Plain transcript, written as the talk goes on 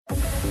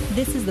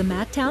This is the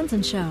Matt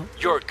Townsend Show.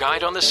 Your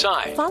guide on the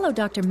side. Follow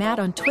Dr. Matt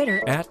on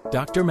Twitter at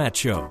Dr. Matt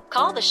Show.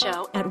 Call the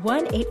show at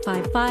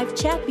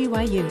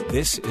 1-855-CHAT-BYU.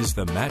 This is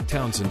the Matt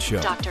Townsend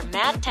Show. Dr.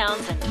 Matt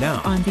Townsend.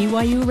 Now on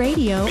BYU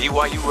Radio.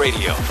 BYU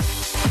Radio.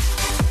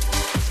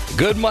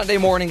 Good Monday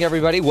morning,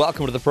 everybody.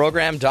 Welcome to the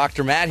program.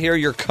 Dr. Matt here,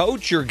 your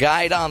coach, your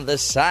guide on the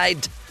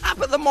side. Top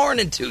of the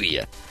morning to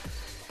you.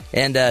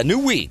 And a new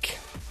week.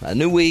 But,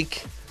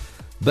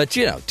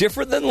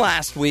 different than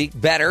last week.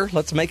 Better.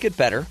 Let's make it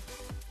better.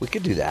 We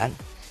could do that.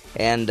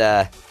 And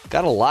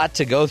got a lot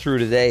to go through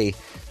today.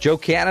 Joe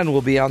Cannon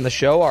will be on the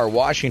show, our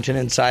Washington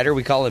insider.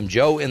 We call him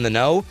Joe in the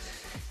Know.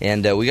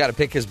 And we got to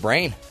pick his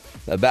brain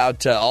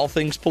about all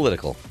things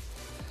political.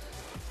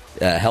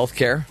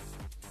 Healthcare,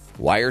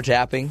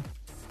 wiretapping,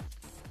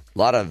 a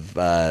lot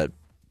of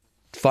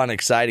fun,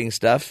 exciting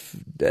stuff.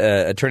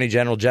 Attorney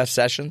General Jeff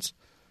Sessions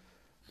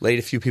laid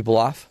a few people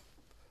off.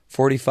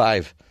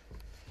 45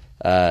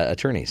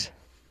 attorneys.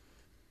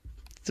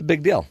 It's a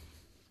big deal.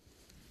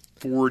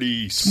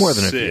 46. More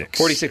than a few.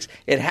 46.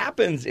 It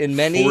happens in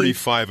many.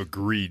 45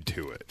 agreed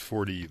to it.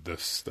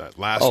 That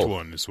last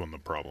one is when the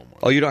problem was.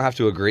 Oh, you don't have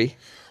to agree?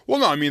 Well,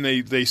 no. I mean,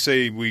 they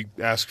say we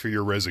ask for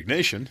your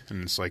resignation,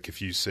 and it's like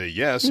if you say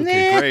yes,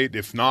 okay, great.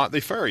 If not, they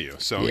fire you.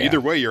 So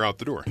either way, you're out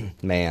the door.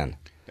 Man.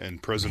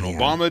 And President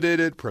Obama did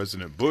it.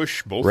 President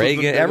Bush, both Reagan,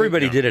 of them did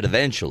everybody it. did it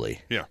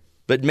eventually. Yeah.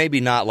 But maybe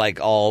not like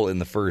all in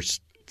the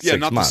first 6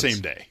 not months. the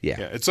same day. Yeah.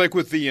 It's like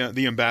with the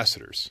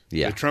ambassadors.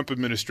 Yeah. The Trump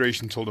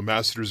administration told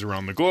ambassadors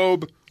around the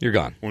globe, you're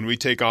gone. When we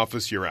take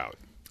office, you're out.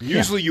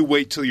 Usually you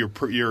wait till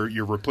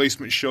your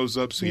replacement shows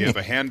up so you have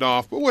a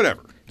handoff, but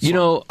whatever.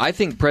 I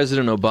think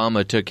President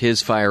Obama took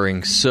his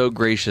firing so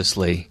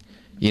graciously.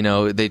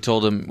 They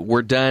told him,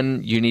 we're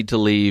done, you need to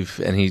leave,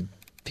 and he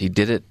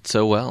did it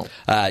so well.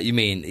 You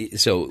mean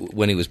so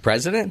when he was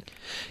president?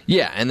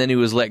 Yeah, and then he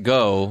was let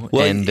go.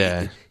 Well,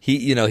 and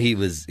he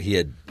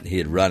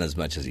had run as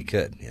much as he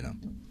could.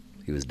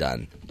 He was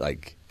done.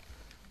 Like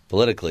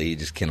politically, he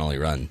just can only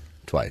run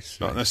twice.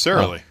 Not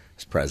necessarily.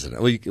 As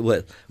president.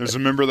 What? There's a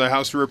member of the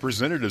House of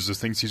Representatives that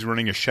thinks he's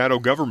running a shadow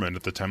government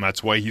at the time.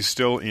 That's why he's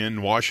still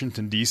in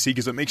Washington, D.C.,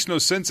 because it makes no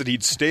sense that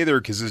he'd stay there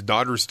because his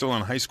daughter's still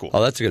in high school.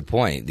 Oh, that's a good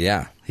point.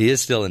 Yeah. He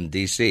is still in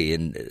D.C.,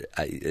 and,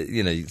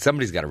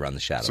 somebody's got to run the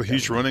shadow government.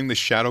 He's running the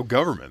shadow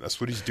government. That's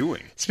what he's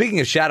doing.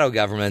 Speaking of shadow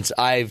governments,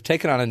 I've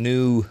taken on a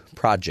new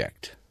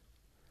project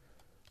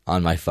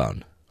on my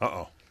phone.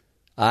 Uh-oh.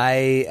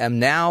 I am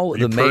now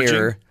the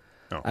mayor.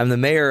 No. I'm the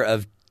mayor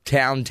of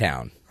Town.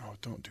 Oh,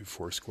 don't do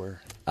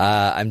Foursquare.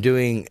 I'm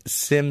doing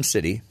Sim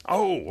City.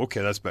 Oh,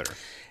 okay, that's better.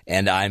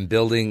 And I'm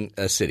building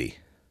a city.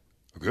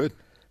 Good.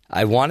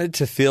 I wanted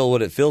to feel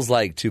what it feels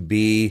like to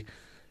be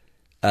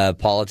a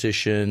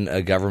politician,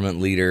 a government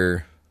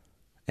leader,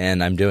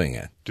 and I'm doing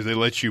it. Do they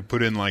let you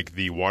put in like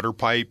the water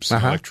pipes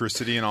and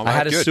electricity and all that? I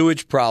had a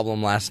sewage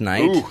problem last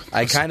night. Ooh,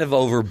 I kind of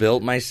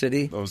overbuilt my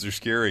city. Those are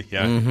scary.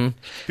 Yeah. Mm-hmm.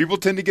 People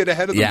tend to get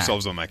ahead of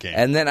themselves on that game.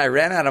 And then I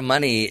ran out of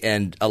money,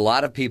 and a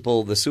lot of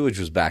people, the sewage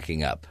was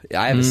backing up.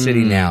 I have a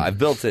city now. I've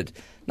built it,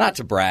 not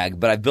to brag,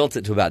 but I've built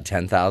it to about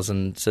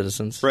 10,000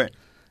 citizens. Right.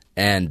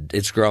 And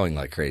it's growing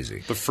like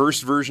crazy. The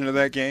first version of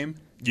that game,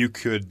 you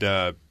could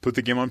put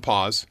the game on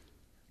pause,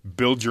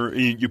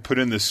 you put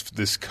in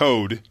this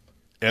code,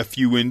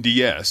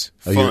 FUNDS,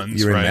 funds.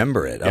 You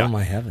remember right? it? Yeah. Oh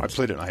my heavens! I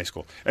played it in high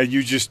school, and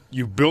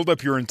you build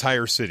up your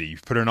entire city. You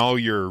put in all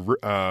your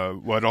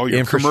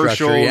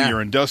commercial, your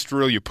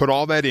industrial. You put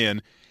all that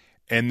in,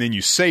 and then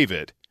you save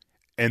it,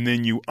 and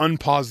then you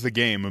unpause the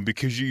game. And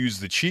because you use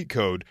the cheat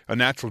code, a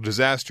natural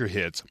disaster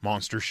hits,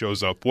 monster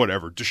shows up,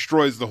 whatever,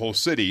 destroys the whole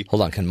city.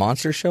 Hold on, can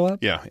monsters show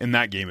up? Yeah, in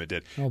that game it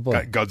did. Oh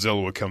boy.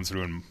 Godzilla would come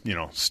through and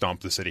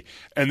stomp the city,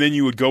 and then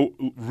you would go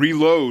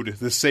reload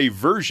the save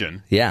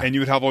version. Yeah. And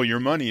you would have all your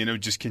money, and it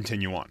would just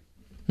continue on.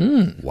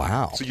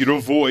 Wow. So you'd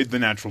avoid the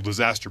natural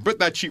disaster, but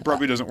that cheat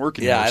probably doesn't work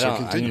anymore. Yeah,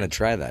 I'm going to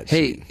try that.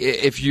 Hey,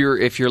 if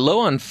you're low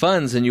on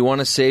funds and you want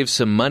to save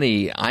some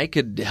money, I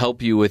could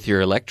help you with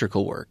your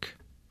electrical work.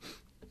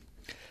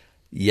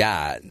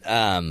 Yeah,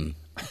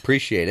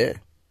 appreciate it.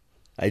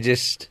 I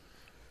just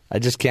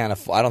can't.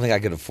 I don't think I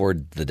could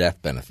afford the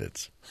death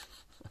benefits.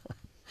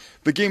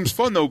 The game's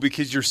fun though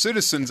because your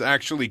citizens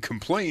actually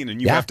complain and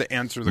you have to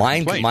answer the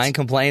complaints. Mine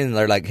complain and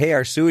they're like, "Hey,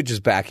 our sewage is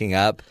backing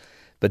up,"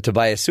 but to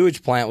buy a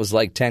sewage plant was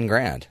like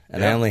 $10,000,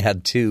 and I only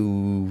had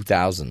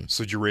 2,000.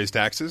 So did you raise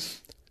taxes?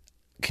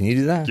 Can you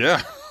do that?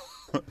 Yeah.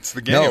 It's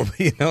the game. No,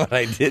 you know what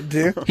I did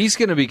do? He's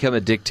going to become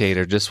a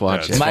dictator. Just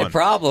watch it. My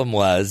problem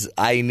was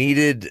I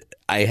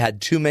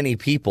had too many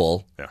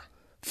people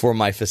for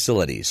my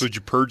facilities. So did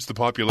you purge the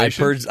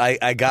population?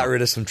 I got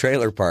rid of some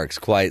trailer parks,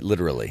 quite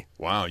literally.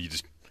 Wow, you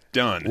just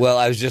done. Well,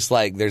 I was just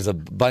like, there's a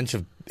bunch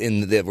of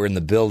that were in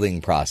the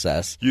building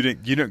process. You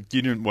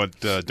didn't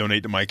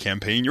donate to my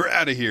campaign? You're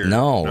out of here.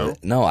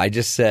 No. I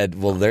just said,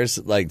 well, there's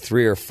like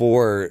 3 or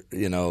 4,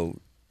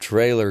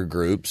 trailer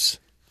groups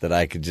that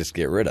I could just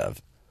get rid of.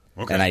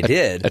 Okay. And I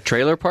did. A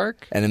trailer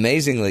park? And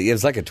amazingly, it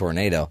was like a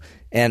tornado.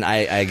 And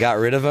I got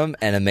rid of them,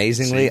 and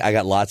amazingly, I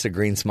got lots of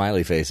green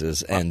smiley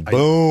faces, and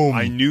boom.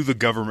 I knew the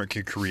government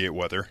could create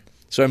weather.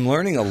 So I'm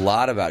learning a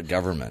lot about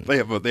government. They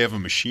have a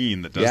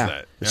machine that does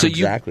that. Yeah. So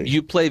exactly.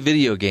 you play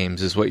video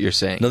games is what you're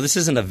saying. No, this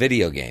isn't a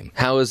video game.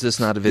 How is this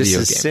not a video game?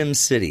 This is Sim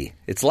City.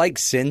 It's like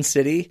Sin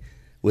City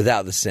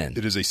without the sin.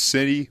 It is a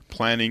city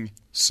planning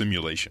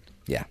simulation.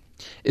 Yeah.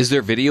 Is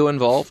there video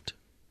involved?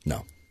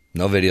 No.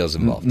 No videos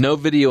involved. No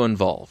video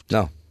involved.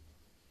 No.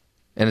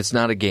 And it's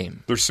not a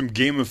game. There's some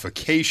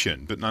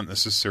gamification, but not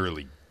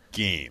necessarily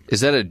game. Is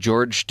that a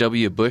George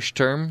W. Bush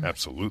term?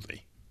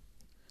 Absolutely.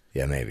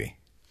 Yeah, maybe.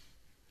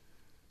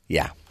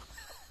 Yeah.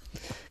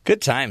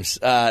 Good times.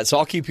 So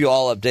I'll keep you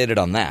all updated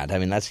on that. I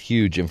mean, that's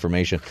huge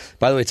information.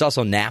 By the way, it's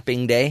also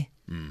napping day.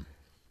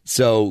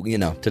 So,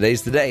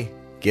 today's the day.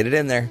 Get it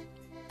in there.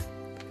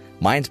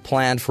 Mine's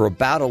planned for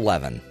about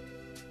 11.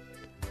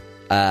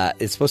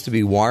 It's supposed to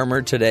be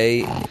warmer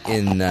today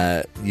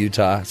in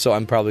Utah, so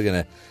I'm probably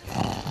going to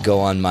go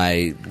on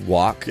my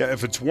walk. Yeah,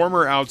 if it's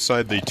warmer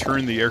outside, they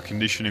turn the air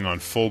conditioning on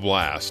full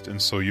blast,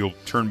 and so you'll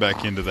turn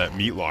back into that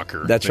meat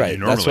locker. That's right.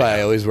 That's why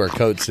I always wear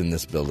coats in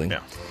this building.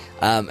 Yeah.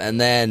 And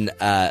then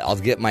I'll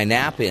get my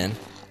nap in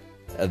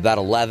about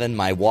 11,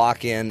 my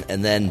walk in,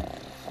 and then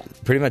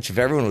pretty much if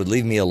everyone would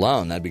leave me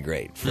alone, that'd be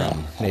great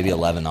from maybe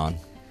 11 on.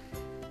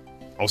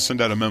 I'll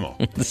send out a memo.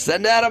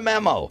 Send out a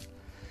memo.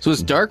 So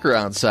it's darker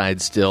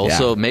outside still, Yeah.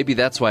 so maybe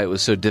that's why it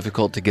was so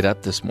difficult to get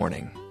up this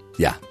morning.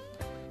 Yeah.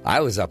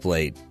 I was up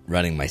late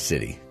running my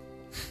city.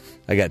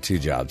 I got 2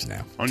 jobs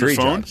now. On 3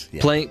 your phone? jobs.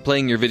 Yeah.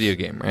 Playing your video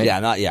game, right?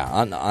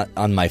 Yeah,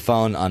 on my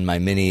phone, on my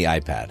mini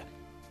iPad,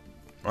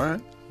 All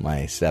right.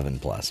 my 7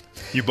 Plus.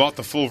 You bought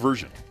the full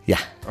version. Yeah.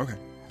 Okay.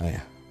 Oh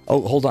yeah.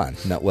 Oh, hold on.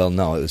 No,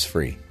 it was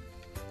free.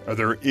 Are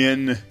there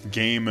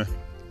in-game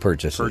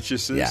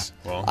Purchases. Yeah.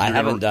 Well, I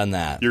haven't done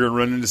that. You're going to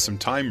run into some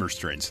time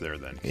restraints there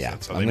then. Yeah.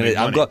 That's how they make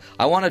money.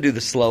 I want to do the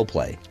slow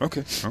play.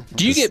 Okay. Oh,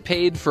 Do you get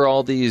paid for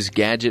all these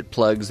gadget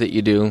plugs that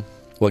you do?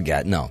 What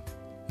No.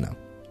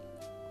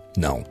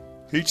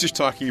 He's just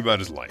talking about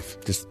his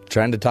life. Just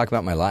trying to talk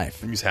about my life.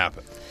 Things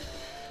happen.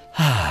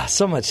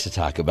 So much to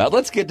talk about.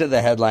 Let's get to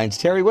the headlines.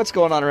 Terry, what's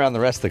going on around the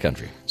rest of the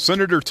country?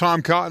 Senator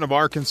Tom Cotton of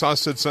Arkansas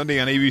said Sunday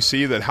on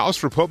ABC that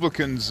House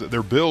Republicans,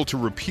 their bill to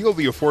repeal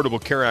the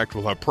Affordable Care Act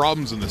will have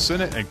problems in the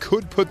Senate and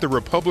could put the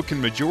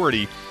Republican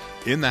majority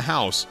in the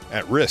House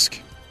at risk.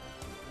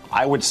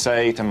 I would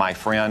say to my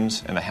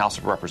friends in the House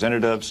of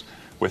Representatives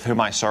with whom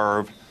I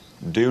serve,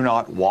 do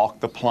not walk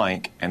the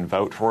plank and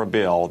vote for a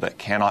bill that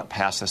cannot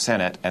pass the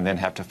Senate and then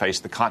have to face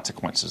the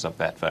consequences of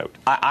that vote.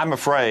 I'm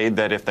afraid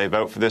that if they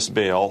vote for this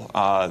bill,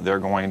 they're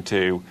going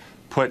to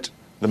put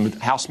the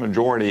House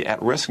majority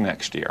at risk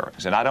next year.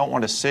 And I don't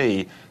want to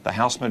see the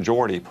House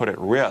majority put at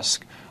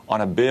risk on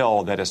a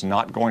bill that is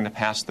not going to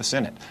pass the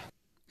Senate.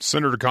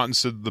 Senator Cotton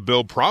said the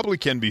bill probably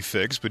can be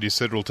fixed, but he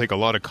said it will take a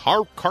lot of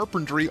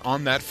carpentry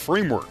on that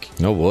framework.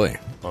 Oh, boy.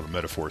 A lot of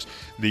metaphors.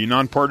 The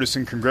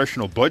nonpartisan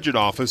Congressional Budget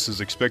Office is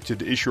expected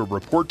to issue a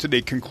report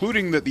today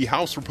concluding that the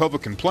House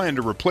Republican plan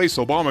to replace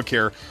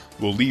Obamacare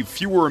will leave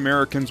fewer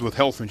Americans with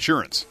health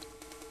insurance.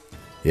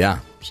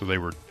 Yeah. So they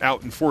were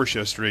out in force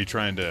yesterday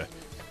trying to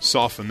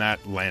soften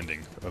that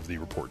landing of the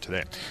report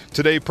today.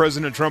 Today,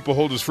 President Trump will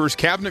hold his first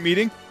cabinet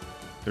meeting.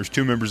 There's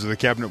 2 members of the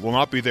cabinet will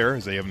not be there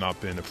as they have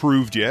not been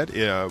approved yet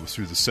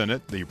through the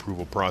Senate, the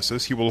approval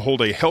process. He will hold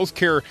a health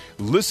care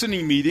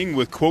listening meeting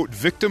with, quote,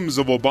 victims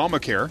of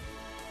Obamacare.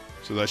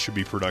 So that should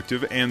be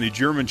productive. And the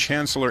German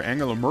Chancellor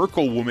Angela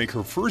Merkel will make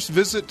her first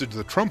visit to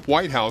the Trump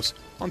White House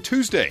on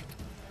Tuesday.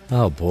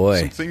 Oh,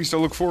 boy. Some things to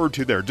look forward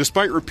to there.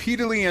 Despite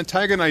repeatedly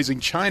antagonizing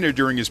China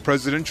during his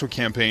presidential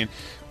campaign,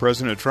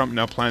 President Trump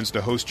now plans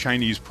to host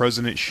Chinese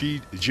President Xi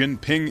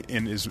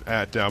Jinping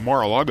at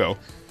Mar-a-Lago.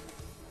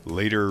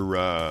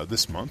 Later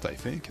this month, I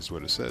think, is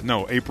what it said.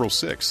 No, April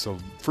 6th, so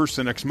first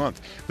of next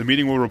month. The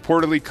meeting will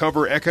reportedly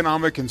cover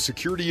economic and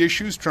security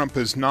issues. Trump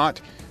has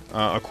not,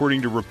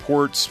 according to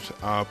reports,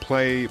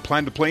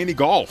 planned to play any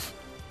golf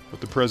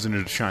with the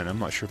president of China. I'm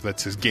not sure if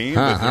that's his game,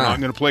 but they're not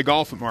going to play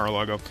golf at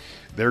Mar-a-Lago.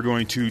 They're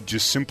going to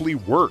just simply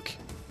work,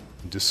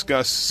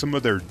 discuss some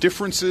of their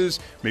differences.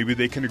 Maybe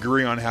they can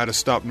agree on how to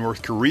stop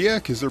North Korea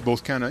because they're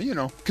both kind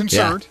of,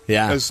 concerned.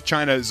 Yeah. As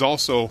China is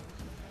also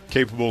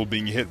capable of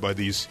being hit by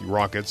these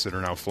rockets that are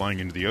now flying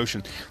into the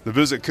ocean. The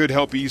visit could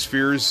help ease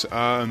fears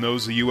in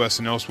those in the U.S.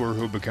 and elsewhere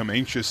who have become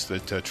anxious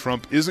that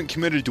Trump isn't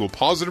committed to a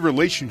positive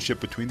relationship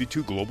between the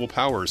 2 global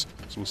powers.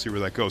 So we'll see where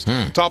that goes.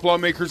 Top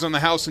lawmakers on the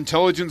House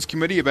Intelligence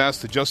Committee have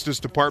asked the Justice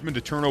Department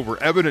to turn over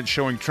evidence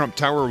showing Trump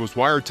Tower was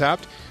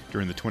wiretapped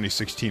during the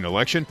 2016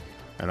 election.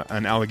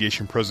 An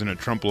allegation President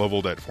Trump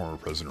leveled at former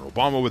President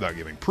Obama without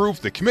giving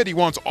proof. The committee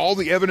wants all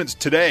the evidence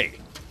today.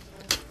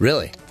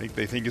 Really?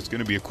 They think it's going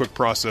to be a quick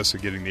process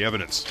of getting the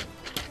evidence.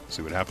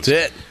 See what happens.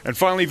 That's it. And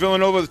finally,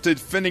 Villanova, the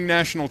defending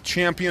national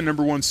champion,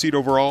 number 1 seed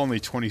overall in the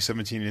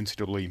 2017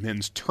 NCAA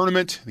men's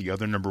tournament. The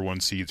other number 1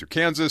 seeds are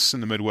Kansas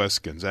in the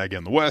Midwest, Gonzaga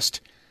in the West,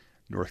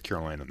 North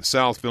Carolina in the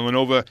South.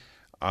 Villanova,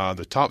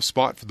 the top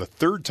spot for the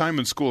 3rd time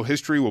in school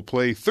history, will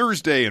play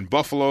Thursday in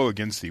Buffalo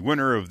against the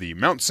winner of the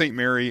Mount St.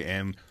 Mary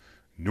and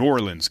New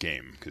Orleans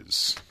game,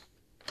 because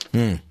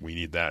we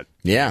need that.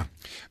 Yeah.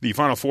 The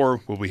Final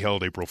Four will be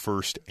held April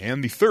 1st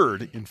and the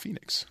 3rd in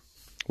Phoenix.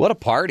 What a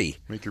party.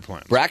 Make your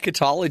plans.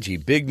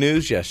 Bracketology, big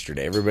news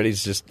yesterday.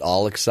 Everybody's just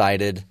all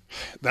excited.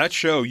 That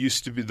show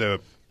used to be the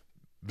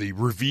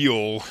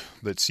reveal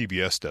that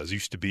CBS does.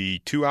 Used to be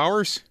 2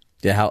 hours.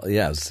 Yeah,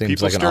 it seems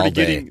People like an all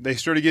day. They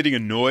started getting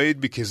annoyed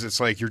because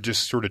it's like you're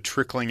just sort of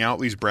trickling out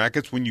these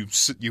brackets when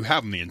you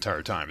have them the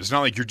entire time. It's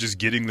not like you're just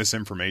getting this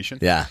information.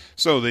 Yeah.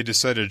 So they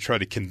decided to try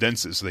to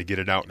condense it so they get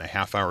it out in a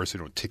half hour so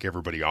they don't tick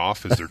everybody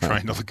off as they're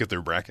trying to look at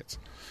their brackets.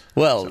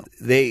 Well,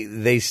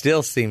 they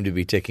still seem to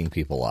be ticking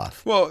people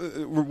off. Well,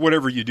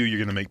 whatever you do, you're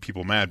going to make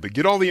people mad. But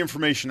get all the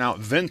information out,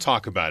 then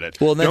talk about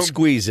it. Well, then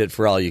squeeze it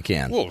for all you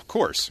can. Well, of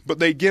course. But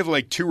they give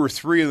like 2 or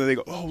 3, and then they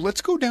go, oh,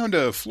 let's go down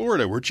to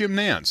Florida where Jim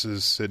Nantz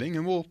is sitting,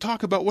 and we'll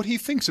talk about what he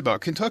thinks about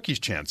Kentucky's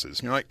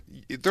chances. And you're like,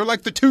 they're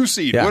like the 2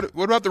 seed. Yeah.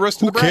 What about the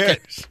rest of the bracket?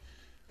 Cares?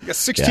 You got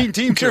 16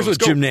 teams. Who cares what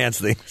Jim Nantz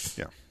thinks?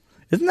 Yeah.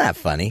 Isn't that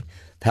funny?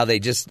 How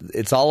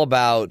it's all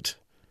about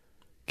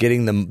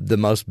getting the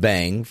most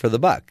bang for the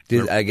buck.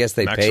 I guess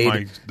they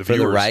paid for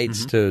the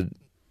rights to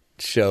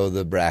show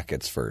the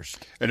brackets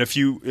first. And if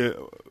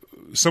you,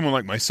 someone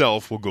like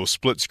myself will go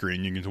split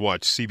screen, you can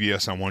watch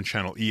CBS on one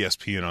channel,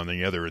 ESPN on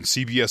the other, and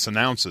CBS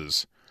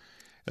announces,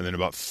 and then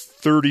about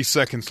 30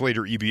 seconds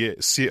later,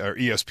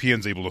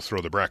 ESPN's able to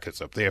throw the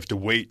brackets up. They have to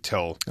wait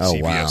till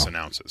CBS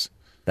announces.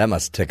 That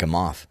must tick them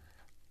off.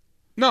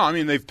 No, I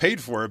mean, they've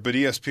paid for it, but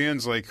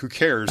ESPN's like, who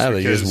cares? Oh,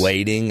 they're just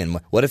waiting. And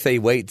what if they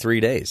wait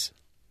 3 days?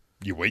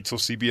 You wait till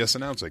CBS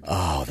announces. Like,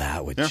 oh,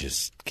 that would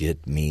just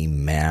get me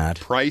mad.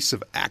 Price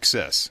of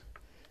access.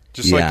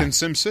 Just like in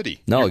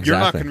SimCity. No, You're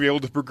not going to be able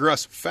to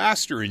progress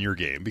faster in your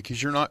game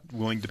because you're not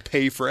willing to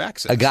pay for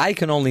access. A guy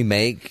can only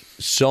make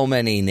so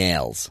many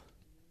nails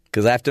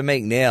because I have to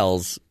make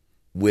nails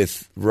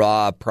with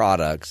raw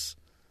products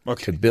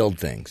to build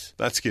things.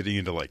 That's getting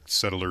into like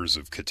Settlers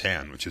of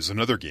Catan, which is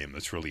another game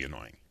that's really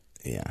annoying.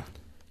 Yeah.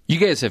 You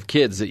guys have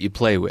kids that you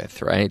play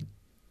with, right?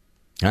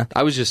 Huh?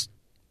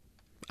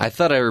 I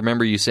thought I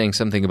remember you saying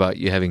something about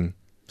you having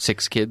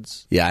 6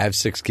 kids. Yeah, I have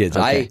 6 kids.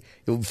 Okay.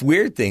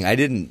 Weird thing, I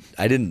didn't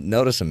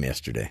notice them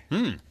yesterday.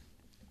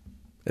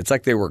 It's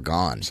like they were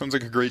gone. Sounds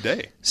like a great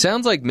day.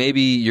 Sounds like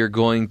maybe you're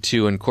going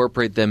to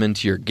incorporate them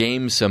into your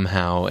game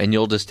somehow, and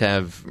you'll just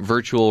have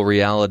virtual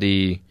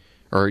reality,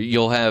 or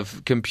you'll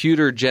have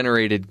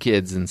computer-generated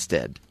kids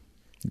instead.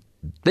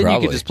 Then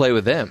you could just play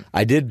with them.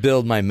 I did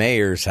build my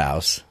mayor's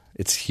house.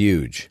 It's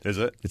huge. Is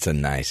it? It's a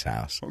nice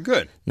house. Well,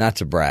 good. Not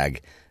to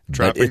brag.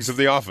 Trappings of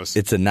the office.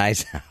 It's a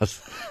nice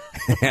house.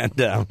 And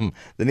the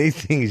neat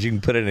thing is you can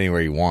put it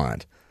anywhere you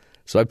want.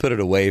 So I put it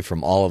away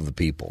from all of the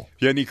people.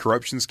 You had any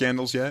corruption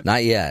scandals yet?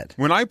 Not yet.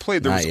 When I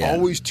played, there was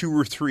always 2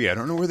 or 3. I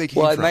don't know where they came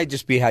from. Well, it might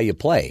just be how you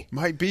play.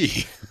 Might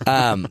be.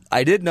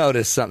 I did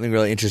notice something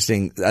really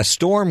interesting. A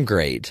storm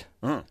grate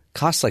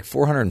costs like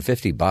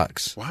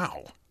 $450.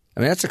 Wow. I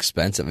mean, that's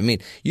expensive. I mean,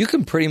 you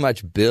can pretty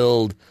much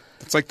build...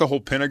 It's like the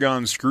whole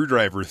Pentagon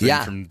screwdriver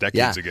thing from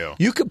decades ago.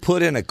 You could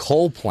put in a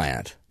coal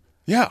plant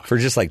for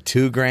just like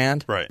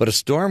 $2,000. Right. But a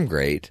storm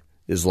grate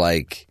is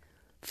like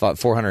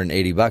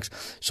 $480.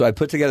 So I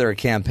put together a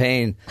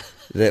campaign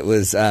that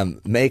was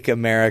Make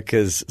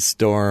America's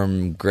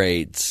Storm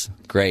Grates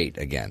Great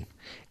Again.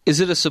 Is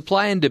it a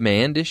supply and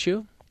demand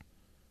issue?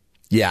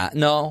 Yeah.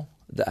 No.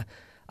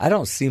 I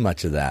don't see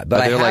much of that.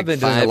 But I have been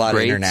doing a lot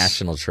of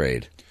international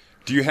trade.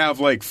 Do you have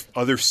like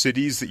other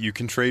cities that you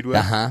can trade with?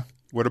 Uh-huh.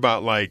 What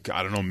about like,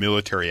 I don't know,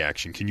 military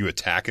action? Can you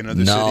attack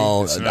another city?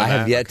 No, I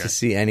have yet to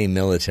see any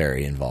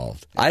military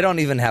involved. I don't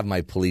even have my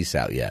police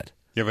out yet.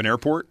 You have an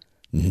airport?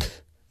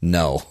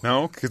 No.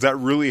 No? Because that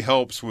really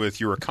helps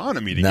with your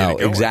economy to get it going.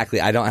 No, exactly.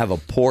 I don't have a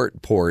port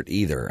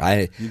either.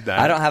 I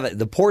don't have it.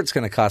 The port's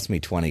going to cost me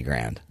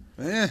 $20,000.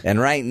 And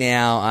right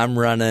now,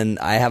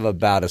 I have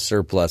about a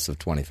surplus of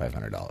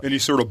 $2,500. Any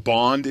sort of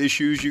bond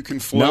issues you can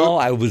float? No,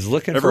 I was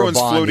looking for a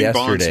bond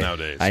yesterday. Bonds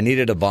nowadays. I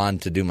needed a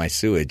bond to do my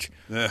sewage.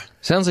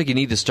 Sounds like you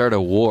need to start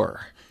a war.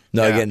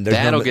 No, again,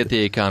 that'll get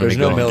the economy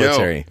going. There's no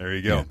military. There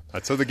you go. Yeah.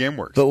 That's how the game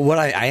works. But what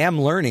I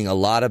am learning a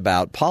lot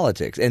about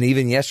politics. And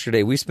even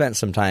yesterday, we spent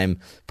some time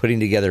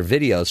putting together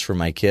videos for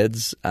my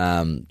kids'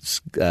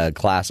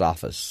 class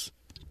office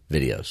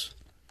videos.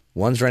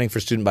 One's running for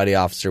student body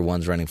officer,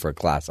 one's running for a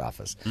class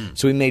office.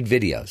 So we made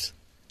videos.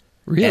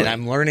 Really? And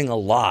I'm learning a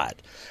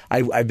lot.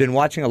 I've been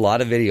watching a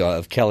lot of video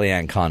of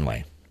Kellyanne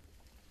Conway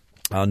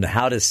on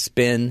how to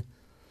spin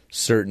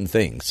certain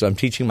things. So I'm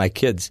teaching my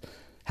kids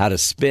how to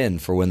spin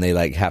for when they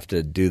like have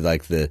to do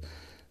like the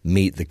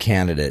meet the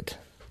candidate,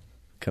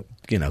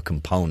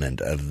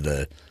 component of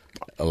the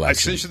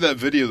election. I sent you that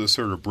video that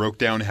sort of broke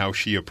down how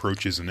she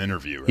approaches an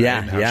interview, right? Yeah,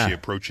 and how she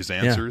approaches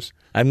answers.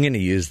 Yeah. I'm going to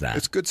use that.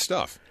 It's good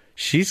stuff.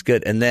 She's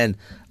good. And then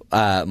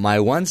my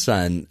one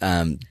son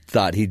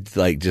thought he'd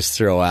like just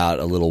throw out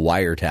a little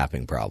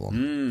wiretapping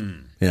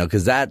problem,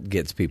 because that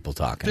gets people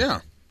talking.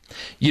 Yeah.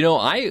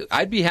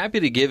 I'd be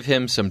happy to give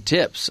him some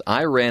tips.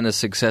 I ran a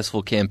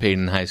successful campaign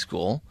in high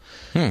school.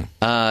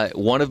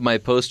 One of my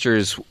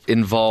posters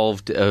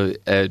involved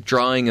a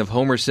drawing of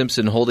Homer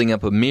Simpson holding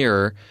up a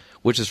mirror,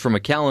 which is from a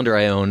calendar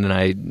I owned, and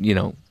I,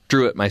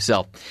 drew it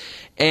myself.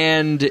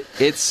 And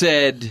it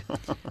said,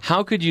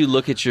 how could you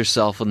look at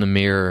yourself in the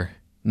mirror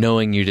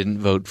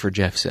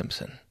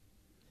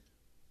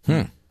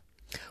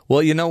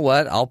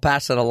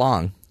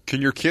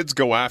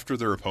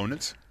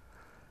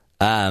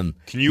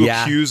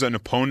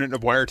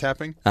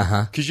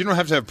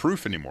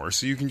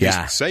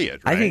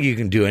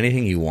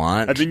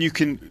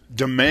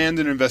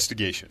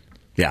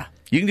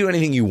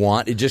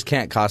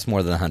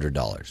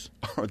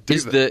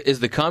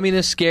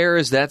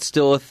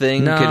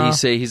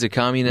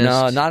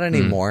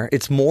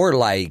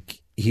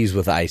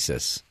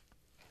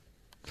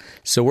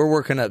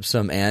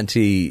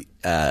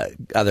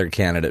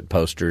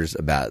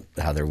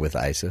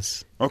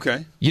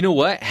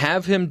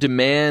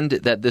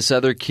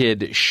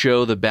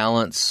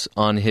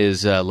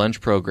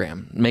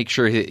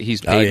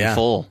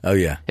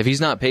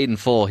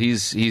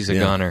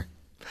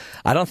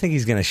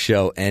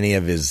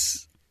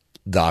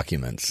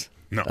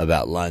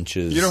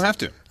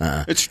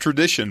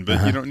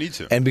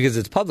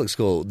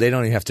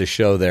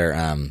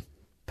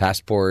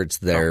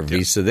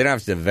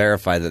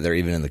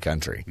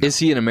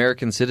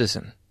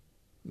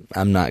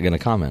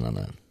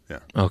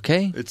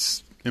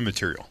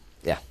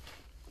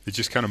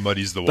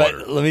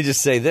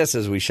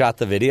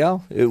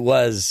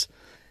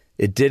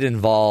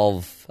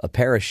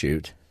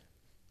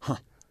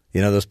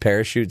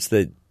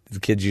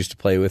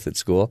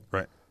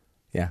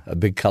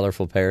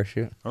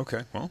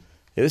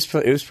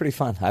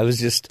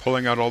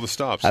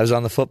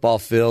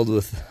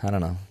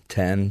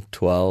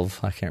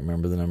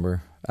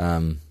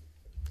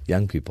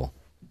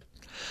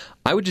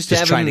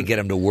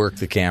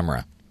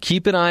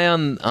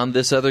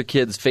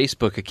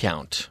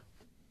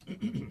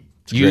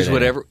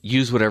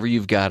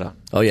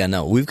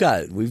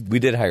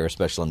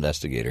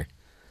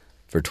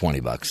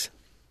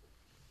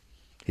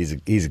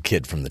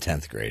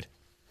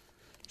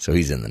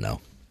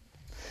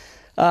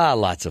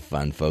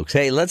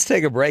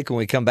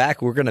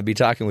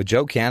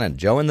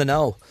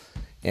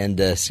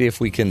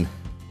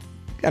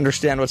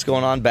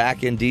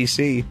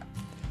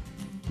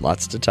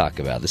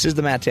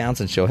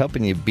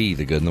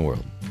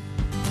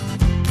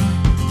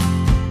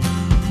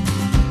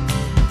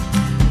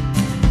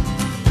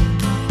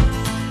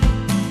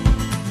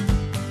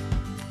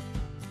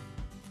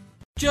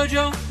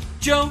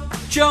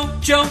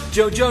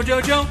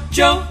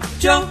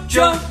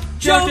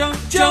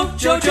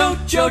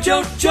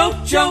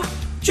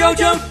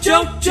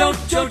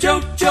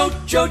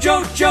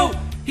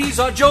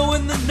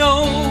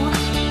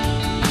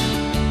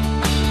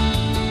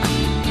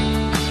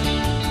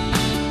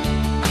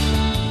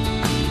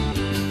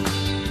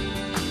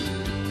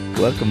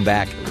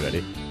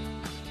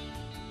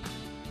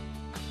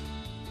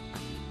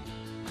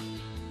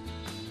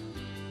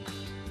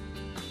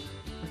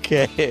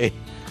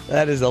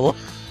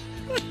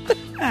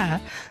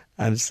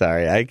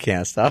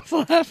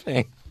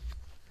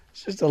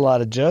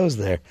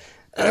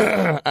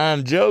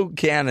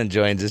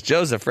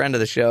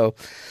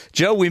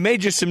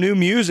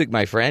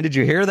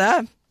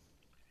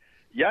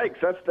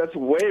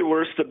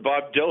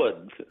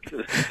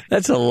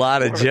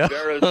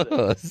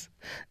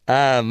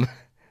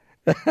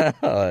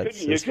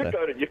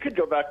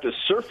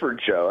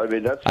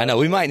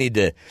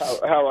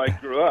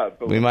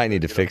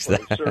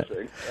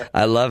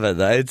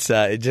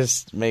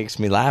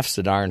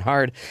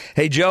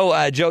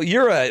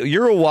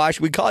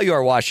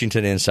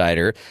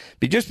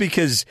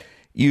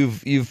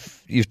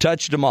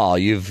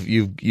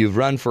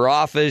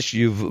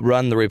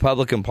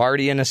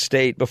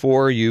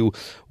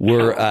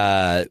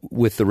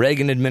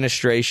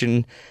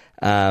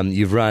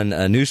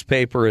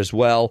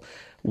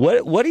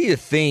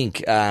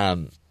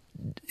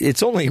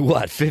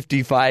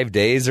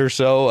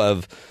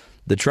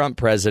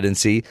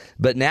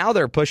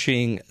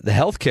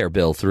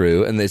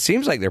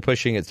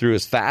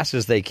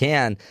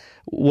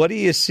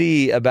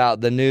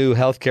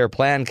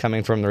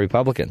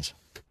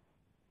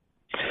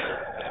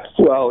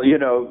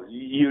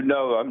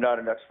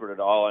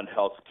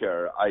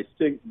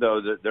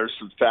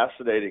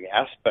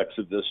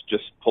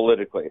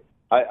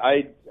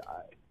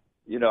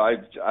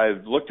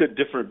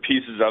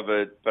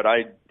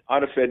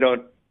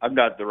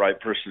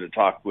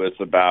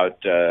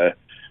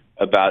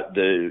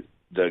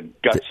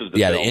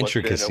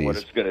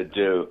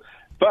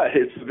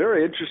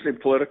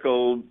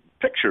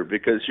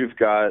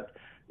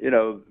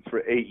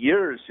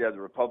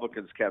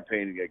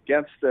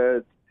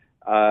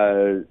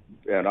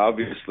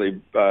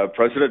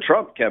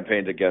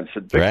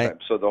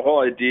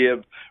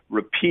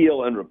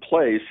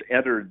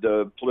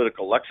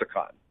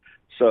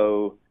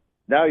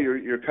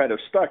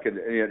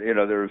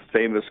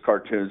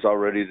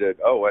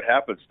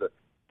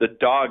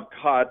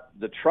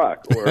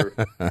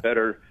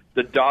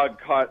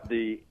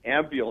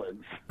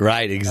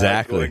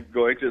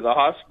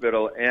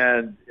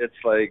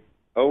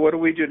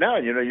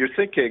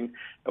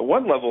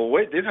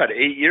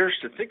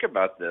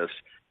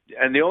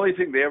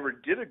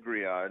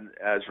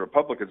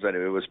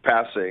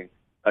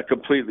a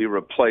completely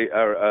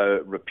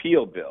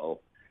repeal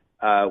bill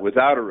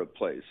without a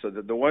replace. So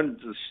that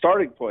the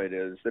starting point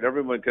is that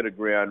everyone could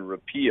agree on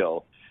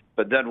repeal,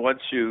 but then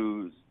once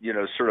you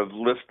sort of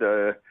lift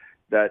that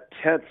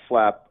tent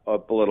flap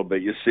up a little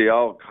bit, you see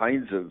all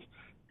kinds of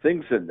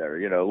things in there.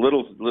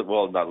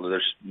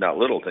 There's not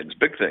little things,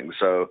 big things.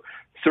 So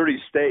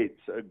 30 states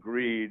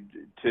agreed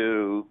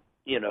to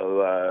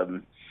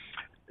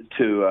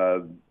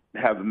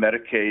have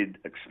Medicare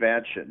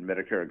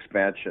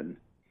expansion,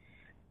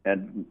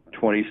 and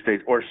 20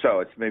 states or so.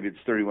 It's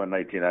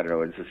 31-19. I don't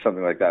know. It's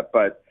something like that.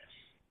 But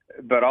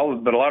a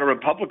lot of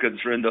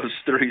Republicans are in those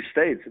 30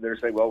 states, and they're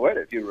saying, well, wait,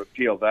 if you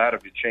repeal that,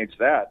 if you change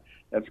that,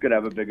 that's going to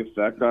have a big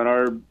effect on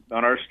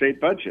our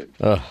state budget.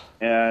 Ugh.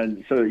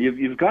 And so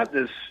you've got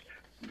this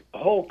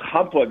whole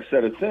complex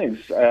set of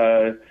things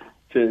to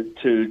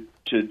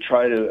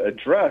try to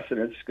address, and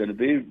it's going to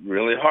be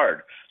really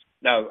hard.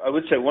 Now, I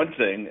would say one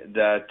thing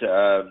that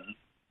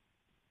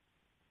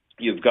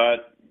you've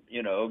got,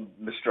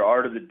 Mr.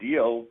 Art of the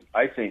deal,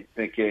 I think,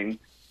 thinking,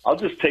 I'll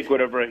just take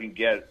whatever I can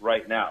get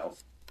right now,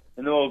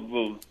 and then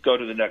we'll go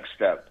to the next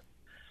step.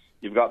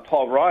 You've got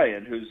Paul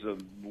Ryan, who's a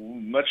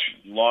much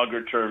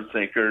longer-term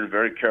thinker,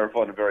 very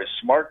careful, and a very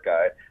smart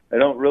guy. I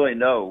don't really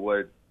know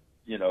what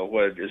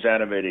is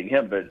animating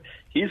him, but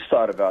he's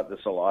thought about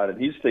this a lot, and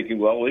he's thinking,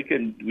 well, we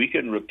can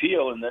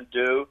repeal and then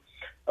do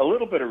a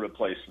little bit of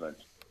replacement.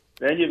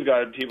 Then you've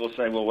got people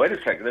saying, well, wait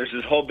a second, there's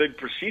this whole big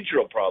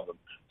procedural problem.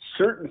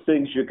 Certain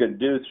things you can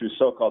do through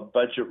so-called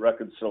budget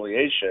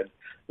reconciliation,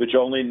 which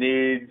only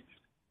need,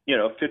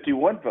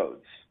 51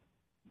 votes.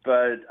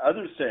 But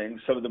other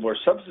things, some of the more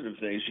substantive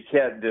things, you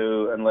can't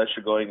do unless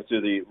you're going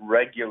through the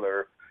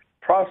regular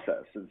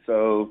process. And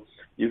so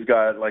you've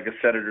got like a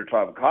Senator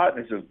Tom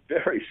Cotton, who's a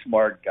very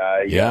smart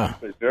guy, a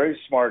very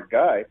smart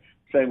guy,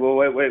 saying, well,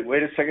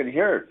 wait a second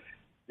here.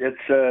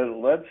 It's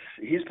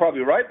he's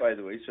probably right, by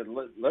the way. He said,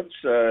 let's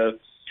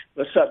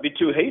not be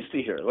too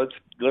hasty here. Let's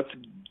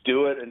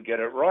do it and get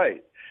it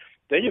right.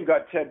 Then you've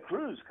got Ted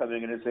Cruz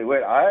coming in and say,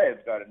 wait,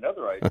 I've got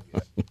another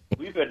idea.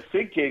 We've been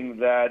thinking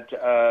that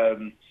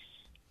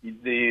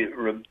the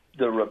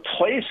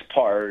replace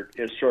part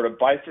is sort of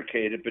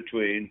bifurcated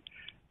between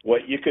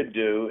what you can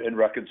do in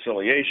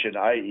reconciliation,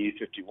 i.e.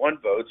 51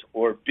 votes,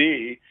 or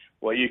B,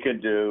 what you can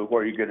do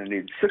where you're going to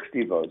need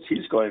 60 votes.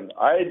 He's going,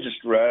 I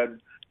just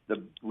reread,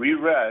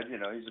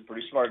 he's a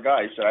pretty smart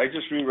guy, so I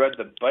just reread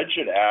the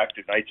Budget Act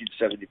of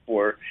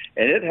 1974,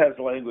 and it has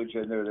language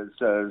in there that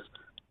says,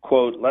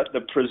 quote, let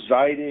the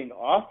presiding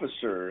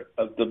officer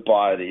of the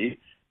body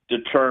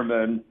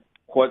determine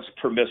what's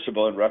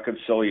permissible in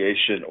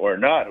reconciliation or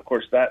not. Of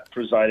course, that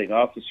presiding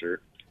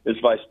officer is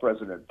Vice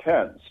President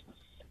Pence.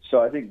 So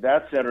I think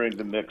that's entering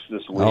the mix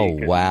this week. Oh,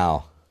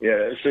 wow.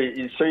 Yeah, so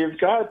you've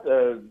got,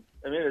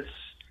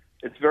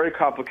 it's very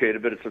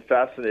complicated, but it's a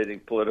fascinating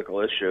political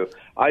issue.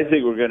 I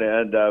think we're going to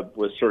end up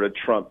with sort of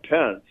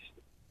Trump-Pence,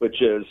 which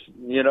is,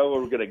 we're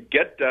going to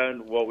get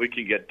done what we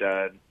can get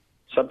done.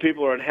 Some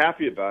people are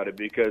unhappy about it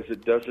because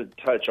it doesn't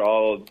touch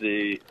all of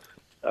the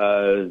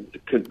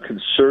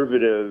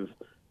conservative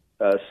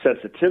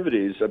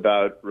sensitivities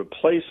about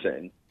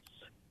replacing.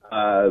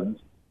 But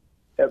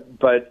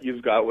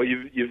you've got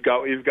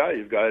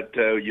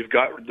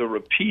the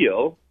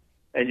repeal,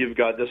 and you've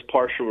got this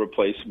partial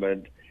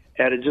replacement,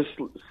 and it just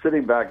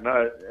sitting back,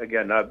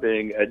 not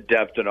being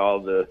adept in all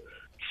the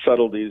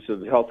subtleties of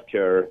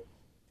healthcare.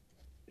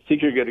 I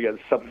think you're going to get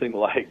something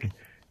like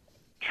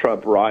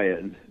Trump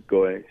Ryan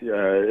going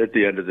at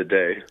the end of the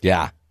day.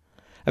 Yeah,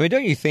 I mean,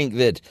 don't you think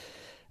that?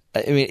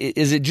 I mean,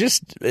 is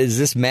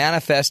this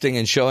manifesting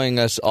and showing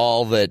us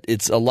all that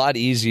it's a lot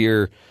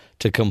easier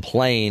to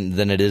complain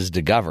than it is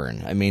to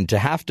govern? I mean, to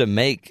have to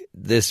make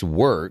this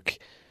work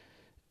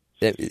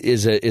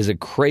is a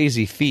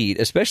crazy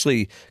feat,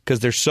 especially because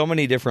there's so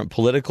many different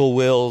political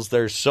wills.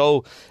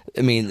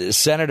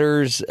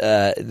 Senators,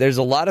 there's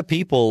a lot of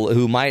people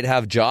who might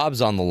have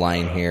jobs on the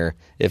line here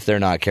if they're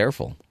not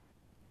careful.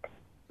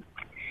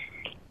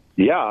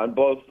 Yeah, on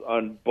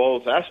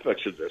both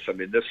aspects of this. I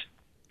mean, this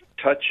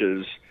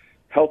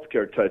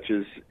healthcare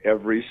touches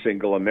every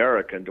single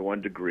American to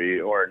one degree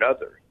or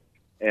another.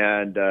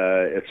 And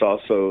it's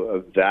also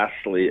a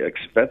vastly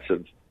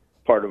expensive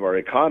part of our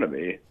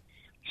economy.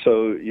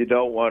 So you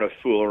don't want to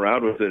fool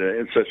around with it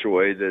in such a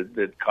way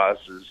that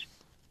causes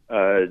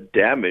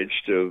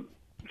damage to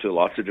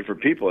lots of different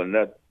people. And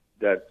that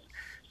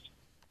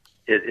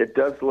it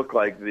does look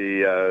like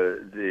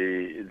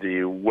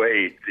the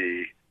weight,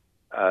 the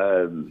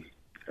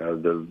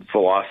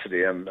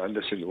velocity, I'm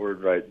missing the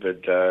word right,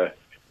 but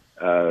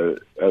of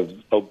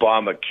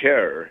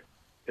Obamacare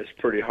is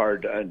pretty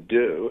hard to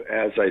undo,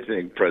 as I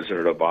think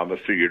President Obama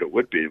figured it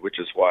would be, which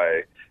is why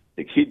I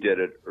think he did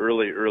it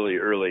early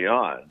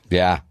on.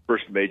 Yeah.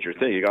 First major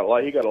thing. He got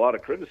a lot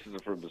of criticism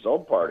from his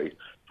own party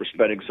for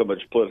spending so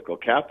much political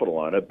capital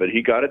on it, but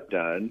he got it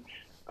done,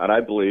 and I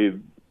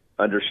believe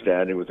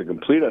with a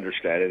complete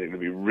understanding, it would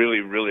be really,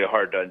 really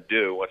hard to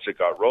undo once it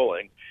got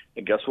rolling.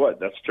 And guess what?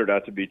 That's turned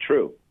out to be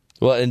true.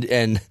 Well,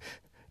 and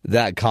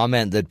that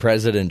comment that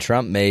President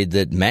Trump made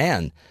that,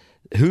 man,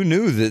 who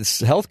knew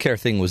this healthcare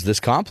thing was this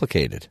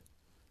complicated?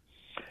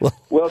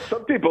 Well,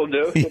 some people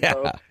knew.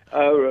 Yeah.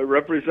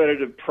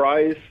 Representative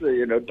Price,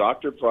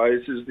 Dr.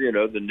 Price is,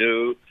 the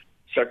new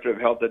Secretary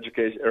of Health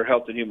Education or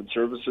Health and Human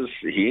Services.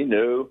 He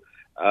knew,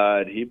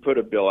 and he put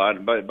a bill out.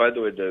 And by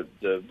the way,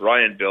 the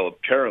Ryan bill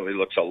apparently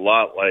looks a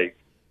lot like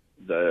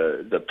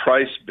the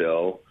Price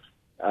bill.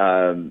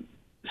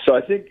 So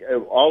I think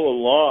all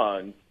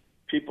along,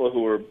 people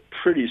who were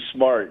pretty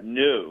smart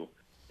knew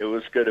it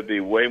was going to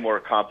be way more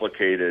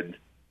complicated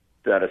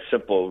than a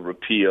simple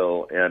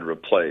repeal and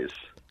replace.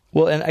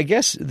 Well, and I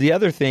guess the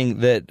other thing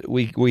that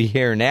we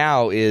hear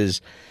now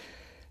is,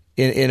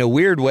 in a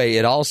weird way,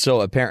 it also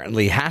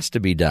apparently has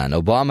to be done.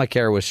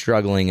 Obamacare was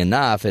struggling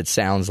enough, it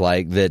sounds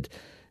like, that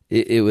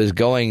it was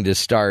going to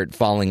start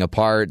falling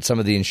apart. Some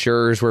of the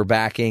insurers were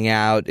backing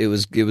out. It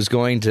was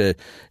going to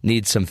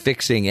need some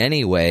fixing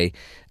anyway.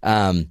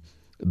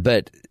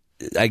 But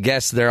I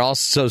guess they're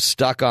also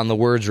stuck on the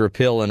words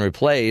repeal and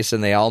replace,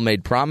 and they all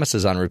made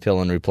promises on repeal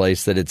and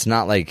replace that it's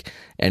not like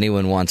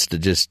anyone wants to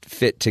just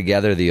fit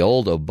together the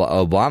old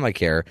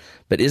Obamacare.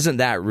 But isn't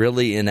that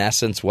really, in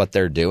essence, what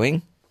they're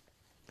doing?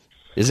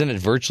 Isn't it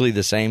virtually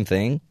the same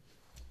thing?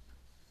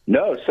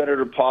 No,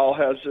 Senator Paul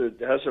has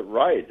it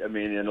right. I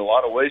mean, in a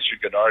lot of ways, you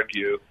could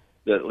argue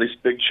that at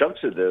least big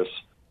chunks of this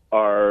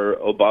are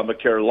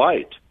Obamacare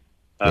light.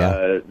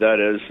 Yeah. That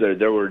is,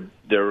 there were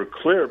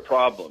clear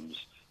problems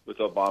with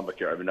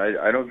Obamacare. I mean,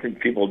 I don't think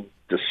people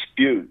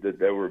dispute that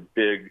there were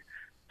big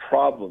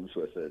problems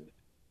with it.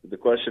 The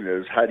question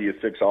is, how do you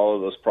fix all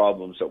of those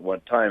problems at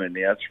one time? And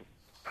the answer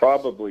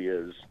probably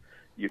is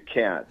you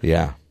can't.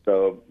 Yeah.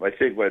 So I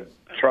think what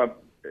Trump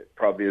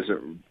probably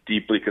isn't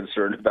deeply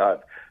concerned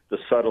about the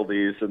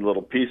subtleties and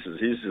little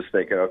pieces. He's just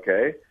thinking,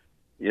 okay,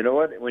 you know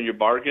what? When you're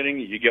bargaining,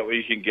 you get what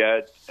you can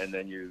get, and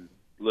then you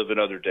live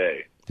another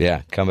day.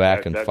 Yeah, come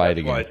back and fight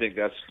again. Why I think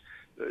that's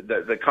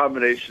the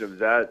combination of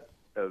that,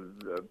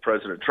 of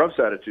President Trump's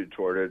attitude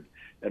toward it,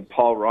 and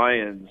Paul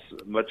Ryan's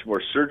much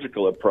more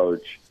surgical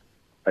approach.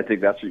 I think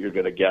that's what you're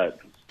going to get.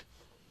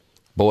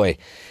 Boy,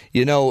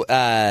 it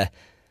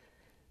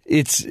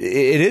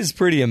is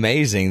pretty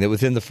amazing that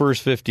within the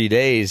first 50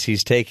 days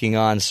he's taking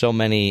on so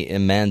many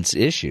immense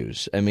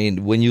issues. I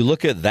mean, when you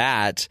look at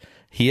that,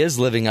 he is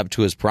living up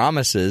to his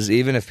promises,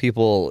 even if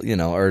people,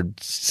 are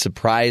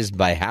surprised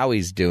by how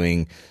he's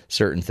doing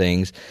certain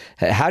things.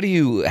 How do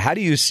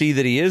you see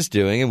that he is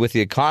doing? And with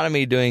the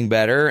economy doing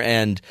better,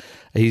 and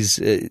he's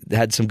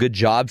had some good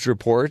jobs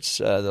reports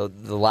the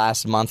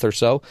last month or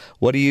so.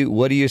 What do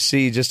you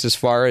see just as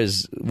far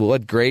as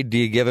what grade do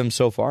you give him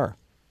so far?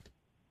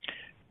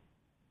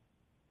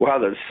 Wow,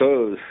 that's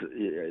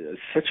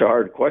such a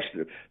hard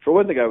question. For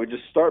one thing, I would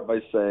just start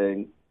by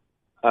saying,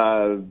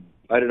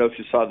 I don't know if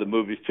you saw the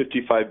movie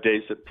 55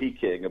 Days at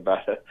Peking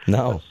about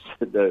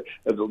the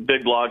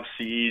big long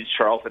siege.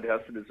 Charlton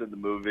Heston is in the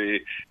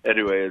movie.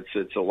 Anyway,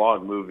 it's a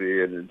long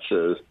movie, and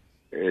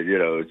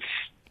anyway,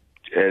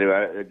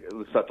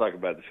 let's not talk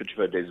about the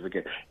 55 Days of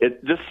Peking.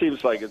 This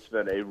seems like it's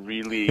been a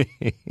really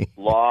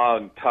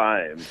long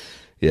time.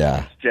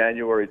 Yeah. It's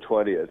January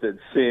 20th. It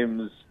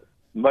seems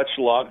much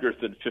longer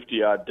than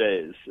 50-odd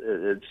days.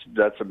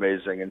 That's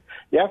amazing. And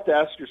you have to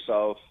ask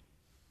yourself,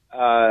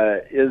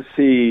 is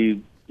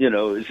he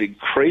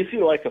crazy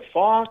like a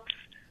fox?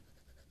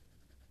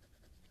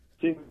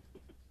 Ooh,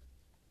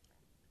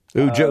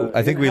 Joe,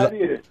 I think we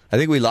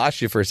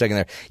lost you for a second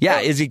there. Yeah,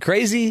 is he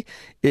crazy?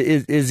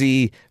 Is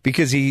he,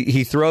 because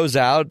he throws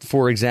out,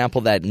 for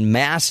example, that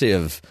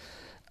massive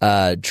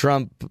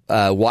Trump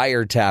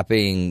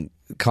wiretapping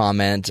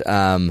comment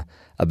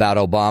about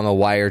Obama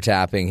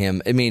wiretapping him.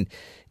 I mean,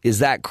 is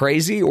that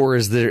crazy, or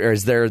is there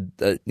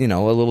a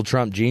little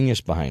Trump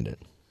genius behind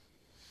it?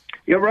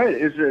 You're right.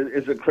 Is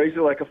it crazy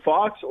like a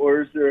fox,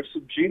 or is there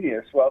some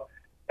genius? Well,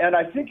 and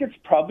I think it's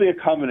probably a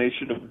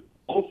combination of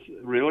both.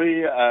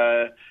 Really,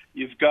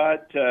 you've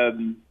got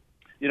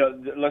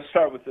let's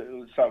start with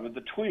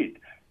the tweet.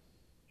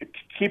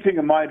 Keeping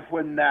in mind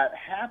when that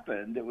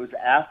happened, it was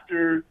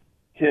after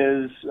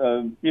his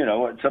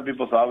what some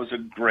people thought was a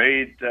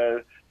great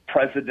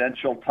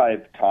presidential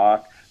type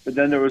talk, but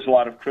then there was a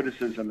lot of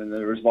criticism, and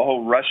there was the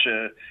whole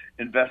Russia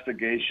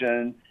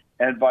investigation,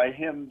 and by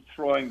him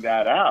throwing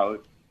that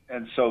out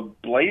and so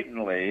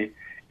blatantly,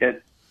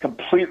 it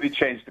completely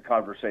changed the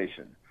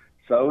conversation.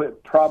 So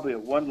it probably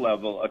at one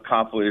level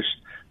accomplished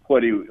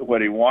what he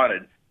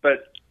wanted.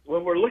 But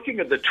when we're looking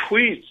at the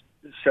tweet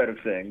set of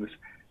things,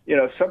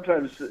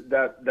 sometimes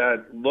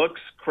that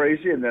looks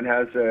crazy and then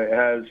has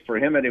for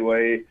him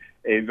anyway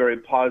a very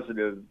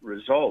positive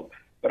result.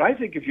 But I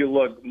think if you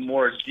look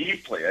more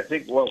deeply, I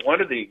think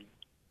one of the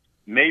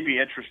maybe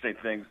interesting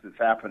things that's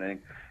happening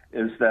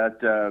is that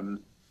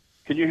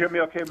can you hear me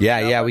okay?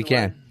 Yeah, we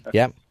can.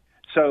 Yep.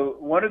 So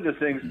one of the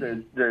things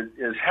that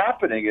is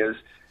happening is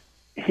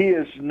he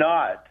is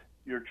not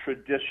your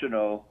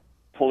traditional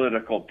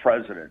political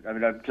president. I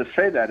mean, to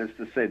say that is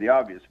to say the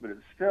obvious, but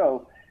it's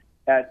still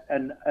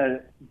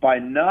by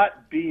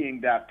not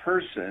being that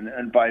person,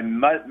 and by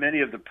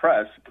many of the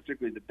press,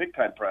 particularly the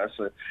big-time press,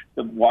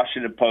 the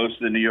Washington Post,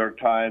 the New York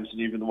Times,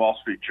 and even the Wall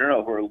Street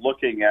Journal, who are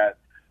looking at,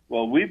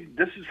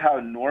 this is how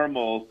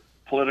normal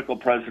political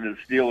presidents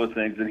deal with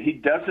things, and he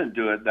doesn't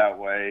do it that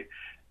way.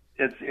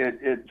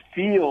 It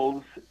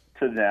feels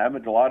to them,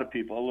 and to a lot of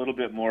people, a little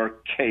bit more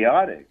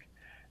chaotic.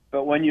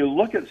 But when you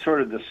look at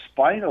sort of the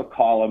spinal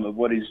column of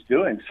what he's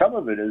doing, some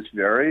of it is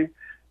very,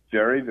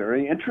 very,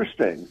 very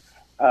interesting.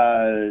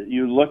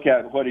 You look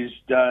at what he's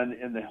done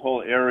in the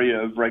whole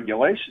area of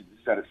regulations.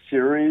 He's got a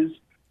series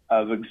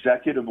of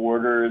executive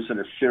orders and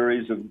a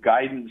series of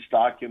guidance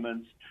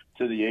documents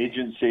to the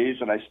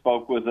agencies. And I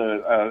spoke with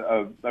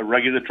a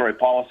regulatory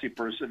policy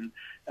person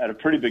at a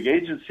pretty big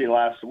agency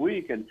last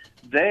week, and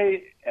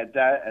they at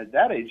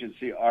that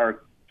agency are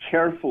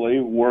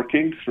carefully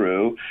working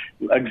through,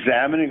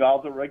 examining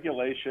all the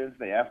regulations.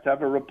 They have to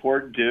have a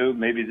report due,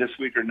 maybe this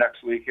week or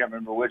next week, I can't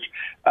remember which,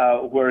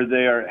 where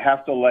they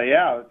have to lay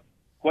out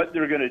what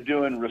they're going to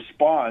do in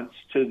response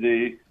to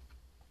the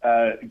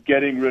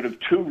getting rid of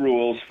 2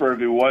 rules for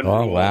every 1 rule.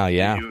 Oh, wow,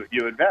 yeah.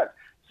 You invest.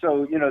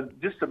 So,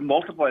 just to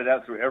multiply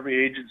that through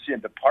every agency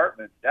and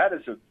department, that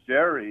is a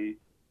very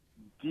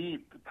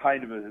deep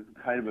kind of a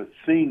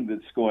thing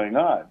that's going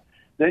on.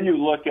 Then you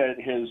look at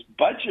his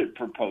budget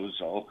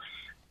proposal,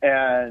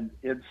 and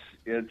it's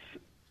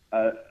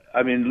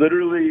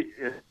literally,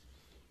 it's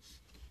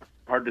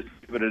hard to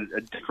think of it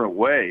a different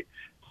way.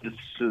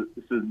 The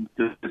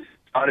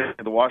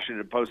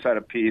Washington Post had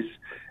a piece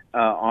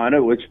on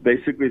it, which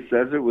basically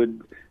says it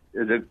would,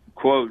 the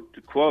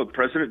quote,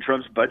 President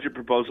Trump's budget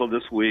proposal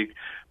this week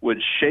would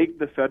shake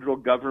the federal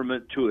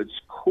government to its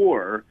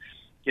core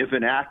if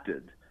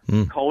enacted,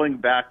 calling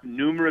back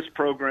numerous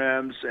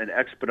programs and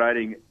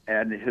expediting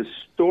an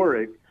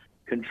historic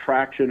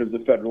contraction of the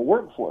federal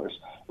workforce.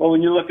 Well,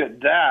 when you look at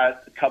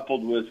that,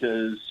 coupled with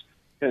his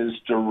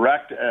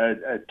direct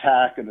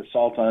attack and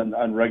assault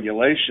on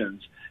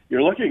regulations,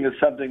 you're looking at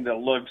something that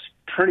looks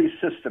pretty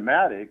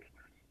systematic,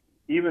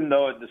 even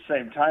though at the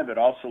same time it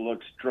also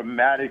looks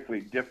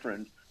dramatically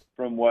different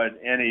from what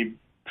any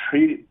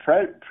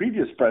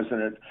previous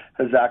president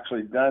has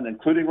actually done,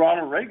 including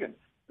Ronald Reagan.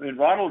 I mean,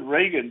 Ronald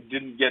Reagan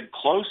didn't get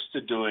close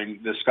to doing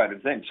this kind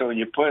of thing. So when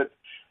you put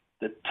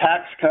the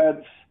tax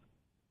cuts,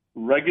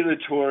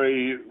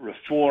 regulatory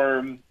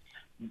reform,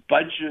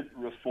 budget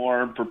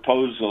reform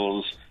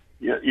proposals,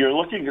 you're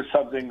looking at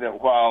something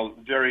that, while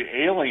very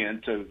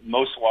alien to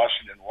most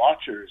Washington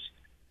watchers,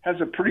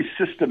 has a pretty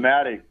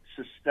systemic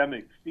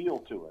feel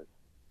to it.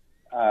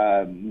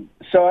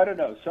 So I don't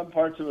know. Some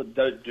parts of it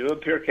do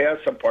appear chaos.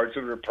 Some parts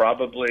of it are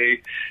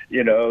probably,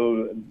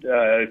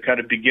 kind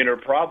of beginner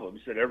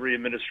problems that every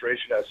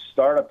administration has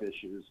startup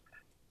issues.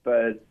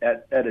 But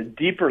at a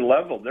deeper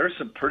level, there's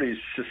some pretty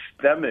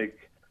systemic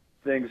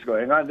things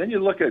going on. Then you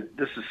look at,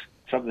 this is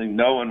something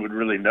no one would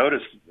really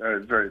notice, or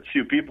very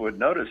few people would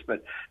notice,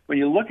 but when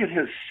you look at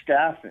his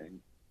staffing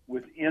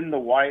within the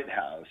White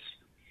House,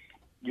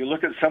 you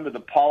look at some of the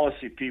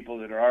policy people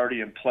that are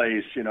already in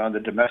place, on the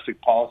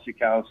Domestic Policy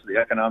Council, the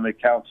Economic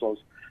Councils,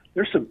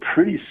 there's some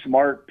pretty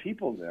smart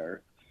people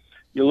there.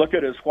 You look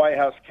at his White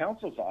House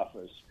counsel's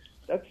office,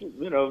 that's,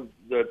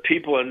 the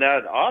people in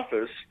that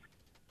office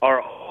are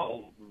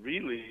all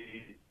really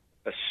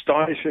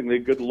astonishingly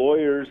good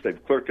lawyers.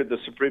 They've clerked at the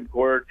Supreme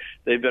Court.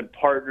 They've been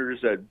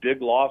partners at big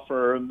law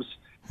firms.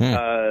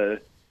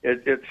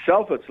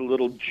 Itself, it's a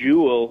little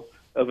jewel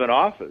of an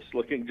office,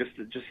 looking just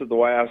at the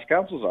White House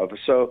counsel's office.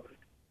 So,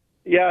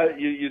 yeah,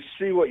 you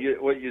see what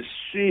you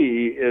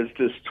see is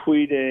this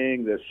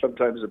tweeting, this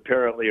sometimes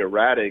apparently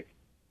erratic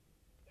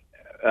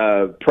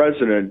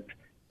president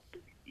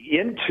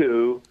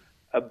into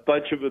a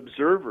bunch of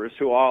observers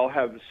who all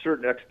have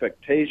certain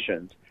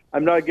expectations.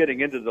 I'm not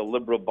getting into the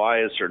liberal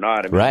bias or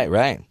not. I mean,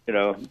 right.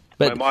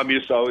 My mom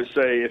used to always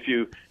say,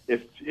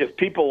 if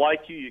people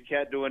like you, you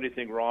can't do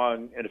anything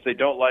wrong, and if they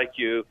don't like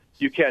you,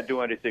 you can't do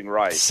anything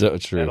right. So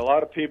true. And a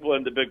lot of people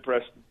in the big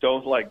press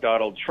don't like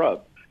Donald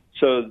Trump.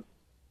 So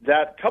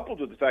that, coupled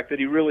with the fact that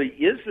he really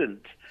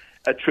isn't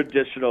a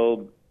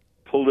traditional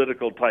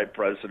political type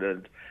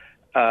president,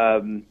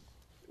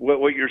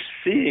 what you're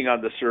seeing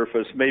on the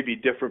surface may be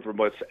different from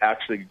what's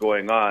actually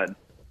going on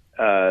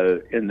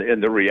in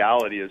the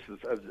reality as this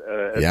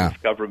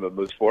government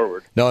moves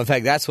forward. No, in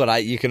fact, that's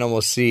what you can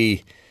almost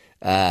see.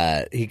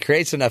 He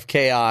creates enough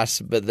chaos,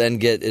 but then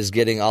is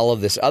getting all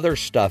of this other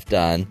stuff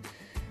done.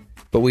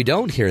 But we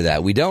don't hear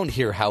that. We don't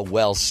hear how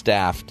well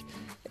staffed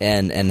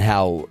and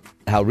how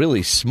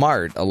really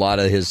smart a lot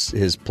of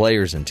his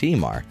players and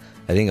team are.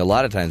 I think a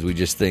lot of times we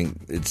just think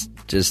it's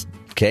just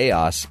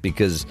chaos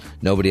because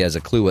nobody has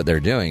a clue what they're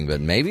doing, but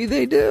maybe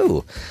they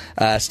do.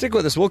 Stick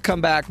with us. We'll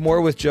come back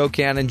more with Joe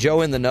Cannon.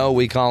 Joe in the Know,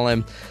 we call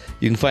him.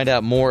 You can find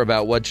out more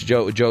about what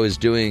Joe is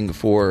doing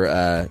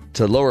to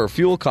lower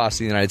fuel costs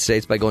in the United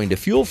States by going to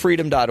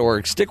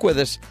fuelfreedom.org. Stick with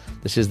us.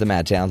 This is the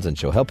Matt Townsend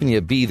Show, helping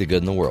you be the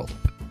good in the world.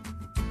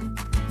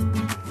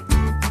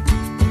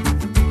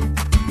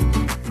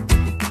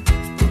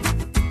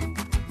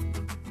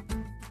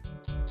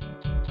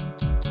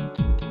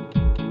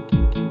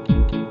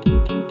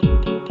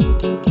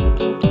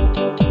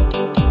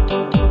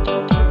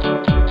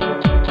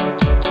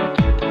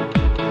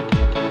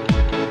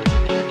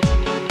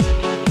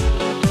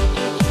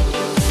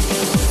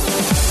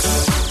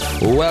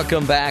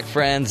 Welcome back,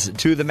 friends,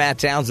 to the Matt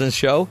Townsend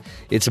Show.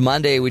 It's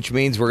Monday, which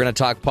means we're going to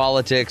talk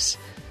politics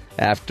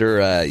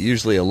after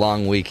usually a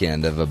long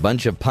weekend of a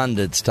bunch of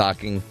pundits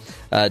talking.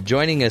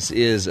 Joining us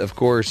is, of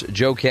course,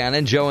 Joe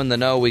Cannon. Joe in the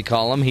Know, we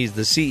call him. He's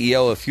the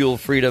CEO of Fuel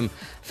Freedom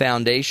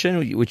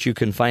Foundation, which you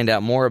can find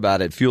out more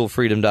about at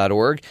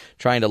fuelfreedom.org,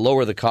 trying to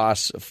lower the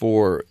costs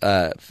for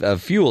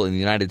fuel in the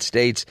United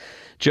States.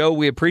 Joe,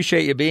 we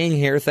appreciate you being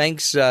here.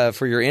 Thanks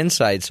for your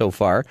insight so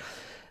far.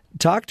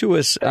 Talk to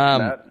us.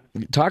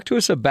 Talk to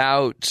us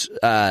about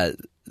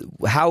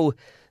how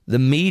the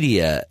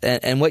media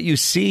and what you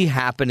see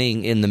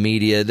happening in the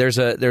media. There's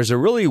a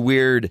really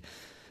weird.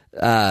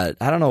 I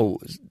don't know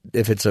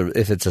if it's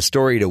a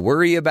story to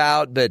worry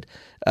about, but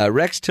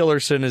Rex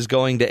Tillerson is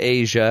going to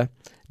Asia.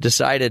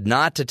 Decided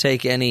not to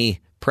take any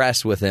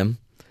press with him,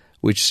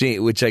 which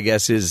I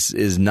guess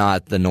is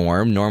not the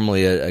norm.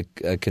 Normally,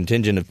 a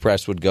contingent of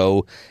press would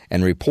go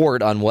and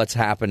report on what's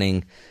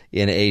happening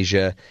in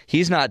Asia.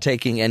 He's not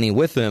taking any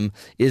with him.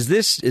 Is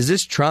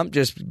this Trump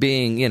just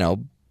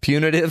being,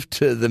 punitive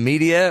to the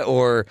media,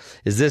 or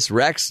is this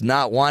Rex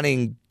not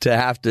wanting to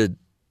have to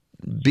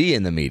be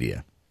in the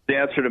media? The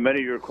answer to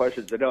many of your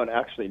questions, I don't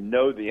actually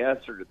know the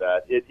answer to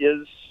that. It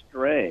is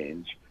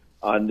strange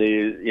on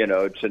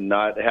the, to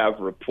not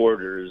have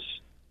reporters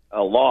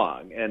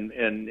along, and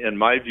in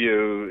my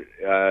view,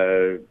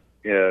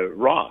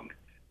 wrong.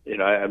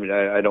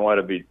 I don't want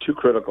to be too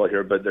critical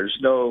here, but there's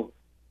no,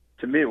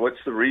 to me,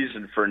 what's the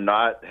reason for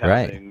not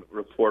having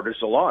reporters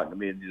along? I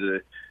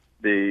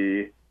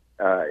mean,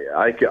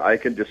 I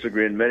can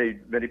disagree, and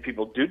many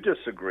people do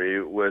disagree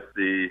with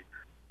the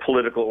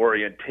political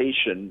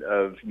orientation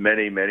of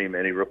many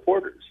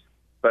reporters.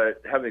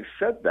 But having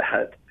said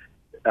that,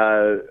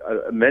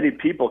 many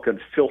people can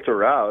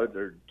filter out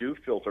or do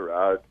filter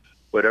out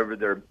whatever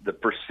the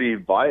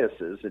perceived bias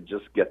is and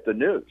just get the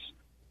news.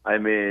 I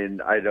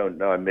mean, I don't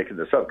know. I'm making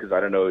this up because I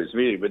don't know who he's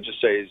meeting, but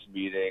just say he's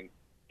meeting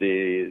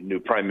the new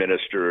Prime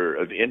Minister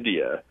of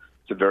India.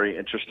 It's a very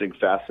interesting,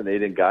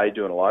 fascinating guy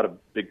doing a lot of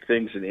big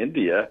things in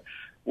India.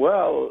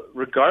 Well,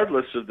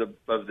 regardless of the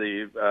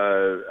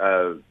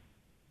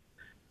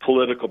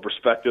political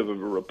perspective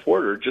of a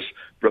reporter, just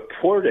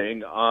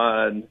reporting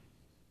on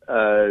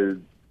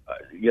Tillerson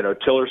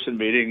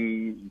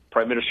meeting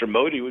Prime Minister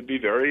Modi would be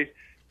very,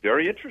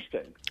 very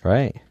interesting.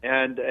 Right.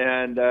 And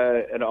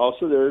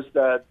also there's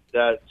that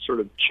sort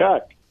of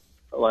check,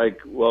 like,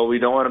 well, we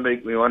want to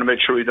make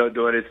sure we don't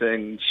do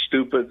anything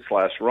stupid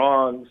 /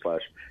 wrong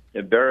 /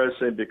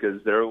 embarrassing,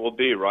 because there will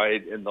be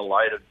right in the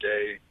light of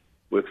day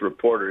with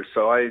reporters.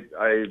 So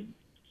I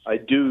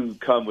do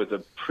come with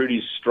a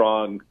pretty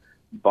strong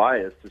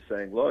bias to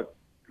saying, look,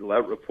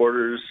 let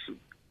reporters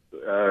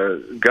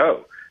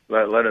go.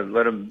 Let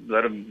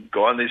them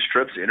go on these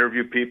trips,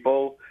 interview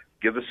people,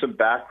 give us some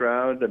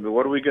background. I mean,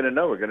 what are we going to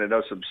know? We're going to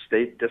know some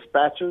State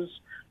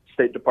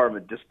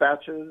Department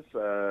dispatches,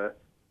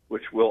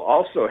 which will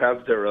also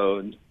have their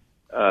own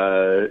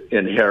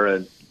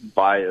inherent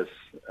bias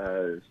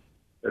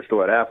as to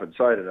what happened.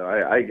 So I don't know.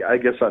 I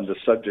guess on the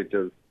subject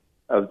of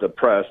the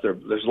press,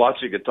 there's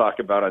lots you could talk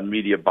about on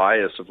media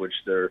bias, of which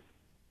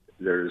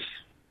there's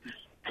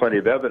plenty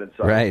of evidence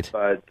on. Right.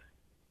 But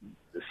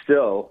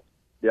still,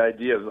 the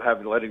idea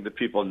of letting the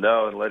people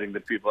know and letting the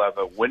people have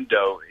a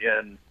window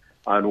in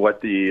on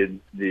what the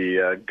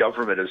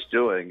government is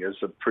doing is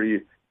a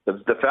pretty.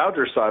 The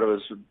founders thought it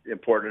was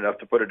important enough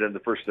to put it in the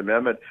First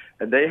Amendment,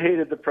 and they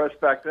hated the press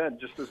back then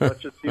just as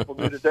much as people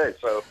do today.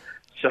 So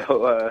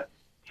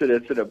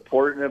it's an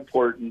important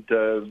part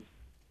of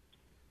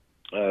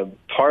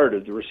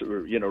the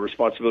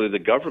responsibility of the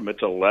government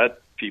to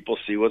let people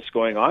see what's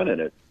going on in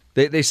it.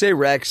 They say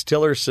Rex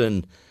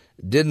Tillerson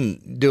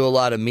didn't do a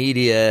lot of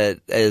media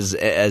as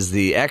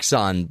the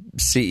Exxon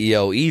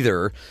CEO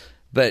either,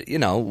 but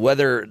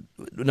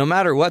no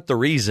matter what the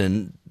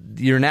reason,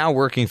 you're now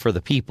working for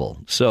the people.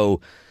 So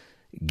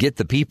get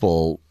the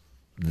people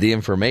the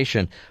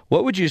information.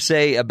 What would you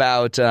say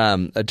about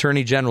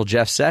Attorney General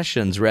Jeff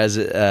Sessions?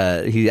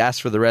 He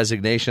asked for the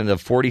resignation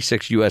of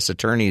 46 U.S.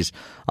 attorneys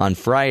on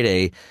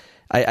Friday.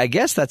 I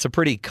guess that's a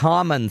pretty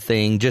common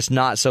thing, just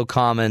not so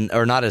common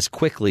or not as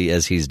quickly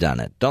as he's done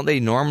it. Don't they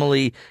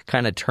normally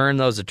kind of turn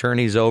those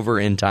attorneys over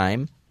in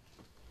time?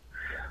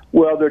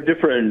 Well, there are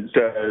different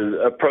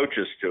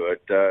approaches to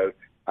it.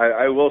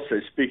 I will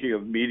say, speaking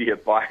of media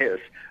bias,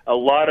 a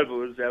lot of it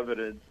was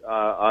evident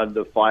on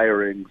the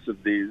firings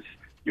of these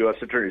U.S.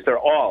 attorneys. They're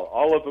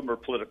all of them are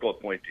political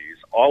appointees.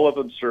 All of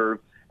them serve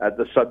at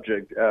the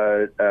subject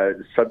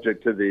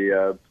to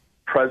the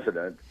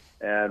president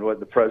and what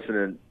the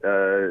president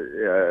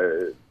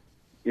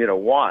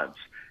wants.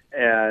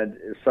 And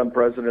some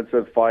presidents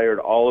have fired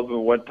all of them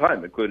at one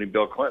time, including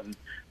Bill Clinton,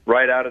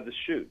 right out of the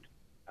chute.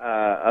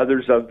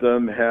 Others of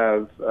them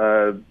have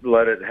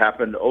let it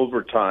happen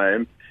over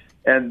time.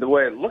 And the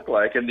way it looked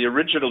like, and the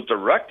original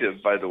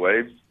directive, by the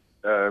way,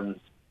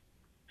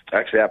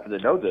 actually happen to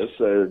know this,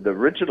 the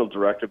original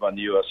directive on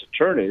the U.S.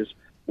 attorneys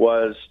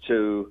was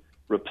to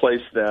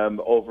replace them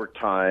over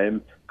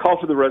time, call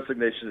for the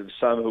resignation of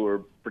some who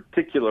were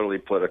particularly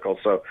political.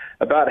 So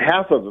about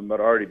half of them had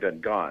already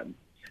been gone.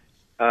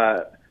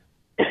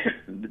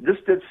 this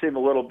did seem a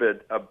little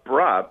bit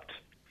abrupt,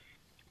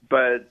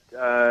 but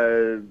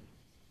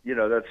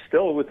that's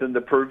still within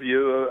the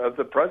purview of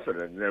the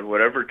president, and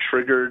whatever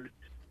triggered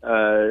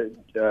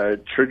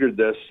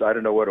this, I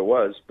don't know what it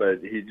was,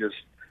 but he just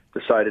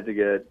decided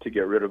to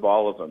get rid of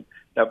all of them.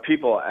 Now,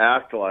 people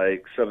act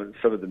like some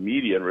of the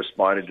media in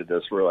responding to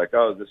this were like,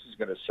 oh, this is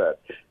going to set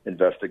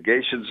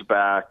investigations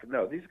back.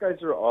 No, these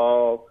guys are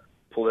all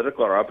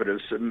political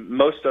operatives.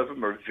 Most of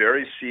them are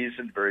very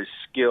seasoned, very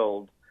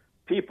skilled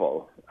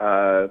people,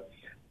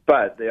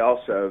 but they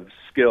also have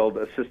skilled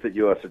assistant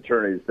U.S.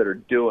 attorneys that are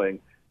doing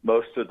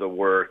most of the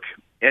work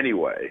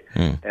anyway.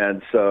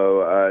 And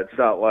so it's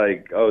not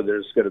like, oh,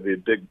 there's going to be a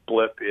big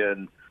blip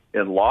in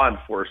law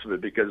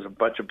enforcement because a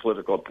bunch of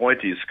political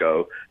appointees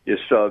go. You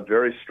still have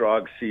very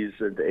strong,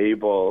 seasoned,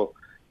 able,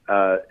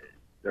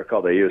 they're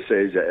called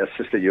AUSAs,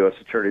 assistant U.S.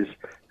 attorneys,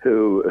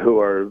 who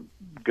are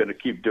going to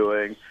keep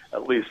doing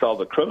at least all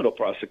the criminal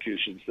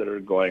prosecutions that are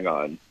going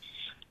on.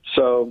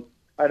 So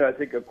I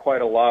think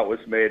quite a lot was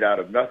made out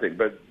of nothing.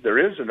 But there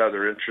is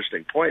another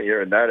interesting point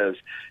here, and that is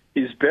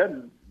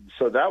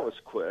so that was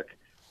quick,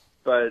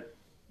 but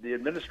the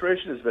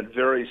administration has been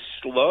very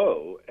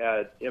slow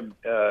at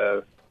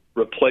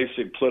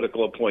replacing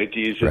political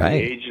appointees in the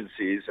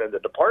agencies and the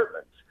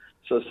departments.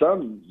 So I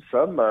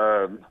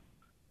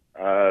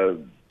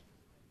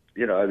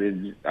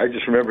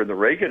just remember in the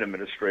Reagan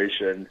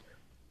administration,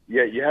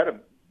 you had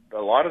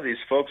a lot of these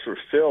folks were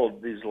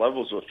filled, these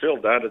levels were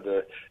filled down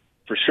to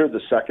for sure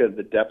the second,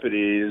 the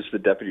deputies,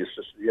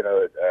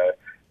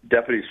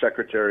 deputy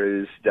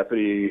secretaries,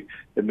 deputy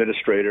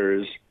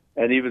administrators,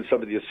 and even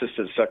some of the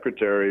assistant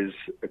secretaries,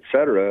 et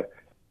cetera,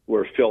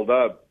 were filled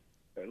up,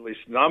 at least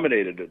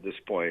nominated at this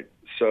point.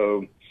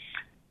 So,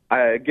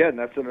 again,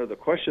 that's another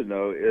question,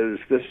 though. Is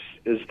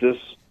this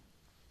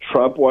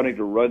Trump wanting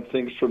to run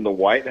things from the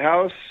White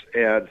House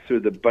and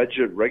through the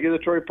budget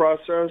regulatory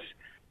process,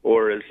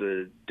 or is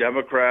it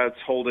Democrats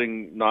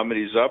holding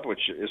nominees up,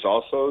 which is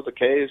also the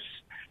case,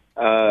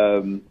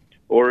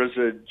 or is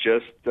it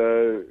just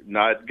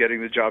not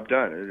getting the job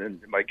done?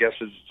 And my guess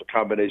is it's a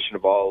combination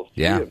of all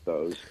three of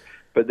those.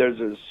 But there's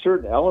a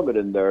certain element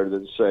in there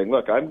that's saying,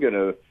 look, I'm going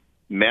to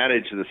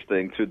manage this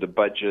thing through the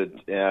budget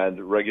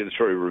and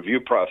regulatory review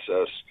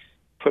process,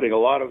 putting a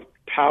lot of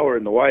power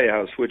in the White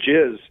House, which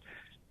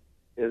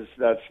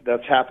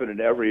that's happened in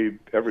every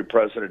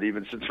president,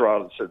 even since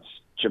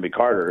Jimmy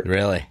Carter.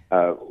 Really?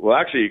 Well,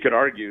 actually, you could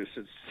argue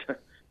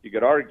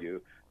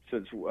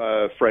since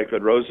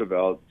Franklin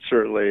Roosevelt,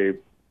 certainly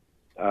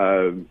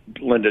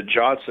Lyndon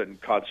Johnson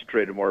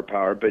concentrated more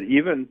power, but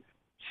even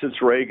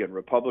since Reagan,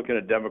 Republican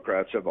and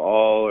Democrats have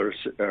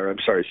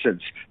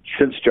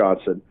since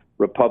Johnson,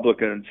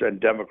 Republicans and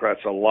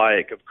Democrats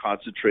alike have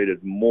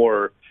concentrated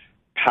more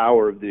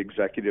power of the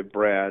executive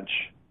branch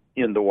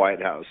in the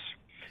White House.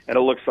 And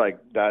it looks like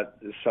that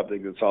is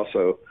something that's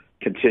also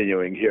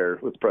continuing here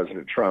with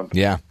President Trump.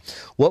 Yeah.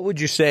 What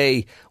would you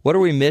say, what are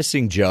we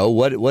missing, Joe?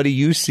 What do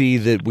you see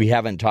that we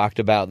haven't talked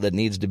about that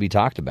needs to be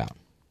talked about?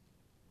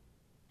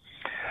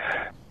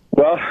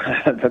 Well,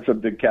 that's a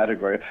big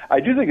category. I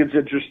do think it's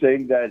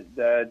interesting that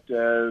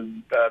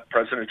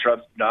President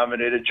Trump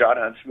nominated John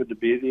Huntsman to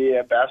be the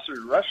ambassador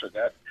to Russia.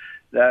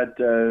 That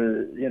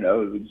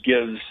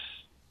gives.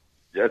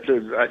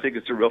 I think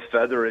it's a real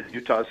feather in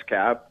Utah's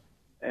cap,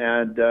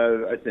 and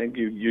I think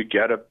you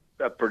get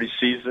a pretty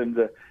seasoned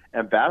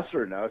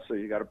ambassador now. So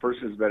you got a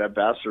person who's been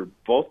ambassador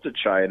both to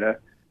China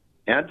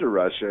and to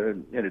Russia,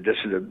 in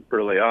addition to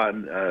early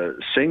on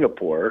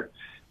Singapore.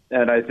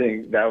 And I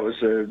think that was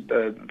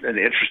an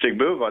interesting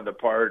move on the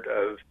part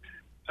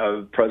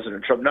of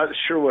President Trump. Not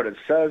sure what it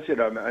says.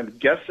 I'm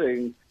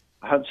guessing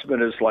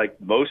Huntsman is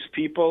like most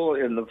people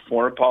in the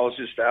foreign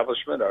policy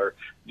establishment are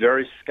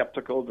very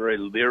skeptical, very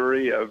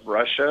leery of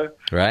Russia.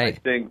 Right.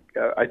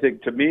 I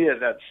think to me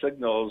that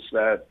signals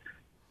that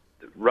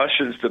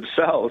Russians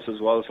themselves, as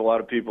well as a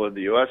lot of people in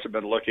the U.S., have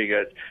been looking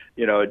at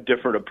a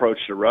different approach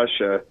to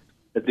Russia.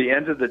 At the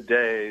end of the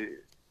day,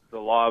 the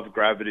law of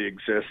gravity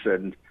exists,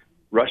 and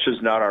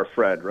Russia's not our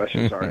friend.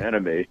 Russia's our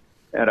enemy.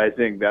 And I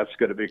think that's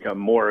going to become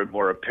more and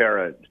more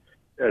apparent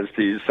as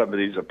some of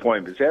these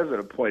appointments. He hasn't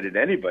appointed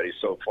anybody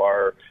so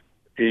far,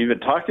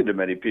 even talking to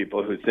many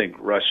people who think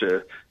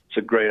Russia, it's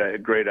a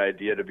great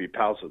idea to be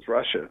pals with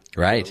Russia.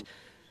 Right. So,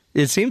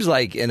 it seems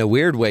like, in a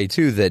weird way,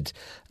 too, that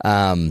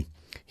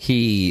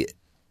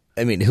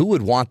who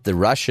would want the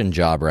Russian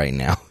job right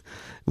now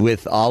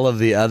with all of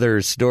the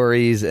other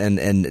stories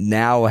and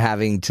now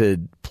having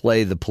to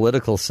play the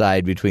political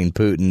side between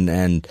Putin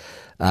and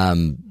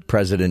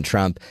President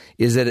Trump?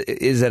 Is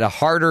it a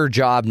harder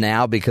job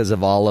now because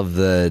of all of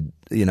the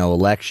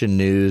election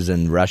news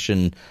and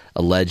Russian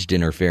alleged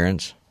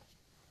interference?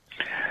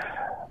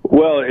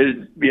 Well,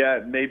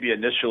 maybe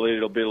initially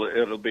it'll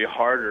be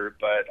harder,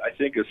 but I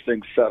think as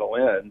things settle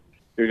in,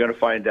 you're going to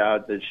find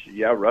out that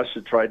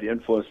Russia tried to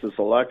influence this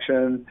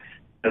election,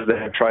 as they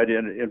have tried to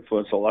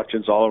influence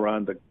elections all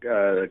around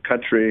the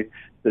country.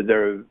 That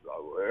there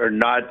are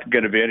not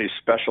going to be any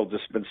special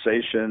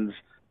dispensations.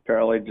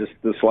 Apparently, just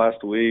this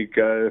last week,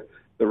 the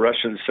the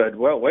Russians said,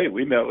 well, wait,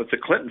 we met with the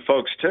Clinton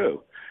folks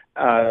too.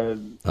 Oh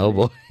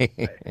boy.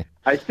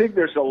 I think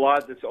there's a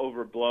lot that's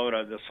overblown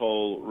on this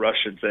whole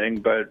Russian thing,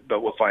 but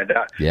we'll find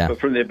out. Yeah.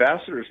 But from the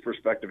ambassador's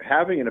perspective,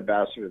 having an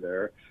ambassador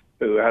there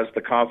who has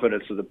the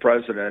confidence of the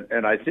president,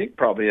 and I think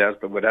probably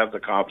would have the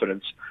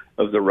confidence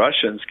of the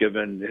Russians,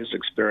 given his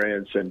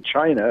experience in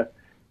China,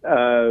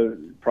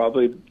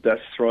 probably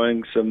that's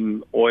throwing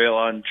some oil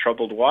on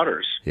troubled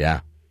waters.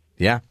 Yeah.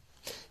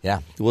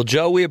 Well,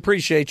 Joe, we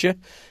appreciate you.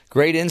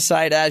 Great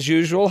insight as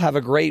usual. Have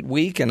a great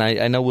week, and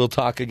I know we'll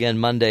talk again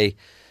Monday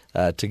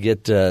to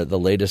get the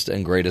latest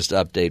and greatest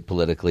update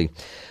politically.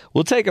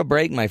 We'll take a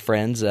break, my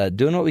friends,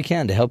 doing what we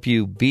can to help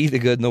you be the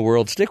good in the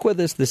world. Stick with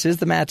us. This is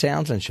the Matt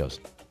Townsend Show.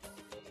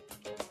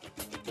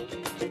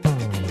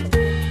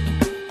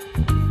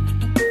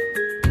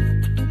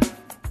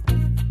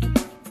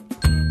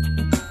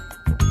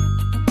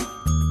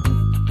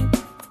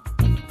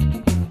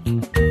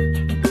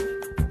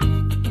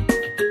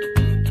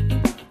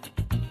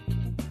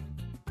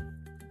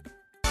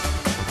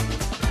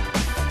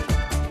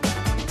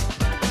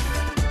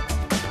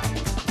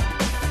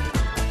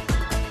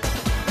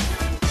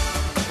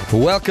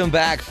 Welcome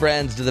back,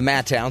 friends, to the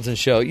Matt Townsend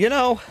Show. You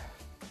know,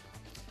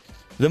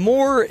 the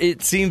more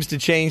it seems to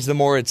change, the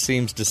more it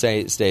seems to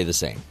stay the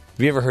same. Have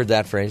you ever heard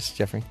that phrase,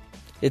 Jeffrey?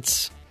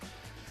 It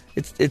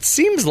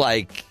seems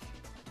like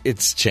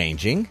it's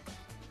changing,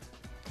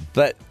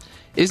 but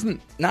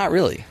not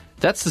really.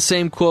 That's the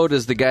same quote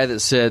as the guy that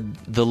said,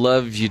 "The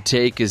love you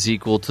take is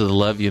equal to the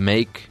love you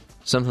make,"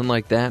 something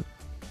like that.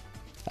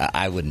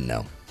 I wouldn't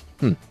know.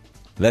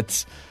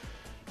 That's...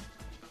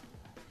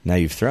 Now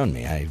you've thrown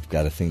me. I've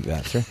got to think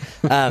that through.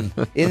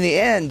 In the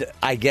end,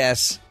 I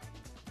guess,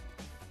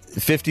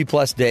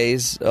 50-plus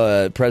days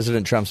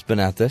President Trump's been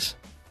at this.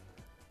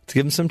 Let's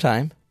give him some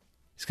time.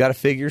 He's got to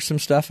figure some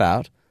stuff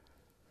out.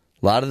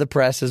 A lot of the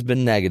press has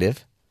been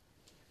negative.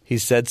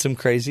 He's said some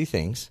crazy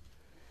things.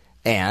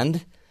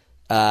 And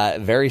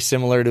very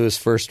similar to his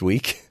first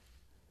week,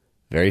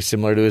 very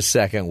similar to his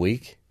second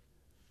week,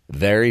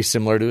 very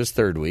similar to his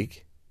third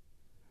week.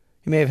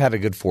 He may have had a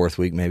good fourth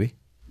week, maybe.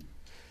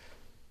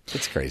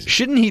 It's crazy.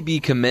 Shouldn't he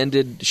be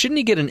commended? Shouldn't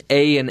he get an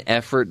A in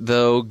effort,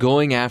 though,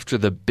 going after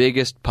the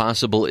biggest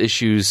possible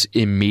issues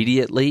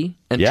immediately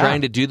and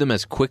trying to do them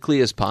as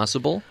quickly as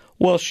possible?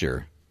 Well,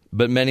 sure.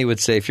 But many would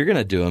say if you're going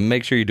to do them,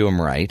 make sure you do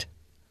them right.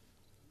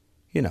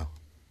 You know,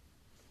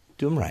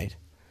 do them right.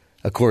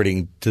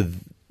 According to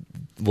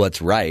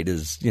what's right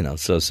is,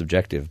 so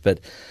subjective.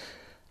 But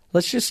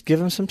let's just give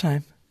him some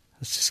time.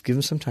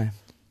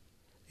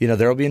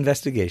 There will be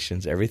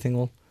investigations. Everything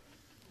will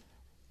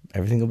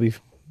be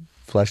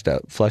fleshed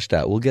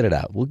out. We'll get it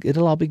out.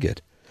 It'll all be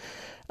good.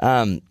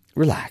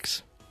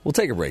 Relax. We'll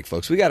take a break,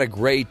 folks. We got a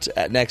great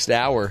next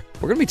hour.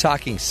 We're going to be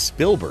talking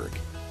Spielberg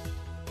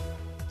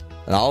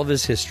and all of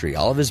his history,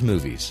 all of his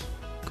movies.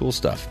 Cool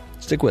stuff.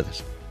 Stick with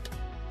us.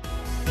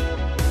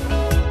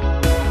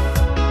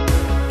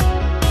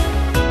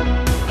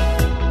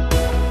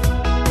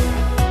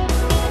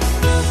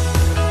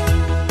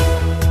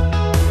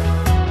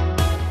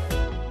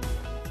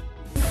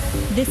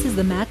 This is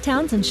the Matt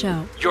Townsend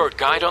Show. Your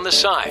guide on the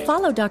side.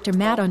 Follow Dr.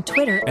 Matt on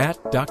Twitter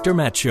At Dr.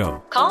 Matt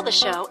Show. Call the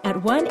show at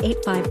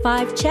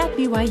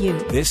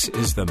 1-855-CHAT-BYU. This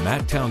is the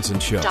Matt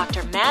Townsend Show.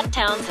 Dr. Matt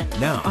Townsend.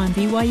 Now on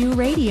BYU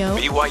Radio.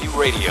 BYU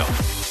Radio.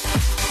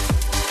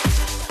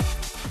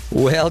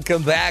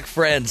 Welcome back,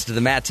 friends, to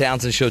the Matt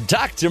Townsend Show.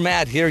 Dr.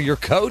 Matt here, your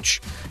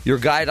coach, your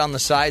guide on the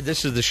side.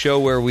 This is the show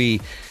where we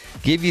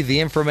give you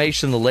the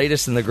information, the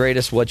latest and the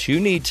greatest, what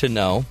you need to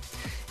know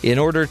in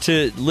order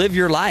to live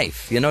your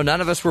life.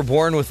 None of us were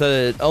born with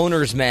an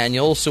owner's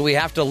manual, so we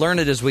have to learn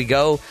it as we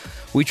go.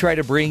 We try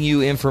to bring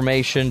you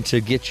information to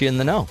get you in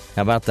the know.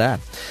 How about that?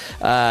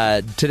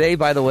 Today,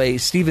 by the way,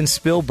 Steven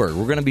Spielberg.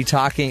 We're going to be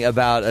talking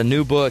about a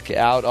new book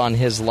out on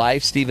his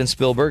life, Steven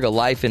Spielberg, A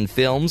Life in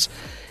Films.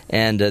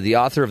 And the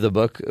author of the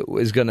book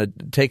is going to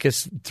take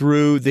us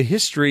through the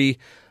history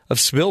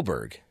of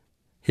Spielberg,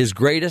 his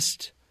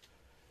greatest,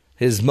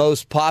 his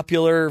most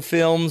popular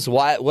films,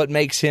 what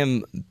makes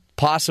him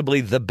possibly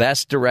the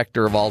best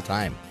director of all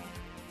time.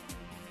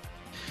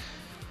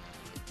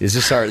 This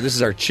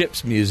is our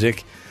Chips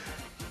music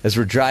as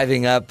we're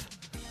driving up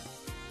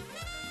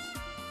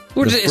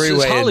the freeway.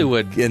 It's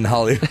Hollywood. In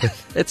Hollywood.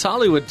 It's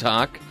Hollywood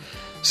talk,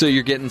 so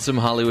you're getting some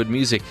Hollywood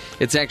music.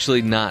 It's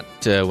actually not,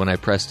 when I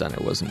pressed on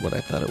it, wasn't what I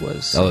thought it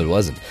was. Oh, it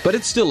wasn't. But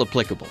it's still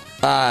applicable.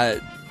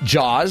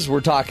 Jaws,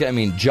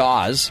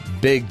 Jaws,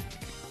 big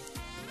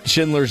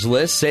Schindler's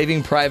List,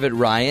 Saving Private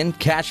Ryan,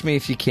 Catch Me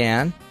If You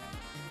Can,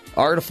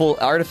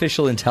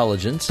 Artificial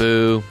Intelligence.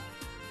 Boo.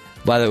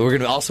 By the way, we're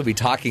going to also be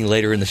talking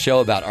later in the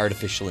show about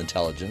artificial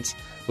intelligence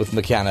with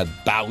Makena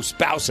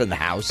Bauss in the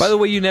house. By the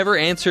way, you never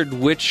answered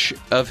which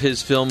of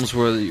his films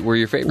were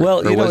your favorite.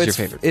 Well, was your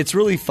favorite? It's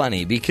really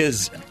funny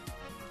because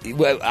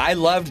I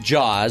loved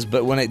Jaws,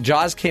 but when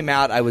Jaws came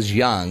out, I was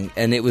young,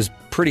 and it was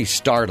pretty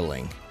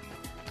startling.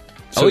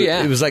 So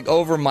it was like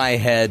over my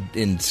head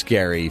in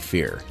scary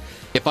fear.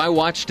 If I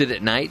watched it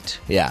at night,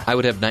 I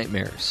would have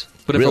nightmares.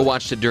 But if I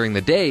watched it during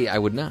the day, I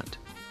would not.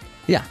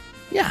 Yeah.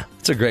 Yeah,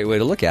 it's a great way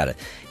to look at it.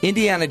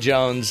 Indiana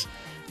Jones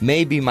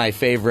may be my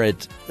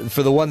favorite,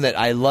 for the one that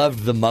I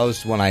loved the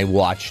most when I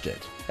watched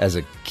it as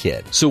a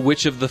kid. So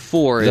which of the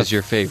four is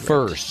your favorite?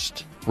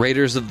 First.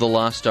 Raiders of the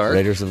Lost Ark?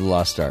 Raiders of the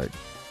Lost Ark.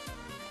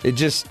 It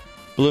just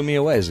blew me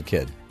away as a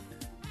kid.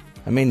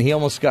 I mean, he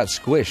almost got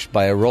squished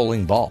by a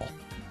rolling ball.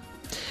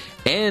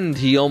 And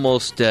he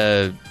almost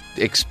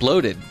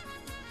exploded.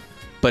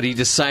 But he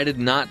decided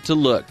not to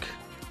look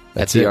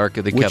at the Ark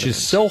of the Covenant. Which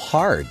is so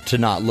hard to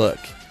not look.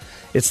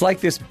 It's like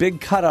this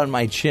big cut on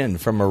my chin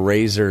from a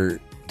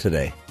razor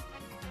today.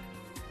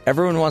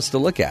 Everyone wants to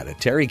look at it.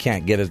 Terry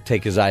can't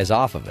take his eyes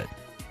off of it.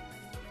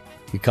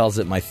 He calls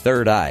it my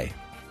third eye.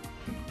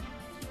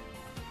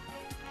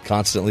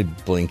 Constantly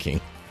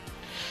blinking.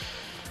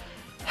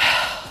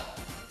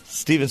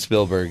 Steven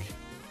Spielberg,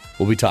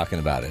 we'll be talking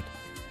about it.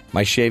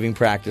 My shaving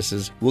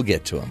practices, we'll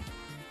get to him.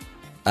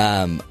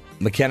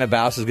 Makena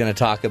Bauss is going to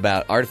talk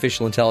about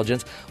artificial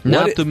intelligence.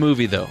 Not the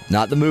movie, though.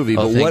 Not the movie.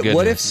 Oh, but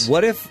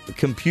what if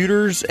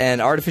computers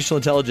and artificial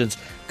intelligence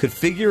could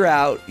figure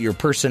out your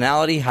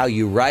personality, how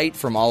you write,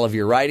 from all of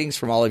your writings,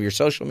 from all of your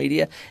social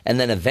media, and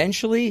then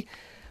eventually,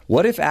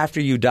 what if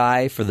after you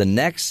die for the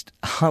next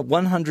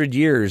 100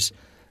 years,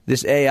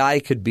 this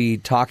AI could be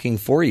talking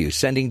for you,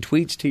 sending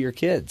tweets to your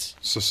kids?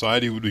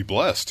 Society would be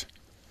blessed.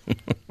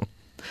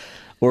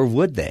 Or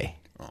would they?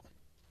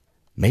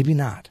 Maybe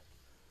not.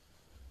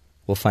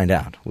 We'll find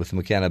out with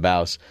Makena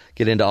Bauss.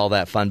 Get into all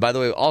that fun. By the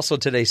way, also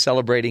today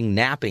celebrating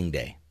Napping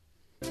Day.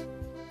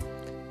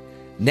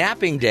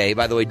 Napping Day,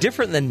 by the way,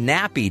 different than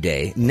Nappy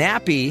Day.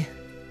 Nappy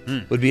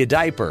would be a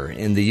diaper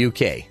in the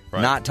UK.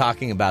 Right. Not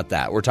talking about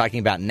that. We're talking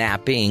about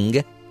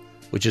napping,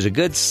 which is a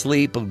good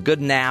sleep, a good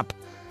nap,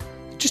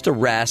 just a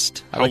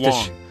rest. How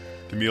long?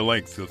 Give me a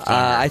length of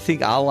time. I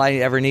think all I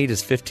ever need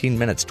is 15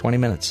 minutes, 20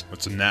 minutes.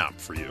 That's a nap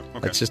for you. Okay.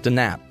 That's just a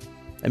nap.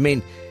 I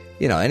mean,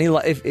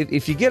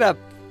 if you get up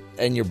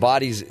and your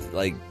body's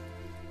like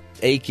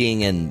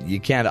aching and you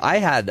can't. I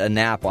had a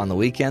nap on the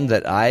weekend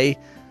that I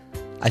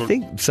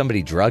think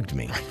somebody drugged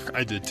me.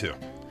 I did too.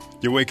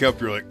 You wake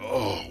up, you're like,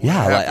 oh.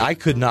 Yeah, I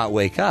could not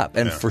wake up.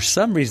 And for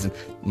some reason,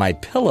 my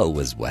pillow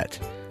was wet.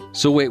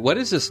 So wait, what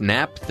is this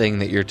nap thing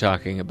that you're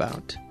talking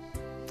about?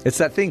 It's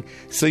that thing.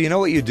 So you know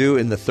what you do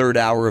in the third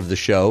hour of the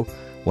show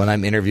when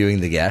I'm interviewing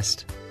the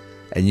guest?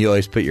 And you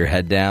always put your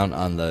head down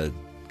on the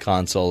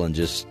console and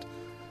just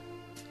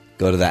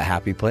go to that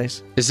happy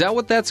place? Is that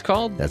what that's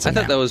called? I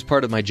thought that was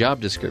part of my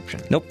job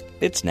description. Nope,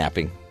 it's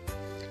napping.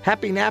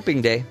 Happy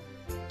Napping Day.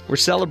 We're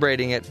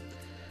celebrating it.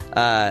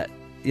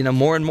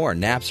 More and more.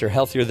 Naps are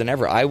healthier than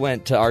ever. I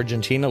went to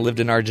Argentina, lived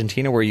in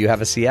Argentina, where you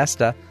have a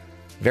siesta.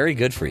 Very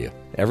good for you.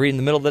 In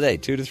the middle of the day,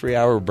 2 to 3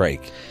 hour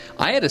break.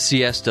 I had a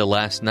siesta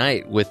last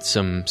night with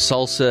some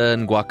salsa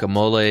and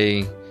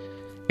guacamole.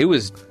 It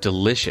was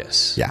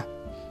delicious. Yeah,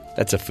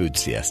 that's a food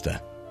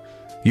siesta.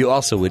 You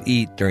also would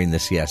eat during the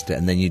siesta,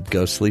 and then you'd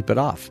go sleep it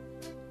off.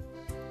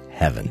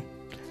 Heaven.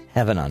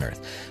 Heaven on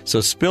earth.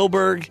 So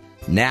Spielberg,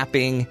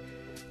 napping,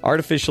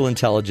 artificial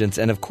intelligence,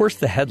 and of course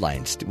the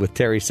headlines with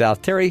Terry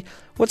South. Terry,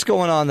 what's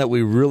going on that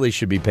we really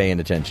should be paying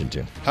attention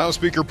to? House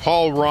Speaker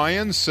Paul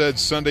Ryan said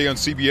Sunday on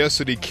CBS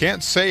that he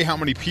can't say how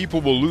many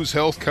people will lose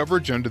health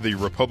coverage under the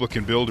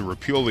Republican bill to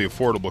repeal the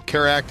Affordable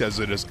Care Act, as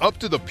it is up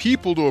to the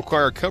people to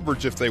acquire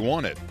coverage if they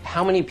want it.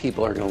 How many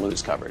people are going to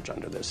lose coverage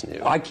under this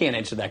new? I can't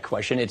answer that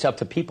question. It's up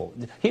to people.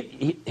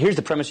 Here's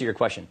the premise of your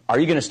question. Are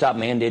you going to stop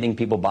mandating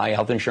people buy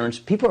health insurance?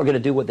 People are going to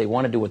do what they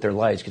want to do with their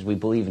lives because we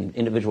believe in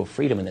individual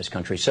freedom in this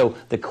country. So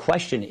the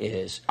question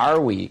is, are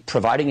we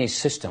providing a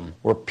system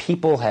where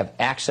people have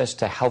access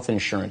to health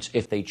insurance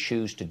if they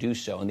choose to do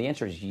so? And the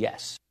answer is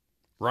yes.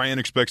 Ryan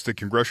expects the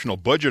Congressional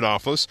Budget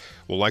Office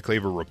will likely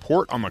have a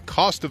report on the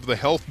cost of the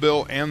health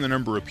bill and the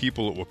number of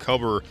people it will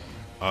cover.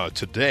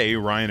 Today,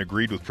 Ryan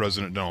agreed with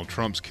President Donald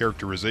Trump's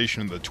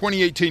characterization that the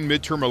 2018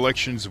 midterm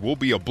elections will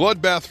be a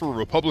bloodbath for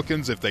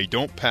Republicans if they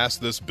don't pass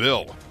this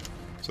bill.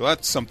 So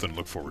that's something to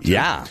look forward to.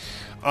 Yeah.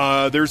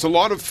 There's a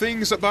lot of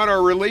things about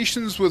our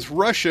relations with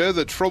Russia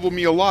that trouble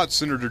me a lot,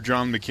 Senator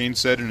John McCain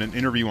said in an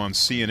interview on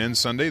CNN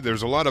Sunday.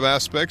 There's a lot of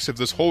aspects of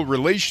this whole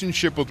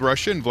relationship with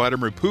Russia and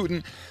Vladimir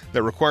Putin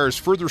that requires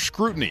further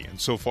scrutiny.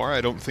 And so far, I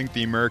don't think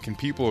the American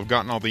people have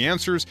gotten all the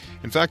answers.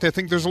 In fact, I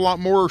think there's a lot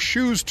more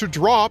shoes to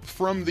drop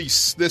from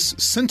this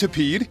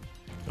centipede.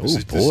 This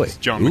is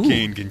John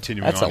McCain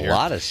continuing on here. That's a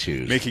lot of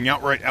shoes. Making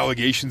outright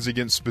allegations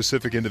against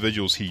specific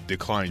individuals. He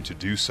declined to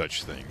do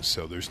such things,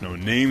 so there's no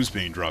names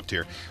being dropped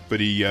here. But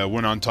he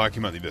went on talking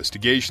about the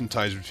investigation,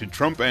 ties between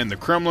Trump and the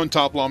Kremlin.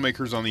 Top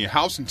lawmakers on the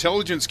House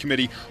Intelligence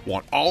Committee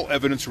want all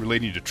evidence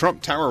relating to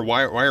Trump Tower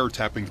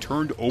wiretapping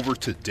turned over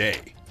today.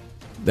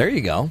 There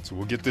you go. So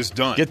we'll get this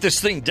done. Get this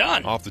thing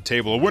done. Off the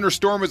table. A winter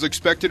storm is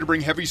expected to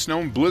bring heavy snow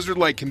and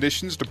blizzard-like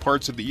conditions to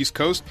parts of the East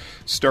Coast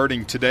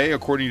starting today.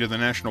 According to the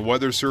National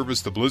Weather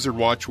Service, the blizzard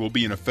watch will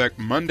be in effect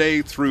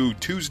Monday through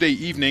Tuesday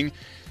evening.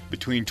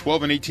 Between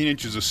 12 and 18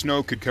 inches of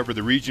snow could cover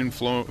the region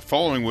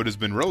following what has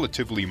been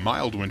relatively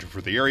mild winter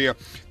for the area.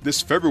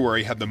 This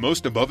February had the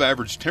most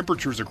above-average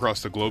temperatures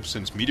across the globe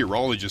since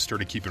meteorologists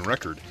started keeping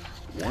record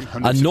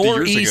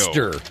 150 years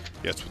ago. Yeah,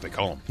 that's what they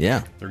call them.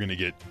 Yeah. They're going to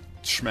get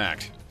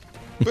schmacked.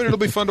 But it'll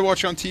be fun to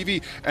watch on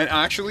TV. And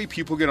actually,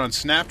 people get on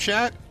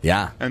Snapchat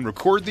and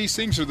record these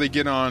things, or they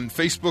get on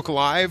Facebook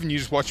Live, and you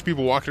just watch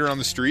people walking around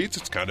the streets.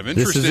 It's kind of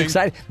interesting. This is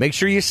exciting. Make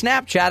sure you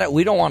Snapchat it.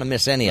 We don't want to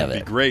miss any of it.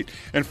 That'd be great.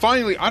 And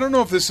finally, I don't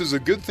know if this is a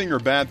good thing or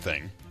bad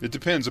thing. It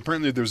depends.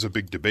 Apparently, there's a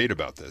big debate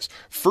about this.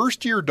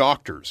 First-year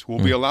doctors will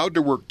be allowed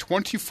to work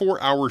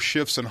 24-hour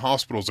shifts in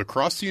hospitals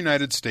across the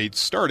United States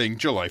starting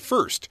July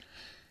 1st,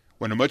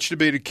 when a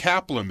much-debated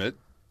cap limit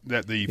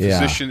that the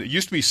physician, it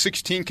used to be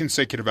 16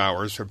 consecutive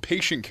hours for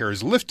patient care,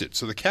 is lifted.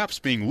 So the cap's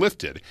being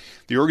lifted.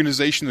 The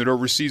organization that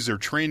oversees their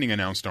training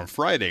announced on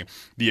Friday,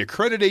 the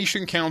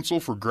Accreditation Council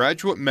for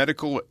Graduate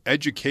Medical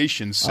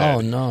Education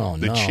said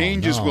the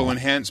changes will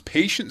enhance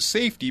patient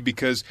safety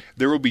because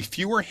there will be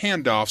fewer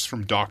handoffs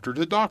from doctor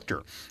to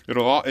doctor. It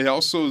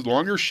also,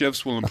 longer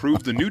shifts will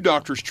improve the new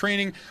doctor's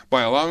training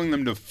by allowing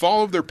them to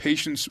follow their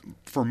patients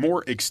for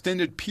more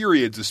extended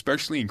periods,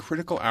 especially in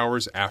critical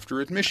hours after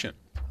admission.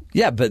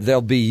 Yeah, but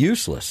they'll be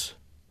useless.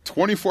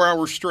 24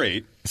 hours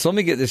straight. So let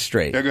me get this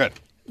straight. Yeah, go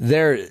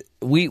ahead.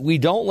 We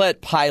don't let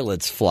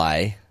pilots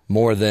fly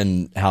more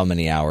than how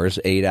many hours?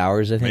 8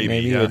 hours, I think,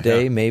 maybe a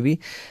day, maybe.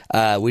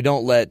 We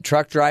don't let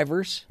truck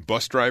drivers.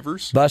 Bus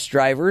drivers.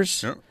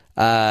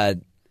 Yeah.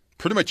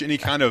 Pretty much any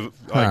kind of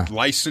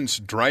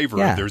licensed driver,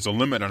 there's a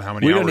limit on how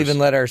many hours. We don't even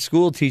let our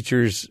school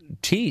teachers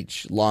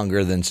teach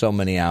longer than so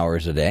many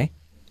hours a day.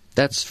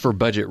 That's for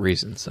budget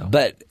reasons, though.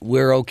 But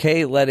we're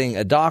okay letting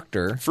a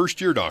doctor.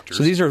 First-year doctors.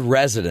 So these are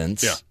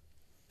residents.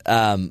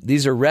 Yeah.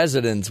 These are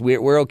residents.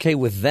 We're okay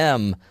with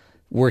them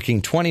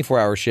working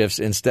 24-hour shifts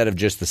instead of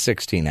just the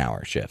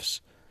 16-hour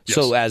shifts. Yes.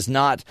 So as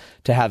not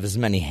to have as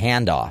many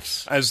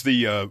handoffs. As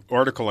the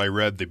article I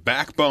read, the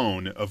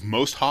backbone of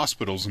most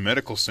hospitals and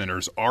medical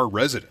centers are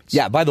residents.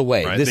 Yeah, by the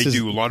way. Right? They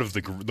do a lot of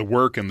the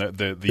work, and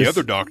the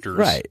other doctors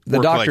the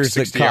work doctors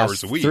like 60 that hours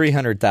cost a week.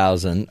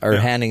 $300,000 are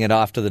handing it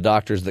off to the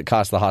doctors that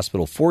cost the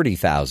hospital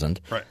 $40,000,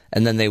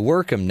 and then they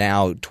work them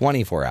now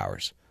 24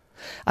 hours.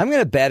 I'm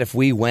going to bet if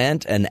we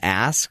went and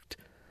asked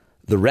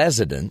the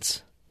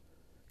residents,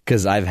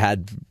 because I've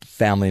had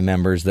family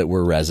members that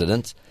were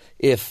residents,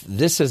 if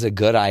this is a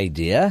good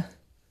idea,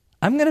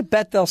 I'm going to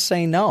bet they'll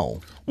say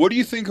no. What do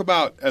you think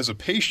about, as a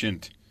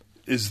patient,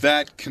 is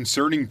that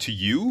concerning to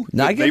you?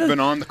 No, that they've been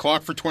on the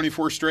clock for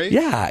 24 straight?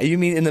 Yeah. You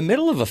mean in the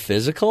middle of a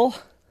physical?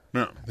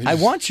 No. I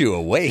want you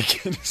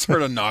awake.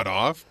 Sort of nod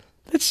off.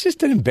 It's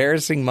just an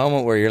embarrassing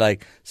moment where you're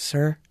like,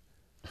 sir,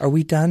 are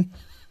we done?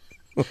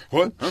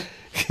 What? Huh?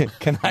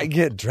 Can I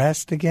get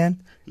dressed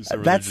again?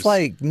 That's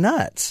like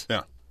nuts.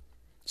 Yeah.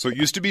 So it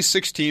used to be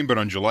 16, but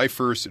on July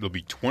 1st, it'll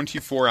be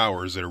 24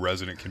 hours that a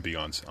resident can be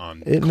on call,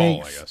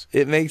 I guess.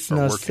 It makes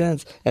no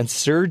sense. And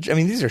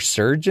these are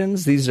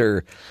surgeons. These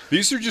are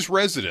just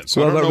residents.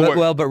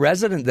 So but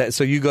resident.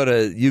 So you go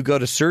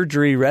to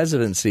surgery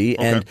residency,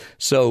 and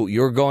so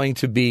you're going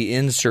to be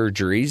in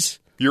surgeries.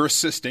 You're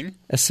assisting.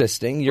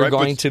 You're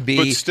going to be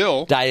but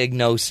still,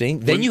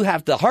 diagnosing. Then you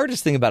have the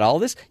hardest thing about all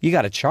this. You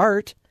got to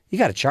chart. You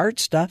got to chart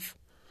stuff.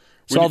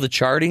 So all the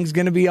charting's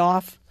going to be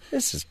off.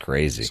 This is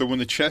crazy. So when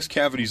the chest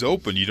cavity's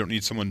open, you don't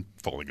need someone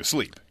falling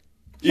asleep.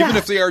 Even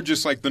if they are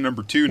just like the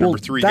number 2, number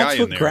 3 guy in there.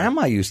 That's what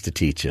Grandma used to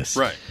teach us.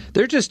 Right.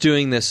 They're just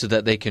doing this so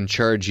that they can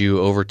charge you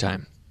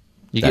overtime.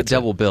 You get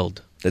double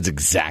billed. That's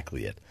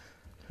exactly it.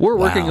 We're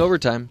working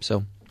overtime,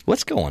 so.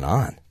 What's going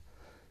on?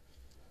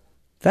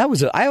 I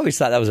always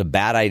thought that was a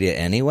bad idea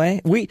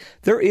anyway.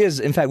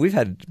 In fact, we've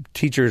had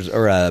teachers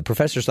or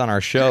professors on our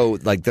show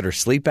that are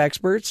sleep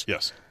experts.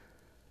 Yes.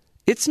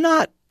 It's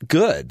not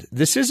good.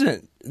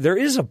 There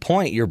is a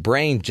point your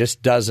brain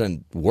just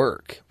doesn't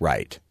work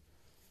right.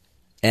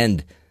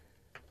 And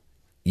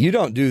you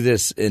don't do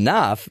this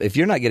enough. If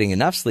you're not getting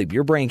enough sleep,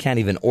 your brain can't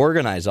even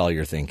organize all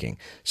your thinking.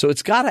 So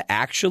it's got to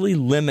actually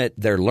limit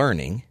their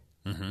learning,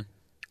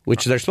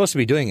 which they're supposed to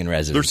be doing in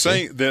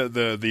residency. They're saying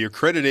the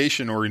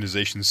accreditation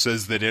organization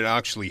says that it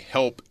actually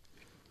help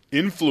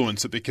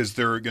influence it because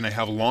they're going to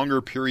have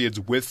longer periods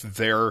with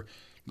their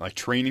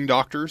training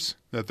doctors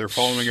that they're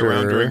following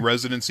around during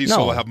residency, so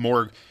they'll have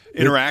more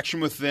interaction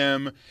with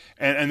them,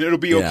 and it'll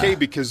be okay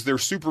because their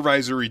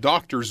supervisory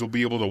doctors will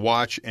be able to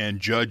watch and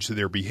judge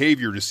their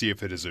behavior to see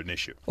if it is an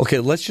issue. Okay,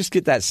 let's just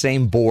get that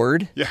same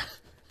board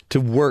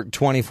to work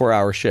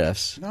 24-hour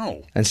shifts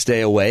and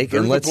stay awake,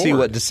 and let's see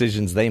what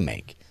decisions they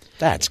make.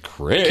 That's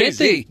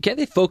crazy. Can't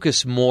they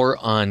focus more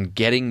on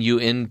getting you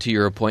into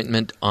your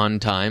appointment on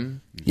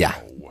time? Yeah.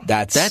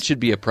 That should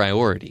be a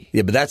priority.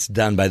 Yeah, but that's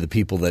done by the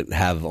people that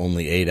have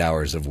only 8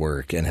 hours of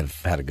work and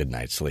have had a good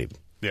night's sleep.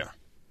 Yeah.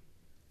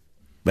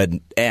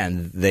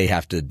 And they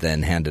have to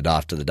then hand it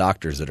off to the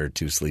doctors that are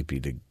too sleepy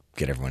to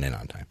get everyone in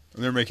on time.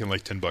 And they're making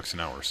like $10 an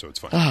hour, so it's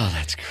fine. Oh,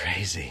 that's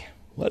crazy.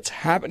 What's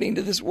happening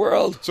to this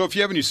world? So if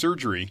you have any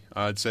surgery,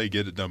 I'd say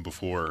get it done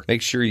before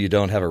Make sure you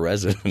don't have a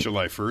resident.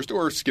 July 1st,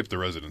 or skip the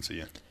residency.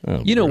 Yeah.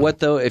 Oh, You know what,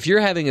 though? If you're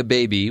having a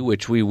baby,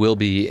 which we will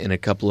be in a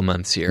couple of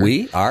months here.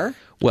 We are?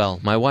 Well,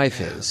 my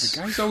wife is.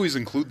 The guys always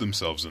include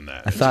themselves in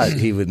that. I thought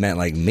he would meant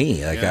like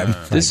me. Like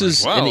This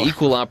is wow. an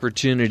equal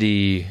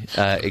opportunity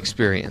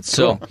experience.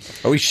 So,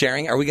 Are we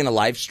sharing? Are we going to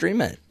live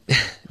stream it?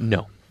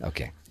 no.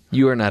 Okay.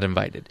 You are not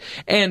invited.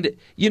 And,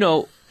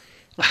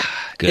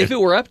 if it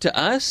were up to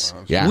us,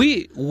 Yeah.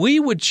 we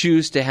would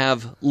choose to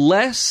have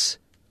less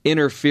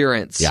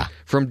interference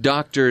from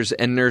doctors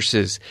and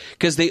nurses,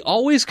 because they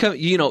always come,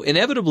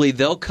 inevitably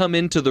they'll come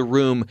into the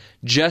room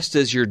just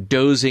as you're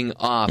dozing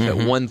off at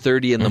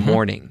 1:30 in the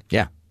morning.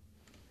 Yeah.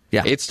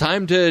 Yeah. It's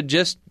time to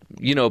just,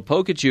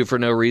 poke at you for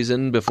no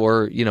reason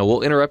before,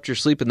 we'll interrupt your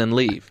sleep and then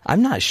leave.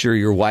 I'm not sure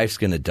your wife's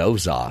going to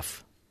doze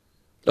off.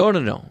 Oh,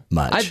 no.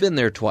 Much. I've been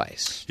there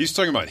twice. He's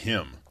talking about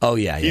him. Oh,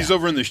 yeah. He's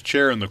over in this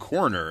chair in the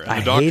corner,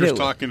 and the doctor's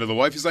talking to the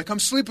wife. He's like, I'm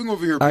sleeping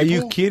over here, people. Are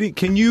you kidding?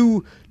 Can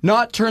you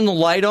not turn the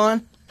light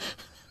on?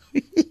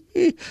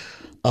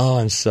 Oh,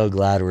 I'm so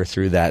glad we're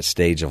through that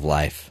stage of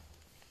life.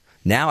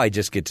 Now I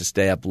just get to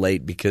stay up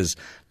late because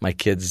my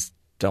kids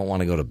don't want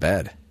to go to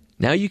bed.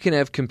 Now you can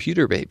have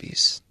computer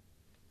babies.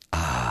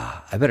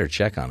 I better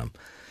check on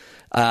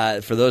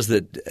them. For those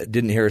that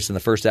didn't hear us in the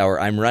first hour,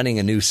 I'm running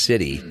a new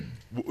city.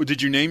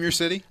 Did you name your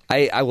city?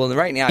 I will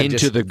right now.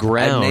 Into the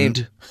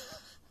ground.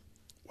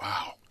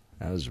 Wow.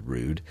 That was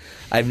rude.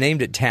 I've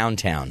named it Town.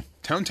 Town,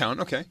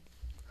 okay.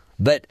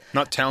 But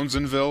not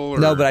Townsendville? Or...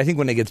 No, but I think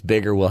when it gets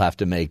bigger, we'll have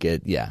to make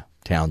it,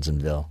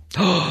 Townsendville.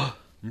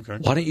 Okay.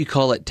 Why don't you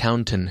call it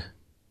Townton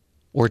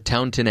or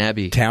Townton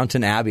Abbey?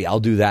 Townton Abbey. I'll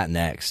do that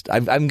next.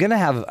 I'm going to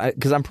have,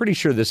 because I'm pretty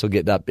sure this will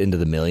get up into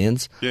the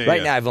millions.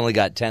 Right now, I've only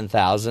got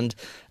 10,000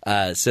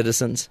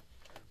 citizens,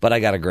 but I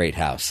got a great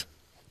house.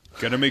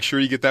 Got to make sure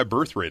you get that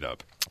birth rate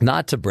up.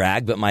 Not to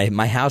brag, but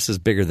my house is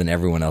bigger than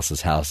everyone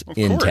else's house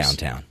in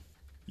Town.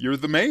 You're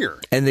the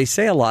mayor. And they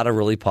say a lot of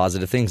really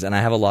positive things, and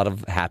I have a lot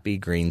of happy,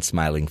 green,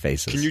 smiling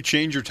faces. Can you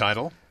change your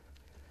title?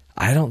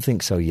 I don't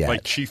think so yet.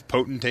 Like chief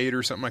potentate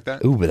or something like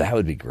that? Ooh, but that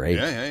would be great.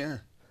 Yeah.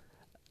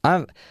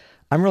 I'm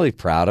really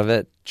proud of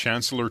it.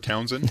 Chancellor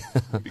Townsend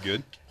would be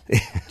good.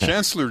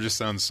 Chancellor just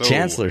sounds so...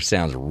 Chancellor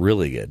sounds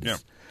really good.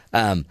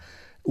 Yeah.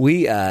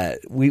 We've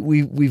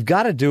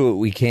got to do what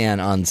we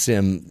can on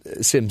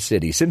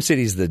SimCity.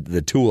 SimCity's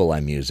the tool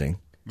I'm using.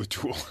 The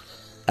tool.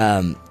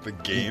 The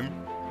game.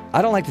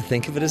 I don't like to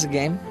think of it as a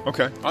game.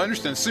 Okay, I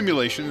understand.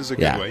 Simulation is a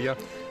good way. Yeah.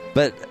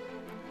 But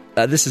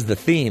this is the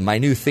theme. My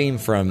new theme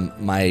from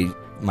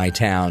my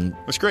town.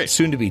 That's great.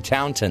 Soon to be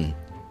Townton.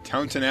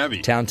 Townton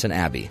Abbey. Townton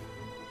Abbey.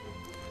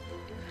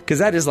 Because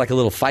that is like a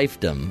little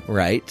fiefdom,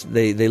 right?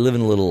 They live in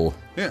a little.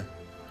 Yeah.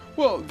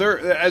 Well, they're,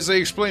 as they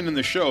explained in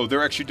the show,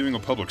 they're actually doing a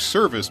public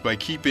service by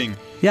keeping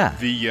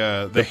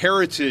the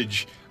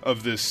heritage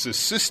of this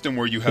system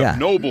where you have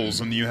nobles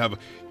and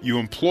you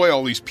employ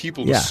all these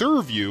people to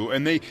serve you,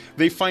 and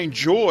they find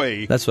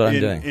joy That's what I'm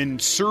doing. in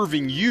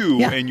serving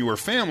you and your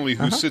family,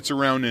 who sits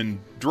around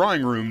in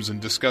drawing rooms and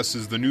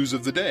discusses the news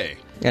of the day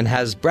and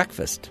has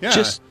breakfast. Yeah.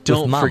 Just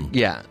don't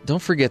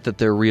forget that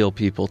they're real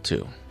people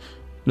too.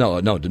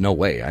 No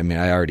way. I mean,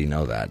 I already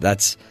know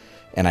that.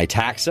 And I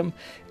tax them.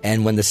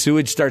 And when the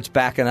sewage starts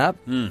backing up,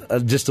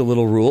 just a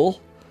little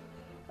rule,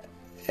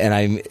 and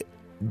I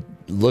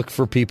look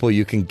for people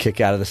you can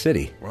kick out of the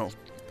city. Well,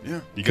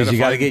 yeah. Because you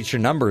got to get your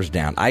numbers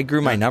down. I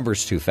grew my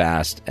numbers too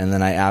fast, and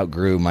then I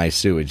outgrew my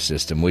sewage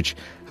system, which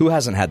who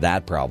hasn't had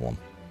that problem?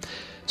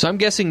 So I'm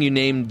guessing you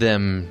named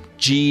them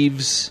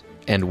Jeeves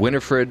and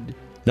Winifred.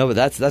 No, but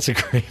that's a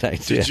great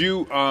idea. Did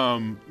you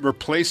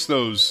replace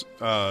those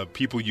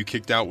people you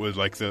kicked out with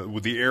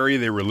the area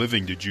they were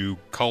living? Did you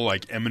call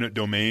like eminent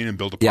domain and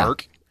build a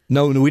park?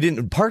 No, we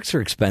didn't. Parks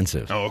are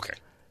expensive. Oh, okay.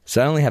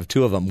 So I only have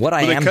two of them.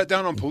 They cut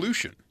down on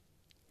pollution.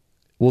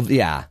 Well,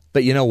 yeah,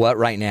 but you know what?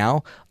 Right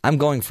now, I'm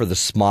going for the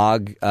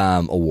smog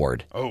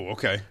award. Oh,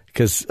 okay.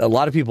 Because a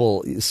lot of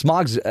people,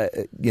 smog's,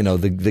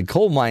 the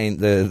coal mine,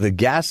 the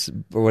gas,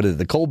 or what is it,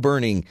 the coal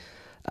burning,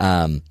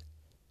 what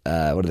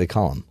do they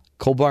call them?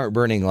 Coal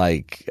burning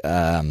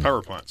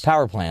power plants.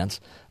 Power plants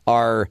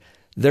are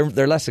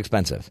they're less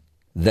expensive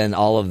than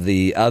all of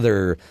the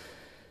other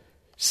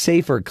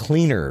safer,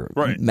 cleaner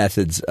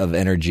methods of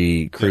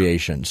energy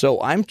creation. Yeah.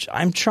 So I'm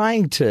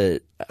trying to.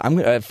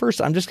 At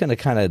first I'm just going to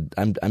kind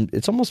of.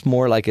 It's almost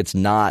more like it's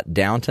not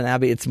Downton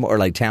Abbey. It's more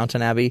like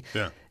Townton Abbey.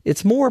 Yeah.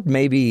 It's more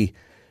maybe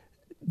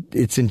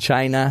it's in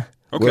China.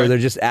 Okay. Where they're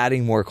just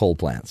adding more coal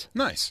plants.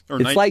 Nice.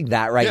 It's like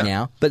that right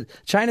now. But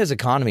China's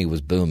economy was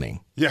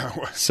booming. Yeah.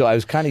 So I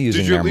was kind of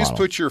using their model. Did you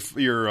at least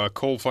put your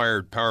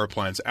coal-fired power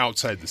plants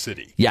outside the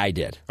city? Yeah, I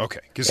did.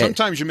 Okay. Because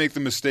sometimes you make the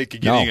mistake of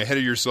getting ahead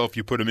of yourself.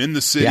 You put them in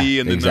the city,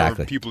 and then there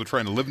are people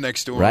trying to live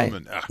next to them.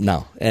 And,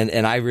 No.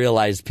 And I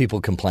realized people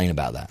complain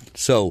about that.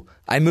 So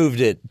I moved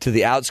it to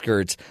the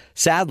outskirts.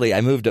 Sadly, I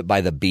moved it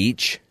by the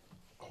beach.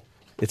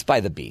 It's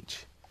by the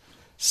beach.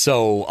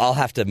 So I'll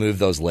have to move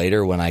those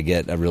later when I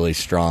get a really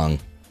strong,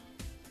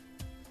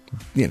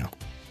 when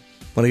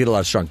I get a lot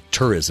of strong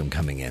tourism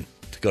coming in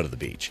to go to the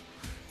beach.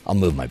 I'll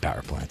move my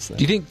power plants then.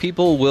 Do you think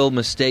people will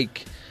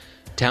mistake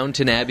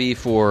Downton Abbey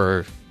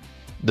for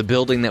the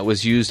building that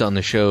was used on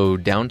the show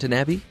Downton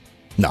Abbey?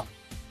 No.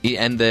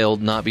 And they'll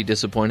not be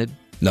disappointed?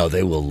 No,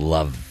 they will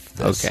love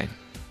this. Okay.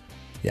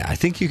 Yeah, I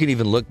think you can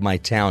even look my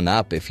town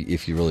up if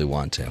you really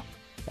want to.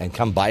 And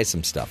come buy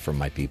some stuff from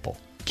my people.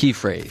 Key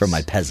phrase. From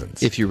my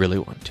peasants. If you really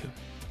want to.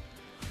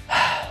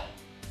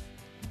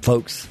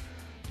 Folks,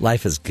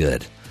 life is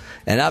good.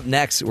 And up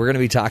next, we're going to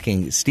be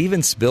talking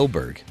Steven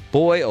Spielberg.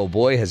 Boy, oh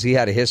boy, has he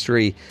had a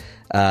history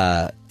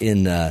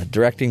in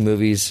directing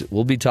movies.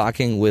 We'll be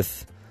talking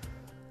with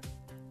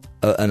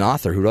an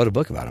author who wrote a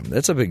book about him.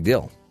 That's a big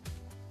deal.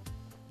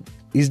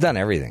 He's done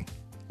everything.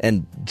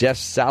 And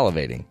Jeff's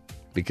salivating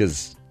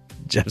because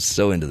Jeff's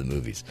so into the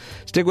movies.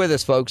 Stick with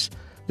us, folks.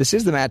 This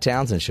is the Matt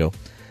Townsend Show,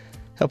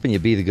 helping you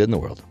be the good in the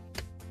world.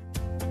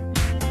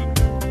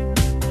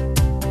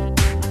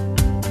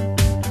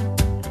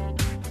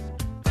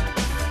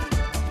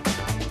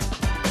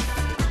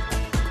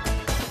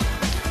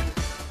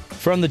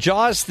 From the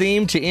Jaws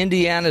theme to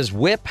Indiana's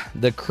Whip,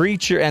 the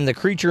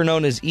creature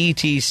known as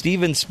E.T.,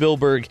 Steven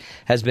Spielberg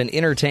has been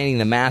entertaining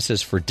the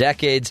masses for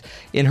decades.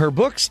 In her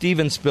book,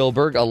 Steven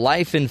Spielberg, A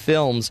Life in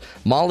Films,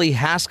 Molly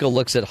Haskell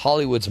looks at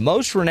Hollywood's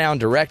most renowned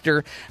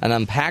director and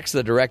unpacks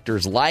the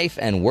director's life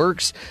and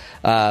works.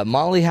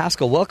 Molly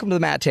Haskell, welcome to the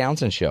Matt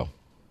Townsend Show.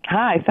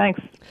 Hi, thanks.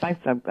 I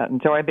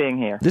enjoy being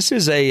here. This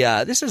is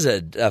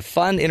a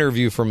fun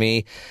interview for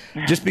me,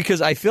 just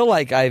because I feel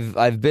like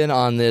I've been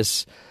on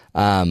this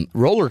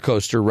roller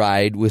coaster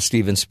ride with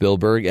Steven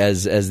Spielberg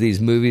as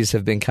these movies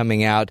have been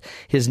coming out.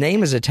 His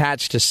name is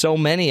attached to so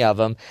many of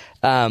them.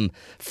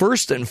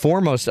 First and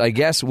foremost, I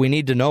guess we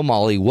need to know,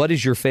 Molly, what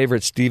is your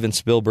favorite Steven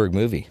Spielberg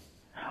movie?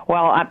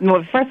 Well,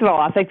 first of all,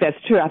 I think that's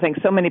true. I think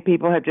so many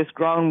people have just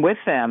grown with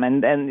them,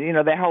 and you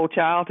know, their whole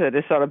childhood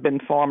has sort of been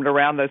formed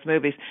around those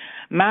movies.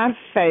 My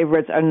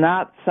favorites are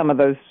not some of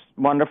those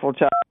wonderful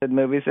childhood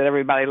movies that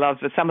everybody loves,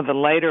 but some of the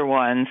later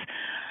ones.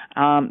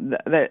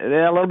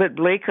 They're a little bit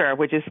bleaker,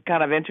 which is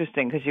kind of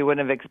interesting because you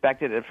wouldn't have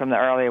expected it from the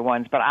earlier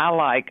ones. But I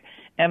like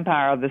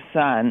Empire of the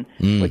Sun,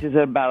 which is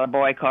about a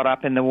boy caught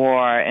up in the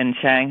war in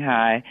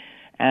Shanghai,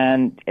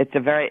 and it's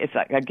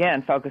like,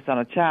 again, focused on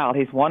a child.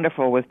 He's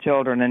wonderful with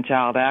children and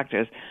child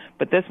actors,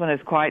 but this one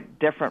is quite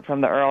different from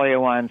the earlier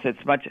ones.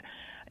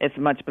 It's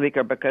much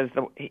bleaker because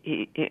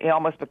he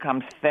almost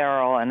becomes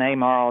feral and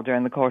amoral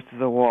during the course of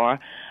the war.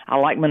 I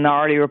like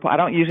Minority Report. I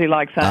don't usually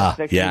like science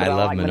fiction, but I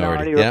like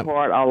Minority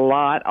Report a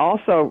lot.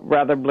 Also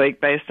rather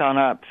bleak, based on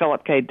a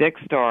Philip K. Dick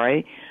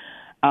story.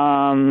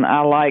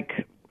 I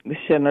like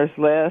Schindler's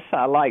List.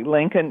 I like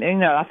Lincoln. You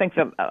know, I think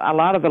that a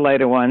lot of the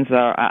later ones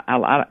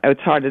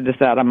it's hard to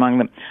decide among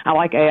them. I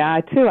like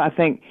AI too. I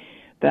think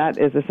that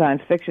is a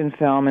science fiction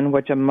film in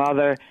which a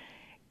mother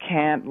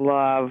can't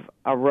love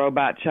a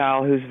robot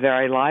child who's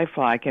very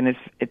lifelike, and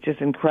it's just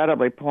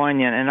incredibly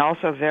poignant, and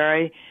also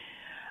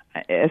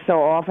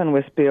so often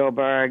with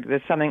Spielberg,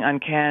 there's something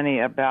uncanny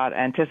about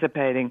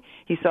anticipating.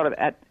 He's sort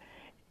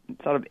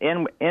of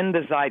in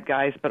the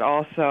zeitgeist, but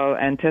also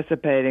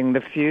anticipating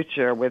the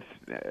future with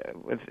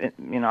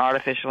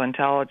artificial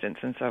intelligence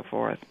and so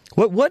forth.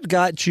 What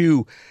got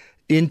you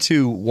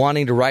into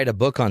wanting to write a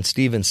book on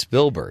Steven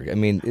Spielberg? I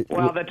mean,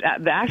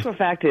 the actual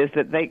fact is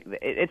that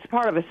it's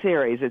part of a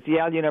series. It's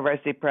Yale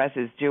University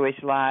Press's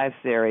Jewish Lives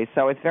series,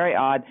 so it's very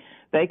odd.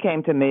 They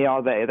came to me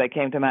they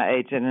came to my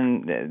agent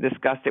and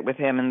discussed it with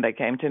him, and they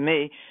came to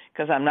me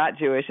because I'm not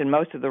Jewish, and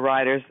most of the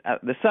writers,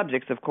 the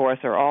subjects, of course,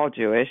 are all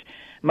Jewish,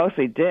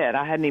 mostly dead.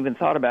 I hadn't even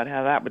thought about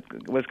how that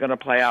was going to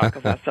play out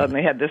because I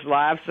suddenly had this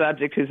live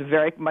subject who's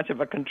very much of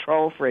a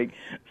control freak,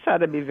 so I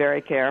had to be very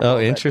careful. Oh,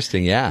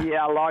 interesting, yeah.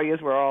 Yeah, lawyers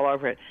were all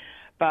over it.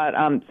 But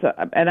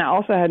and I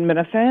also hadn't been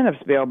a fan of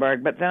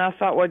Spielberg, but then I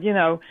thought, well, you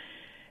know,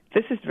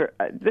 this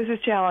is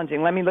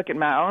challenging. Let me look at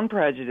my own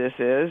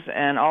prejudices,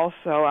 and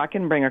also I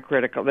can bring a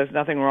critical. There's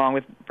nothing wrong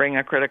with bringing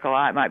a critical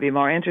eye. It might be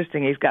more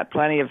interesting. He's got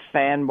plenty of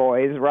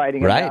fanboys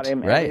writing about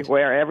him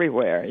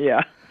everywhere.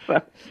 Yeah.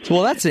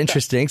 Well, that's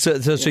interesting.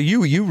 So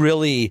you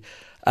really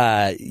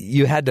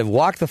you had to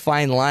walk the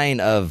fine line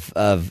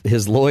of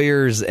his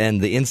lawyers and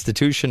the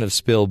institution of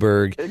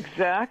Spielberg.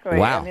 Exactly.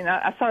 Wow. I mean,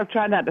 I sort of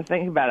tried not to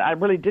think about it. I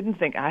really didn't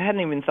think. I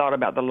hadn't even thought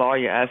about the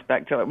lawyer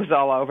aspect till it was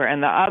all over,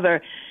 and the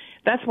other.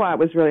 That's why it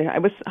was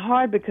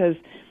hard because,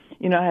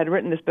 you know, I had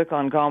written this book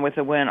on Gone with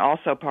the Wind,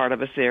 also part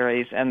of a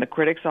series, and the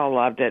critics all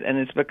loved it, and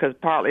it's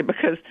partly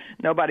because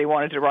nobody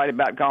wanted to write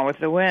about Gone with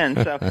the Wind.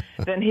 So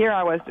then here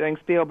I was doing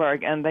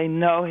Spielberg, and they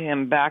know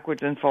him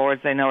backwards and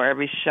forwards. They know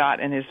every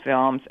shot in his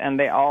films, and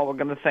they all were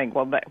going to think,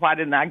 well, why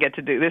didn't I get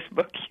to do this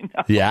book? You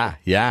know?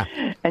 Yeah.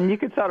 And you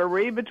could sort of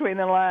read between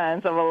the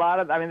lines of a lot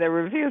of. I mean, their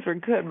reviews were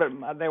good,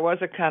 but there was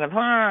a kind of,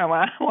 I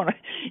want to.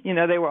 You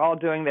know, they were all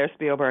doing their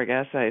Spielberg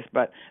essays,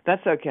 but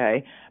that's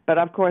okay. But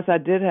of course, I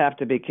did have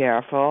to be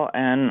careful,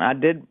 and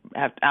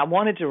I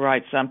wanted to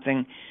write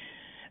something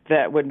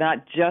that would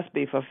not just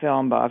be for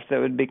film buffs. That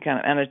would be kind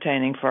of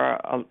entertaining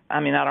I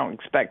don't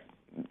expect,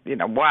 you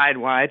know,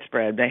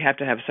 widespread. They have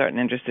to have certain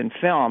interest in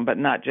film, but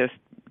not just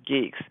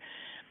geeks.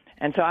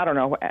 And so I don't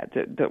know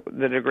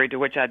the degree to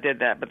which I did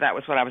that, but that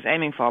was what I was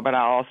aiming for. But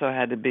I also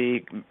had to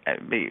be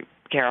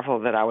careful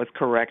that I was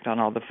correct on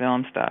all the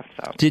film stuff.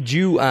 So did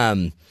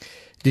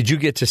you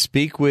get to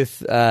speak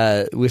with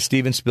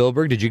Steven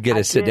Spielberg? Did you get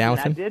to sit down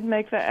with him? I did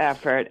make the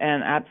effort,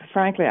 and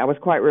frankly, I was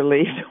quite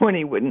relieved when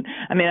he wouldn't.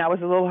 I mean, I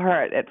was a little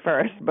hurt at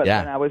first, but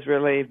then I was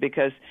relieved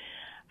because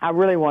I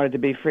really wanted to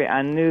be free.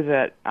 I knew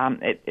that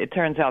it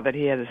turns out that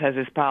he has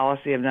this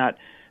policy of not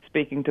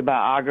speaking to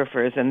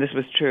biographers, and this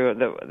was true.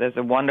 There's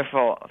a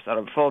wonderful sort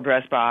of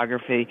full-dress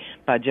biography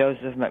by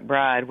Joseph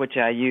McBride, which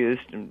I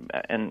used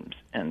and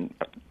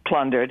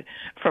plundered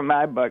from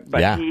my book, but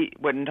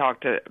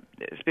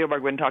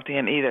Spielberg wouldn't talk to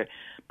him either.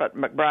 But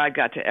McBride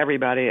got to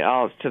everybody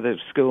else, to the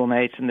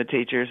schoolmates and the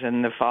teachers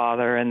and the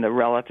father and the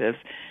relatives.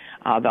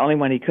 The only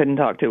one he couldn't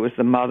talk to was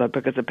the mother,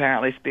 because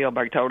apparently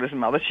Spielberg told his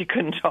mother she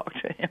couldn't talk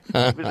to him.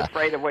 He was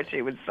afraid of what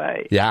she would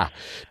say. Yeah.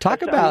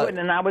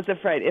 And I was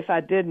afraid if I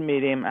did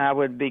meet him, I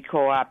would be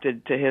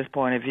co-opted to his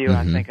point of view.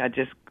 Mm-hmm. I think I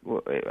just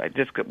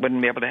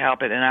wouldn't be able to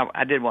help it, and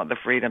I did want the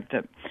freedom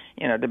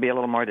to be a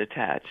little more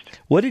detached.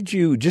 What did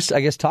you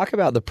talk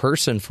about the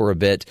person for a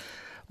bit?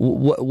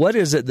 What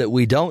is it that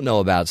we don't know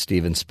about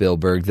Steven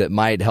Spielberg that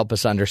might help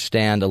us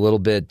understand a little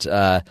bit?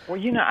 Well,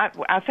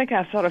 I think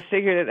I sort of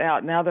figured it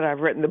out now that I've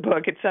written the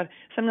book. It's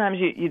sometimes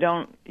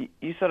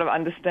you sort of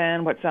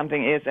understand what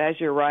something is as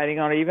you're writing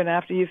on it, even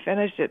after you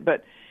finished it.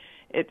 But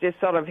it just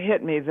sort of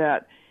hit me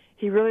that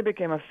he really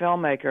became a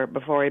filmmaker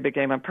before he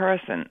became a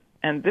person.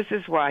 And this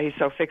is why he's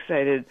so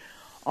fixated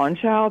on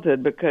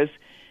childhood, because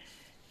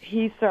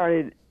he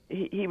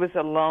was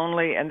a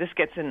lonely, and this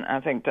gets in,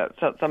 I think, to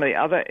some of the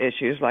other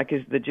issues, like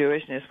the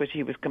Jewishness, which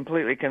he was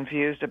completely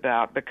confused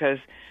about, because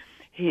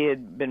he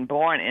had been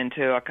born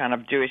into a kind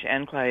of Jewish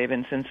enclave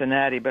in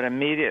Cincinnati, but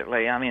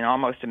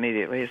almost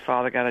immediately, his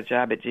father got a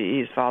job at GE.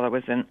 His father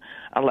was in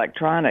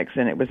electronics,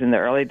 and it was in the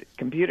early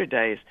computer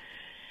days.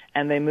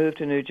 And they moved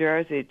to New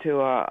Jersey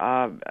to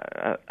a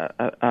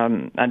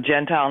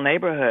Gentile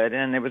neighborhood,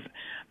 and it was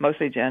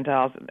mostly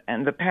Gentiles,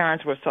 and the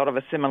parents were sort of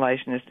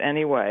assimilationist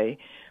anyway,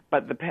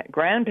 but the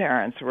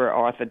grandparents were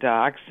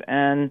Orthodox,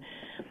 and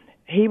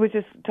he was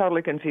just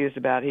totally confused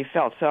about it. He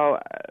felt so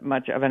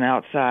much of an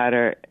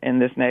outsider in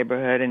this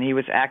neighborhood, and he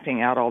was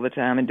acting out all the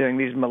time and doing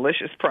these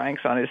malicious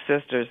pranks on his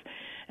sisters,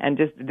 and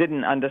just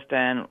didn't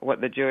understand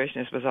what the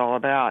Jewishness was all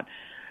about.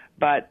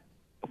 But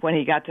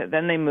when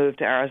then they moved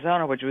to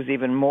Arizona, which was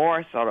even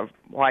more sort of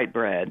white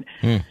bread,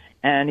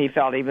 and he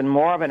felt even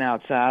more of an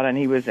outsider, and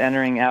he was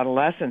entering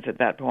adolescence at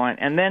that point.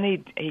 And then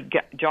he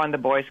joined the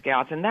Boy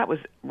Scouts, and that was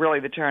really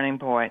the turning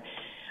point.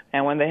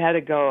 And when they had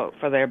to go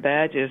for their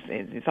badges,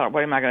 he thought,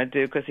 what am I going to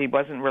do? Because he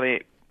wasn't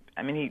really,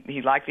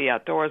 he liked the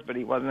outdoors, but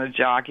he wasn't a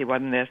jock, he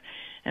wasn't this.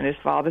 And his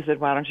father said,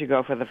 why don't you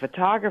go for the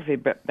photography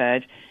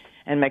badge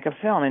and make a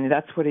film? And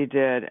that's what he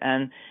did.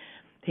 And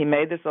he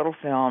made this little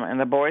film, and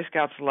the Boy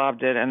Scouts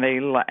loved it, and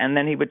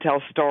then he would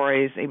tell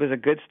stories. He was a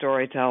good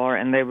storyteller,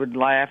 and they would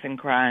laugh and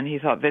cry, and he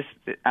thought it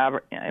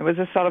was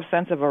a sort of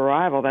sense of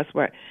arrival. That's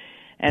where,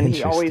 and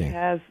he always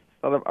has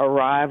sort of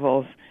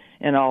arrivals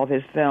in all of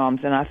his films,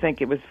 and I think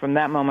it was from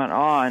that moment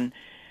on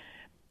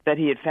that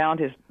he had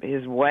found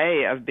his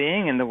way of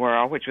being in the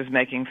world, which was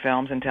making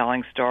films and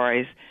telling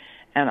stories,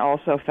 and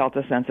also felt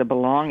a sense of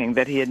belonging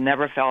that he had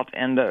never felt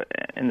in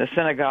the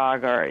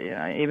synagogue or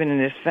even in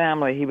his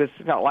family. He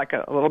felt like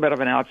a little bit of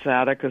an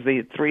outsider because he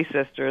had three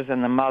sisters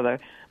and the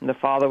mother, and the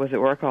father was at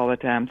work all the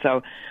time.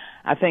 So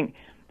I think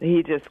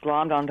he just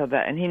glommed onto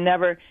that, and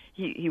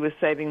he was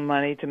saving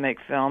money to make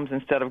films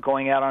instead of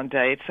going out on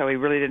dates, so he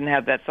really didn't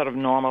have that sort of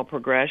normal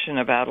progression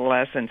of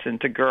adolescence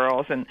into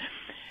girls, and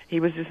he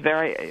was just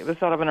it was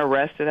sort of an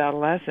arrested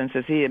adolescence,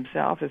 as he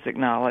himself has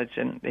acknowledged,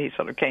 and he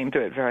sort of came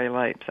to it very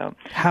late. So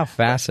how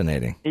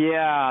fascinating.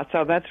 Yeah,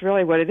 so that's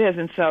really what it is.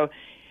 And so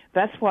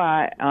that's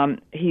why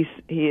he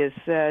has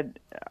said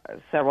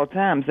several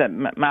times that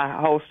my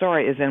whole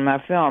story is in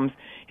my films.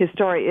 His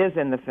story is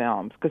in the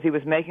films, because he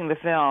was making the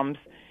films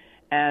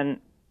and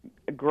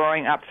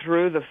growing up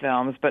through the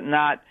films, but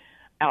not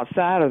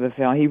outside of the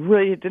film. He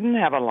really didn't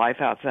have a life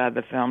outside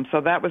the film. So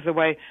that was the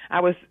way I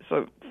was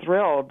so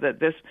thrilled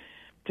that this,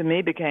 to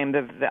me, became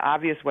the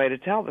obvious way to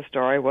tell the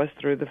story was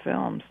through the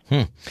films.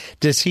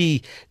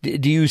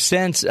 Do you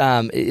sense,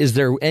 is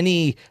there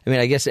any,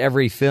 I guess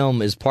every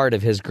film is part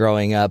of his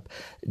growing up.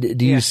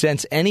 Do you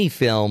sense any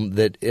film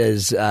that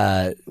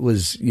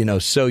was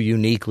so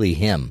uniquely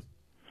him?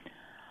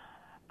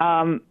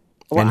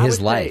 Well, in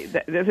his life.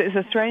 It's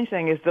a strange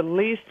thing is the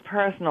least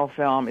personal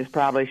film is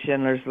probably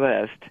Schindler's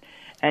List,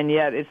 and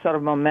yet it's sort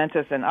of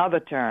momentous in other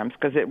terms,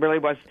 because it really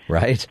was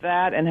right.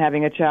 That and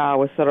having a child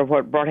was sort of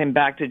what brought him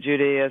back to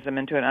Judaism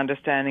and to an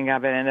understanding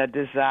of it and a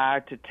desire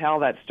to tell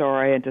that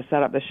story and to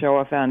set up the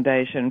Shoah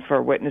Foundation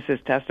for witnesses'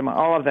 testimony,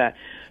 all of that.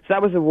 So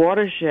that was a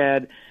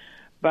watershed,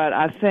 but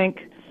I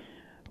think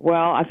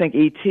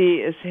E.T.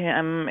 is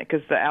him,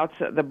 because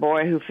the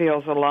boy who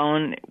feels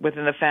alone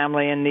within the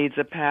family and needs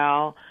a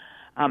pal.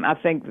 I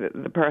think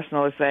the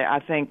personal is I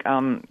think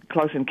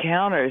Close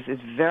Encounters is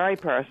very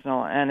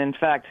personal, and in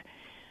fact,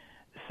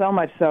 so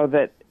much so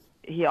that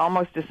he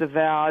almost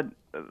disavowed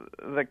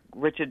the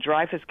Richard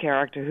Dreyfuss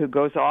character who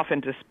goes off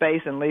into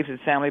space and leaves his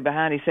family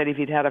behind. He said if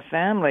he'd had a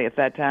family at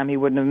that time, he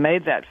wouldn't have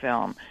made that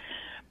film.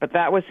 But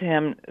that was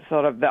him,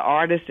 sort of the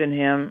artist in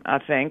him, I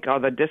think, or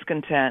the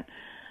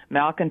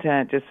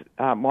malcontent, just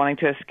wanting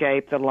to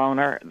escape, the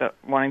loner,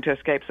 wanting to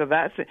escape. So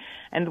that's it.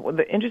 And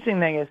the interesting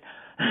thing is,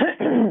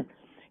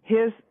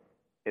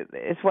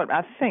 it's what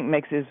I think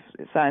makes his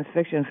science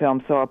fiction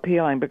films so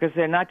appealing, because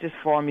they're not just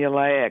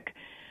formulaic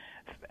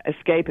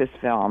escapist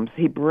films.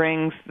 He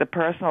brings the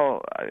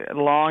personal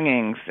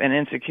longings and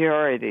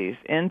insecurities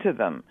into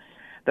them.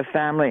 The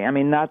family, I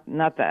mean, not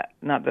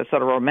the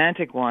sort of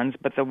romantic ones,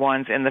 but the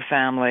ones in the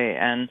family,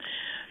 and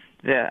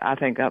I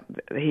think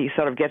he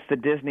sort of gets the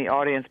Disney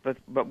audience, but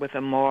with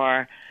a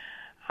more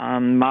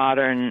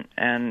modern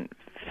and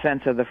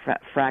sense of the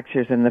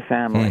fractures in the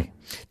family.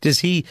 Does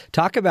he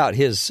talk about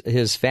his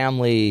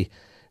family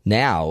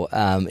now?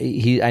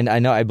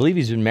 I believe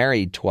he's been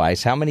married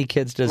twice. How many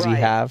kids does he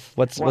have?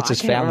 What's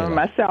his family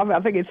like? Myself, I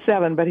think it's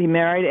 7, but he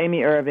married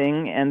Amy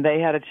Irving, and they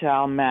had a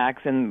child,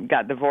 Max, and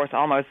got divorced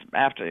almost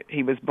after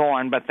he was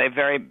born. But they're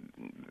very,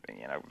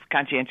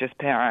 conscientious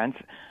parents.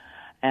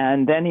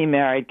 And then he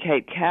married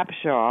Kate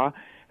Capshaw,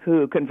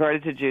 who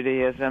converted to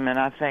Judaism, and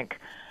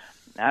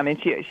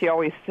she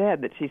always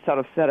said that she sort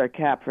of set her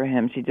cap for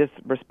him. She just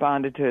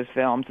responded to his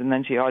films, and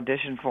then she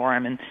auditioned for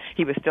him, and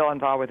he was still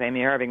involved with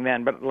Amy Irving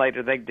then, but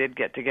later they did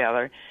get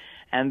together.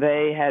 And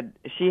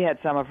she had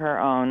some of her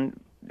own,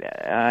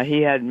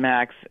 he had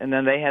Max, and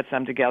then they had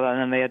some together, and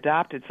then they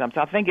adopted some.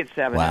 So I think it's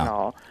 7 in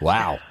all.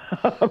 Wow.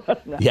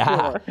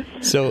 Yeah. Sure.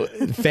 So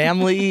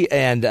family,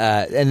 and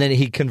then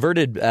he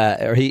converted,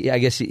 he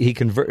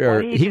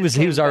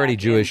was already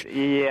Jewish.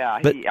 Yeah.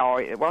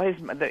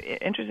 The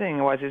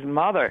interesting was his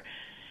mother.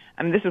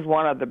 I mean, this is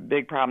one of the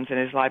big problems in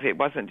his life. It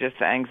wasn't just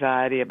the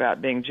anxiety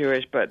about being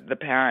Jewish, but the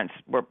parents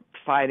were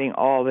fighting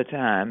all the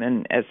time.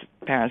 And as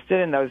parents did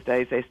in those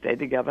days, they stayed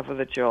together for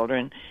the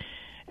children.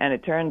 And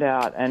it turned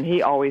out, and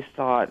he always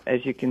thought,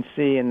 as you can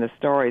see in the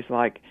stories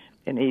like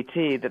in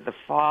E.T., that the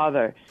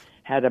father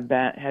had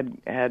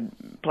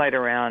played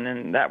around,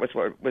 and that was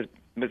what was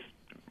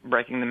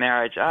breaking the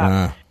marriage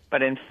up.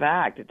 But in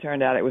fact, it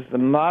turned out it was the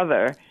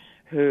mother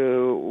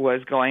who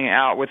was going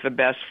out with the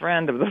best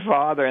friend of the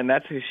father, and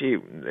that's who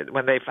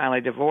when they finally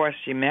divorced,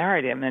 she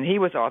married him, and he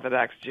was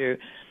Orthodox Jew,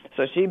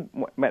 so she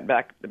went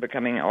back to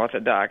becoming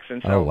Orthodox,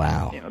 and so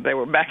they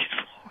were back and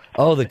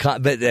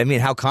forth. But I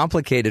mean, how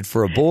complicated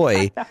for a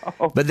boy.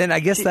 But then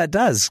I guess that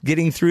does.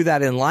 Getting through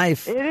that in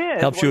life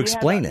helps you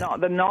explain it.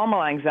 The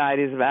normal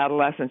anxieties of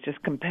adolescence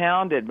just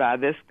compounded by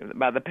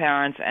the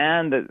parents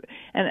and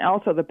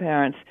also the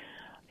parents.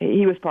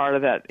 He was part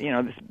of that,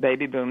 this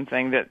baby boom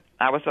thing that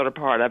I was sort of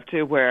part of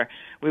too, where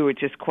we were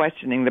just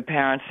questioning the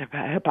parents'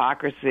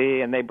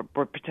 hypocrisy, and they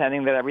were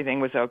pretending that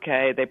everything was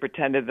okay. They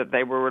pretended that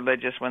they were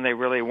religious when they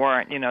really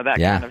weren't, that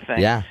kind of thing.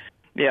 Yeah.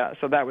 Yeah,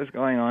 so that was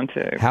going on,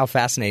 too. How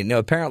fascinating. No,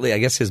 apparently, I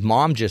guess his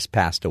mom just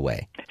passed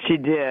away. She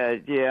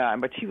did, yeah,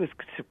 but she was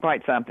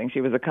quite something. She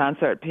was a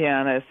concert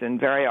pianist and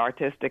very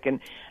artistic,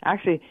 and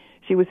actually,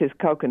 she was his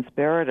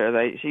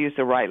co-conspirator. She used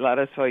to write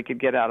letters so he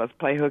could get out of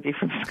play hooky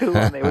from school,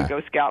 and they would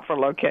go scout for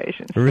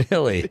locations.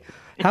 Really?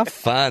 How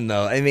fun,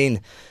 though. I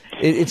mean,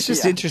 it's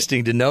just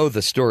interesting to know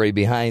the story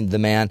behind the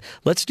man.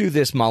 Let's do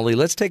this, Molly.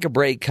 Let's take a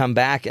break, come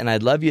back, and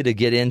I'd love you to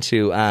get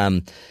into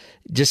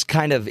just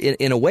kind of,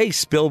 in a way,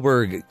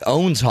 Spielberg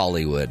owns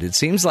Hollywood. It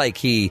seems like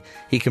he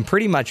can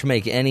pretty much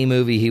make any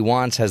movie he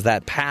wants. Has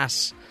that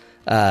pass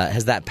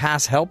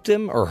helped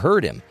him or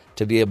hurt him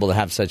to be able to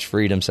have such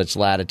freedom, such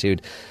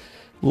latitude?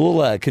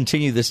 We'll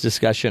continue this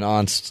discussion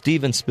on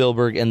Steven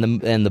Spielberg and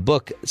the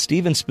book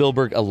Steven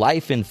Spielberg: A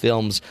Life in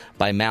Films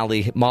by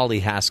Molly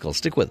Haskell.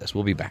 Stick with us.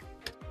 We'll be back.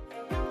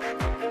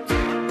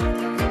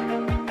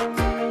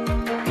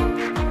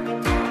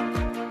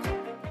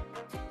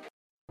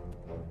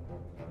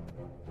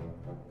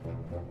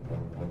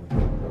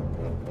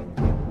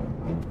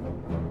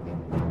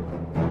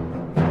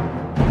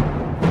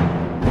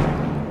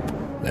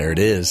 There it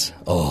is.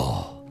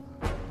 Oh,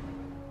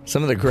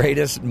 some of the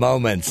greatest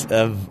moments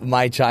of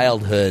my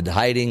childhood,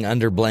 hiding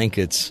under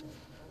blankets,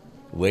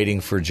 waiting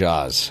for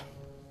Jaws.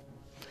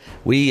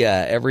 We,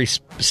 every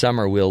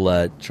summer,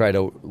 we'll try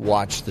to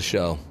watch the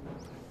show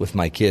with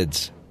my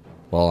kids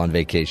while on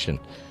vacation.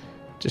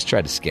 Just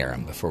try to scare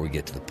them before we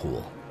get to the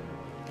pool.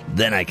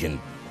 Then I can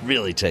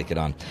really take it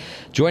on.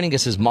 Joining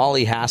us is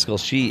Molly Haskell.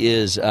 She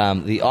is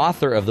the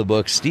author of the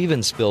book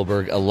Steven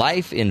Spielberg: A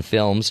Life in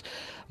Films.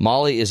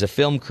 Molly is a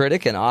film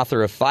critic and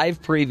author of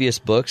 5 previous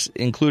books,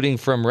 including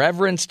From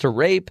Reverence to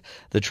Rape,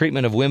 The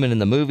Treatment of Women in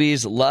the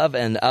Movies, Love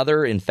and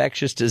Other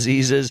Infectious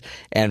Diseases,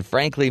 and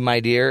Frankly, My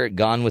Dear,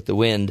 Gone with the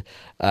Wind.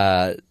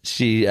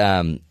 She's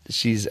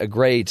a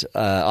great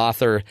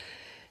author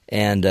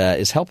and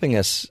is helping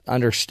us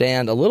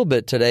understand a little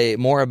bit today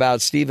more about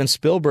Steven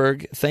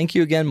Spielberg. Thank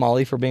you again,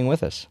 Molly, for being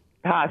with us.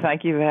 Hi,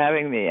 thank you for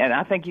having me. And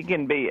I think you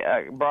can be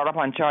brought up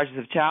on charges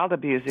of child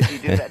abuse if you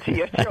do that to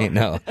your children.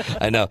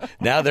 I know.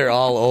 Now they're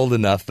all old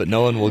enough, but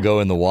no one will go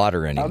in the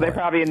water anymore. Oh, they're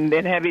probably in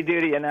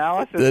heavy-duty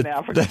analysis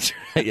now. That's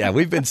right. Yeah,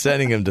 we've been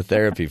sending them to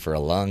therapy for a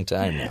long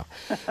time now.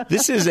 I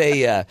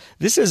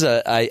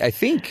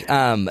think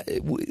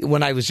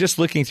when I was just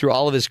looking through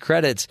all of his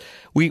credits,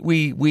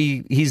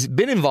 he's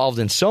been involved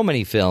in so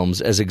many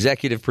films as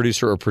executive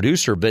producer or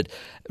producer, but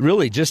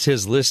really just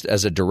his list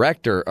as a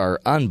director are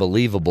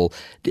unbelievable.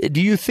 Do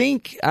you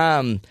think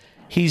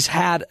he's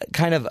had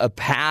kind of a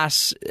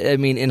pass,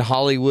 in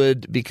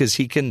Hollywood, because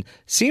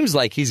seems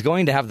like he's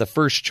going to have the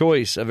first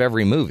choice of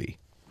every movie?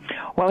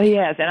 Well, he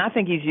has, and I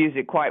think he's used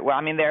it quite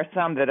well. There are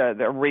some that are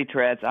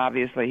retreads.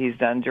 Obviously, he's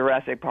done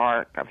Jurassic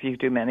Park a few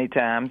too many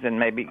times, and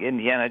maybe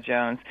Indiana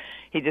Jones.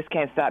 He just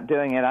can't stop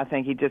doing it. I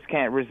think he just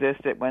can't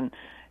resist it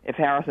if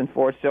Harrison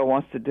Ford still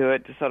wants to do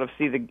it, to sort of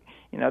see the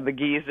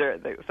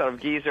sort of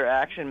geezer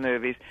action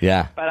movies.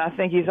 Yeah. But I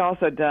think he's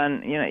also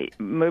done,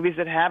 movies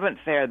that haven't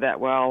fared that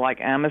well, like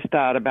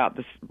Amistad about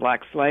the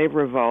Black Slave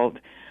Revolt.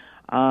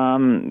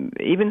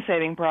 Even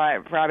Saving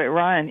Private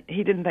Ryan,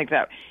 he didn't think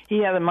that he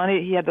had the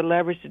money, he had the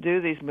leverage to do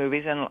these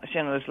movies, and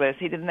Schindler's List,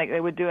 he didn't think they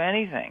would do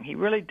anything.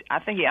 I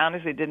think he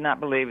honestly did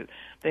not believe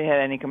they had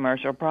any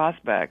commercial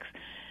prospects,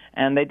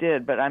 and they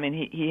did. But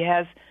he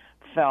has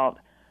felt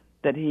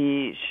that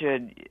he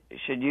should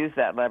use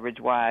that leverage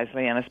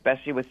wisely, and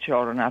especially with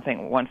children. I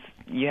think once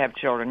you have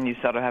children, you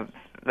sort of have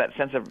that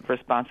sense of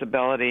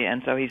responsibility,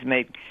 and so he's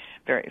made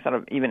very sort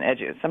of even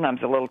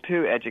sometimes a little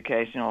too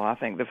educational, I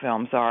think the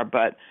films are,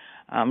 but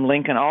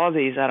Lincoln, all of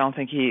these, I don't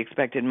think he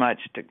expected much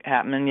to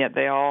happen, and yet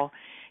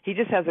he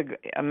just has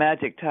a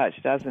magic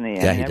touch, doesn't he?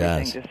 Yeah, he does.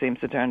 Everything just seems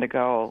to turn to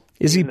gold.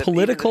 Is he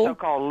political? Even the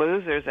so-called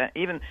losers, and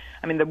even,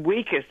 the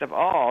weakest of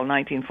all,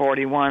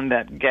 1941,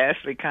 that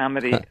ghastly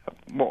comedy,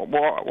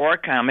 war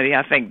comedy,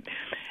 I think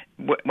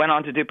went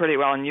on to do pretty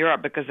well in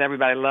Europe because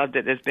everybody loved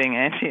it as being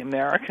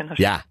anti-American.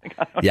 Yeah,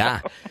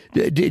 yeah.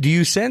 Do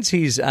you sense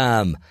he's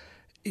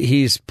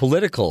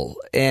political,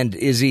 and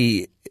is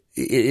he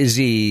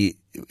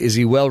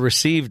well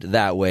received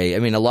that way?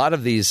 A lot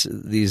of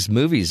these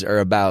movies are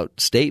about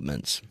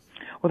statements.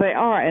 Well, they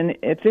are, and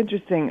it's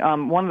interesting.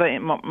 One of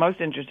the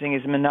most interesting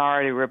is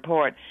Minority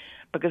Report,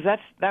 because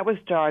that was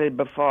started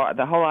before,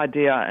 the whole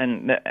idea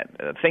and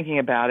thinking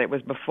about it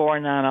was before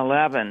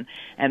 9/11,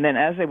 and then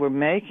as they were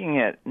making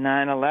it,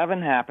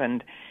 9/11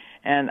 happened,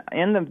 and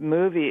in the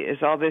movie is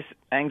all this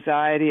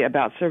anxiety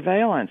about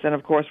surveillance, and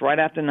of course, right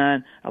after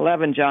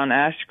 9/11, John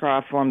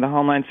Ashcroft formed the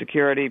Homeland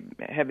Security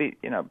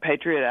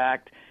Patriot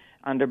Act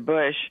under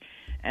Bush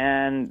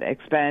and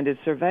expanded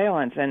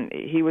surveillance, and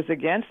he was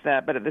against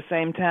that, but at the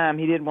same time,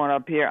 he didn't want to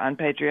appear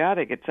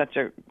unpatriotic at such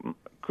a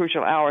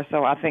crucial hour.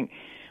 So I think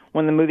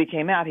when the movie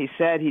came out, he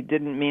said he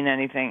didn't mean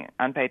anything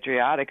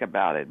unpatriotic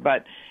about it,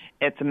 but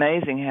it's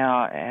amazing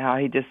how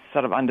he just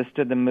sort of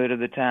understood the mood of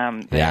the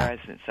time there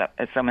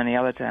as so many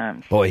other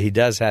times. Boy, he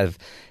does have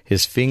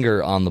his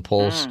finger on the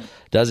pulse,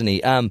 doesn't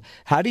he?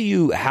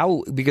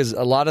 Because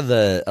a lot of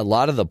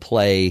the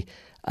play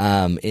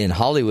in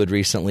Hollywood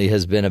recently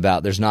has been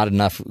about there's not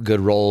enough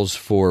good roles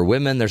for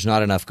women, there's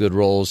not enough good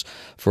roles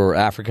for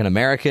African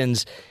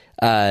Americans.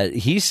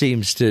 He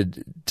seems to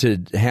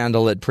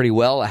handle it pretty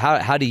well.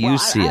 How do you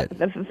see it?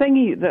 The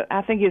thing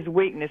I think his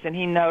weakness, and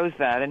he knows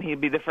that, and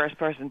he'd be the first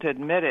person to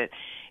admit it,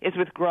 is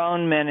with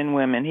grown men and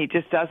women. He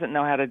just doesn't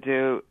know how to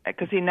do,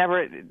 because he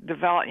never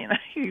developed.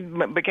 He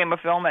became a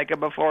filmmaker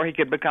before he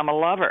could become a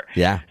lover.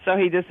 Yeah. So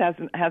he just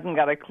hasn't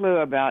got a clue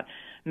about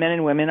men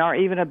and women, or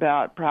even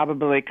about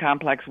probably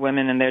complex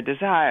women and their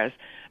desires.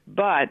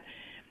 But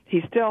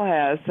he still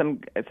has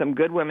some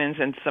good women's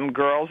and some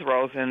girls'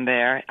 roles in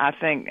there. I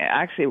think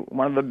actually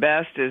one of the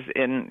best is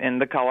in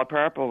The Color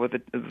Purple with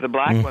the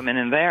black women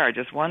in there are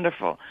just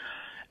wonderful.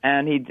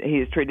 And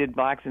he's treated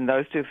blacks in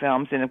those two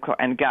films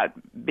and got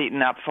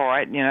beaten up for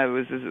it.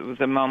 It was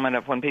a moment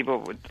of when a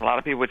lot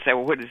of people would say,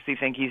 well, what does he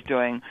think he's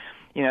doing?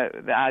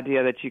 The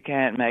idea that you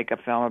can't make a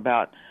film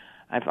about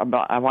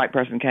a white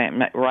person can't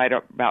write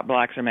about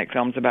blacks or make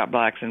films about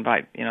blacks and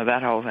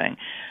that whole thing,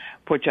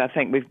 which I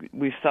think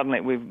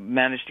we've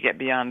managed to get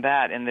beyond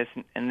that in this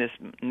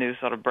new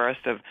sort of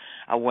burst of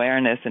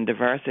awareness and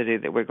diversity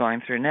that we're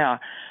going through now.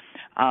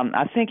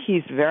 I think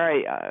he's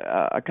very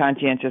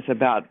conscientious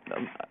about.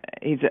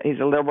 He's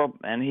a liberal,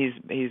 and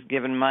he's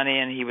given money,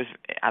 and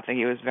I think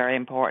he was very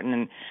important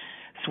in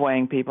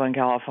swaying people in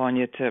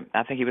California to.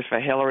 I think he was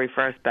for Hillary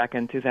first back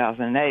in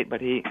 2008,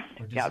 but he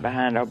got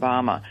behind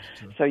Obama.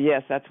 So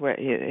yes, that's where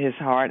his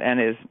heart and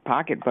his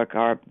pocketbook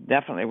are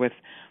definitely with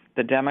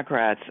the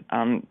Democrats.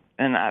 And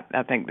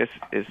I think this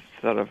is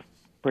sort of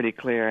pretty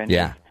clear in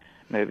his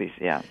movies,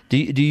 yeah. Do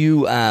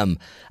you,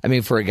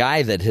 for a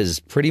guy that has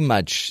pretty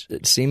much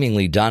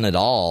seemingly done it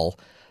all,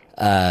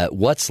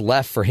 what's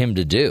left for him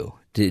to do?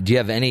 Do you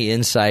have any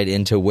insight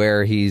into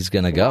where he's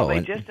going to go? Well,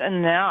 they just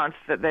announced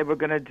that they were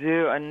going to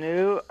do a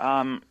new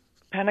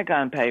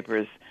Pentagon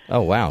Papers.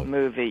 Oh, wow.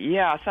 Movie.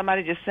 Yeah,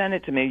 somebody just sent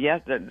it to me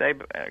yesterday,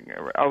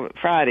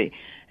 Friday.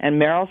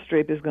 And Meryl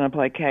Streep is going to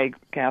play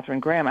Katharine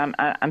Graham.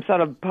 I'm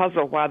sort of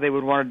puzzled why they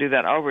would want to do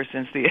that over,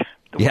 since the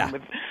one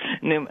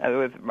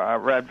with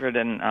Redford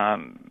and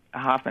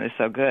Hoffman is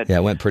so good. Yeah,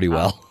 it went pretty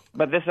well.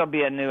 But this will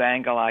be a new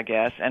angle, I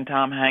guess. And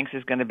Tom Hanks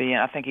is going to be,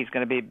 I think he's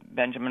going to be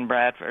Benjamin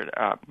Bradley.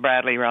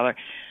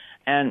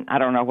 And I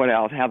don't know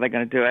how they're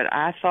going to do it.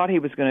 I thought he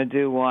was going to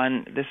do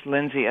this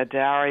Lindsay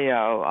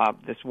Addario,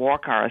 this war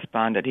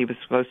correspondent. He was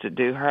supposed to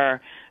do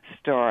her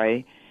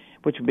story,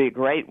 which would be a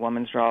great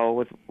woman's role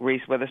with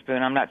Reese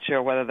Witherspoon. I'm not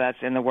sure whether that's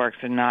in the works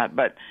or not,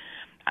 but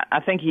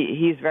I think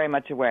he's very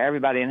much aware,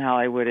 everybody in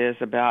Hollywood is,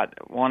 about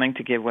wanting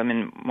to give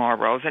women more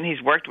roles. And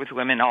he's worked with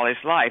women all his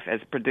life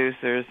as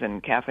producers,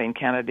 and Kathleen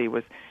Kennedy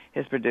was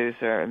his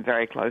producer and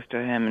very close to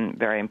him and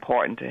very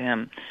important to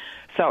him.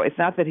 So it's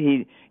not that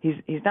he's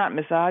not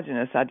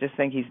misogynist. I just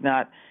think he's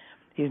not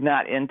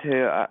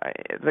into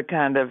the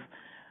kind of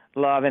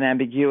love and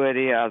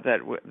ambiguity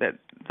that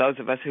those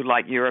of us who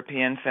like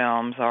European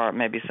films, or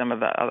maybe some of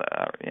the other,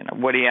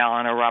 Woody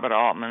Allen or Robert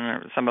Altman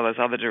or some of those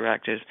other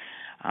directors.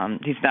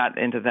 He's not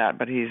into that,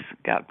 but he's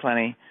got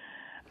plenty.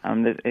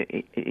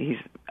 He's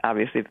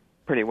obviously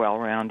pretty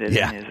well-rounded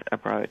in his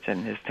approach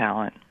and his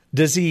talent.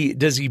 Does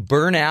he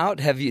burn out?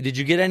 Did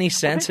you get any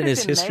sense in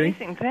his history?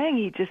 Amazing thing.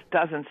 He just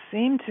doesn't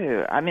seem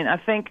to. I mean, I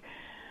think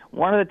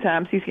one of the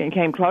times he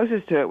came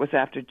closest to it was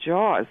after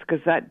Jaws, because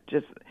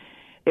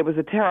it was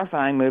a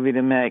terrifying movie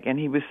to make, and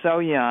he was so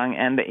young,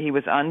 and he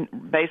was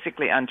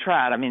basically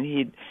untried. I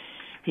mean,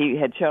 he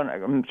had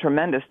shown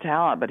tremendous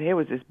talent, but here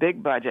was this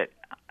big budget,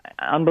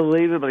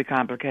 unbelievably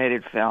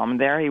complicated film.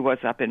 There he was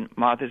up in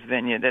Martha's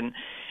Vineyard, and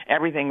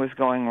everything was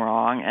going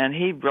wrong, and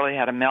he really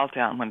had a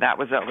meltdown when that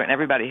was over, and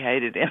everybody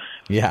hated him.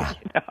 Yeah,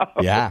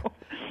 yeah.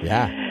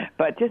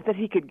 But just that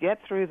he could get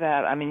through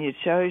that, I mean, it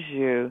shows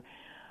you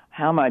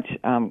how much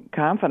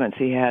confidence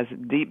he has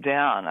deep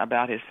down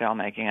about his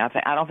filmmaking.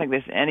 I don't think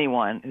there's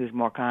anyone who's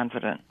more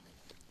confident.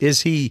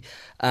 Is he?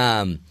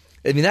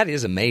 I mean, that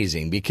is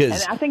amazing,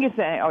 because... And I think it's...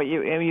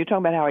 you're talking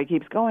about how he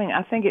keeps going.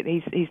 I think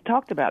he's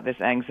talked about this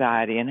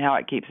anxiety and how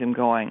it keeps him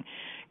going,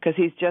 because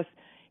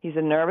he's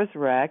a nervous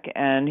wreck,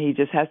 and he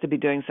just has to be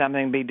doing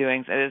something,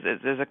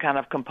 there's a kind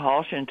of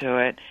compulsion to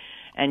it,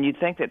 and you'd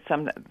think that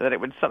it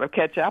would sort of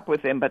catch up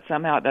with him, but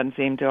somehow it doesn't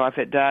seem to. Or if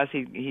it does,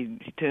 he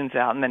tunes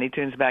out, and then he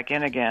tunes back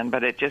in again.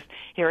 But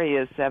here he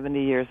is,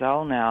 70 years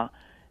old now,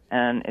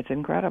 and it's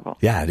incredible.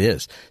 Yeah, it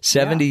is.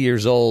 70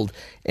 years old,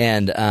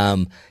 and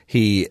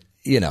he's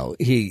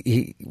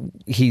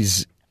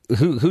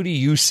who do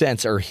you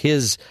sense are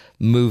his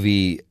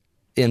movie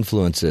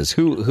influences?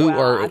 Who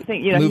are, I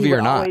think, movie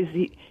or not?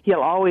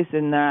 He'll always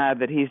deny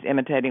that he's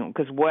imitating,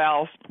 because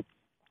Wells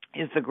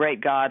is the great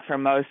god for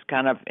most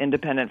kind of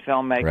independent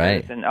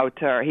filmmakers and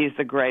auteur. He's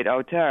the great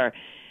auteur,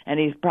 and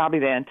he's probably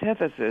the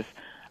antithesis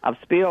of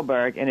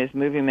Spielberg in his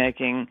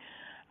movie-making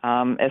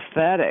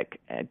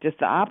aesthetic. Just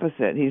the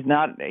opposite. He's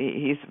not.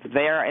 He's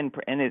there, and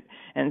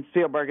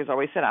Spielberg has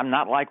always said, "I'm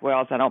not like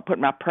Wells. I don't put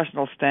my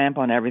personal stamp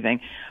on everything."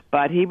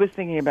 But he was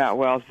thinking about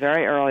Wells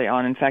very early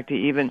on. In fact,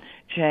 he even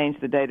changed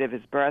the date of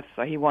his birth,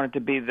 so he wanted to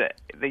be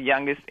the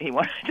youngest. He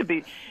wanted to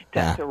be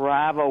to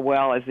rival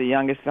Wells as the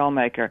youngest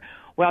filmmaker.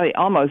 Well, he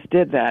almost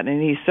did that,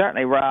 and he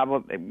certainly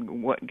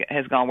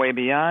has gone way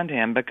beyond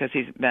him, because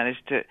he's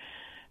managed to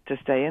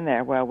stay in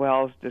there. Well,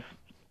 Wells just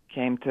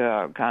came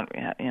to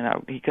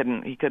he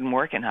couldn't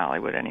work in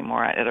Hollywood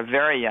anymore. At a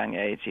very young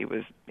age, he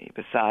was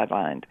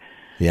sidelined.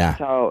 Yeah.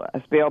 So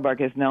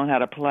Spielberg has known how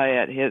to play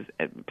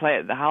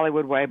it the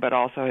Hollywood way, but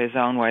also his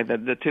own way.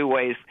 The two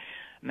ways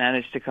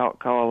managed to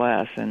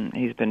coalesce, and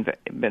he's been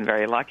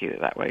very lucky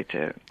that way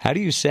too. How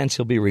do you sense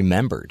he'll be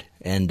remembered,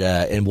 and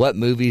what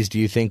movies do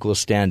you think will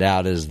stand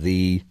out as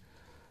the?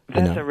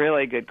 That's a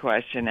really good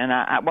question, and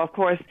well, of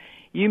course,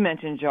 you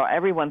mentioned Jaws.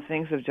 Everyone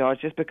thinks of Jaws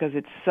just because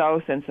it's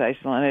so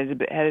sensational,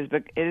 and it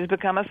has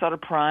become a sort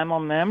of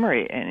primal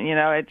memory, and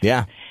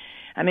yeah.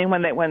 I mean,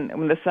 when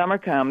the summer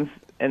comes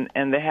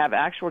and they have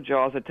actual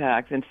Jaws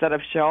attacks, instead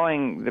of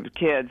showing the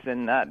kids,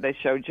 and they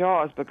show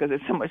Jaws because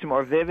it's so much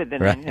more vivid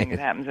than anything that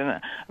happens in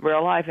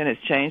real life, and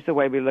it's changed the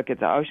way we look at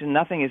the ocean.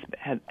 Nothing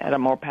has had a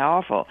more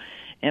powerful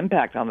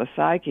impact on the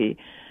psyche.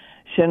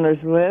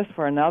 Schindler's List,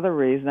 for another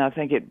reason, I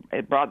think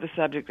it brought the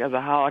subject of the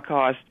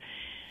Holocaust,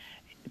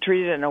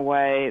 treated it in a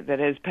way that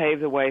has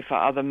paved the way for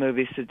other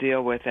movies to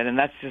deal with it, and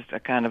that's just a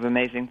kind of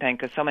amazing thing,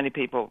 because so many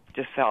people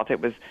just felt it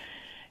was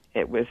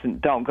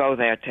don't go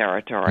there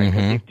territory.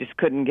 You just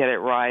couldn't get it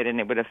right, and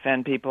it would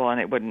offend people, and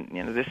it wouldn't,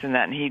 this and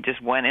that. And he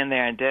just went in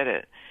there and did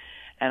it.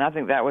 And I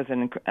think that was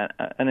an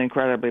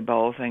incredibly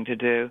bold thing to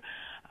do.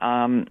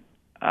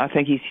 I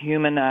think he's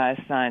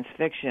humanized science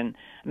fiction.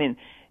 I mean,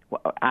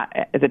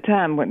 at the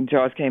time when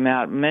Jaws came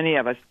out, many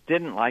of us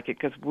didn't like it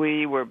because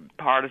we were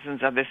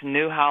partisans of this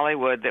new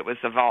Hollywood that was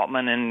the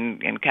Altman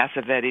and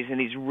Cassavetes and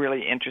these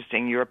really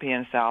interesting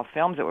European-style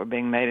films that were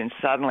being made, and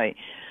suddenly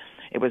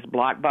it was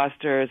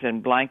blockbusters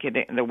and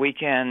blanketing the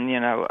weekend,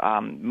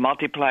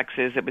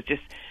 multiplexes. It was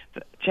just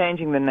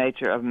changing the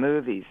nature of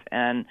movies.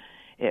 And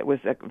It was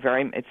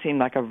it seemed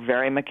like a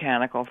very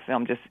mechanical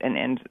film.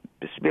 And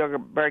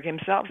Spielberg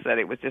himself said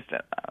it was just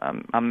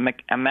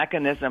a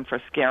mechanism for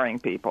scaring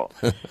people.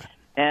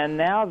 And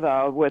now,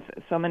 though, with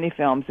so many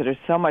films that are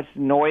so much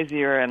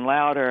noisier and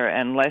louder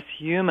and less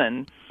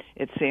human,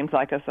 it seems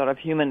like a sort of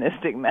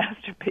humanistic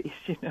masterpiece,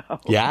 you know?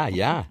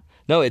 Yeah.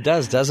 No, it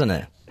does, doesn't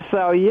it?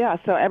 So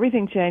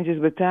everything changes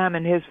with time,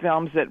 and his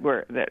films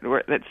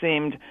that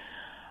seemed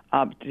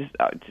just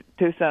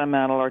too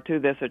sentimental or too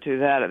this or too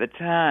that at the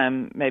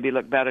time maybe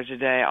look better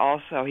today.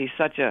 Also, he's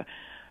such a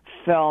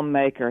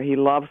filmmaker. He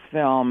loves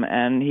film,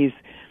 and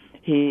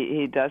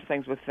he does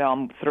things with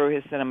film through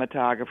his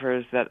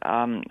cinematographers that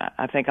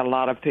I think a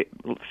lot of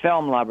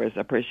film lovers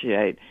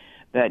appreciate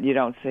that you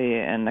don't see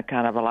in the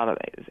kind of a lot of.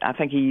 I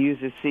think he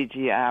uses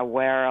CGI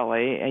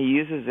warily. He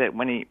uses it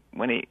when he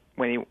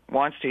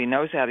wants to. He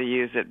knows how to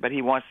use it, but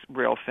he wants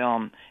real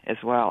film as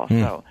well.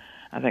 So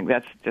I think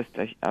that's just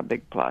a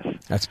big plus.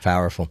 That's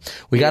powerful.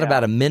 We got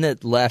about a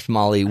minute left,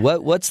 Molly.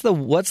 What's the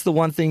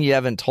one thing you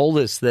haven't told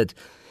us that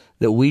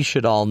we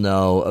should all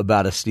know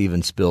about a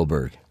Steven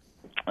Spielberg?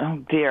 Oh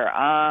dear.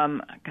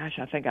 Gosh,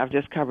 I think I've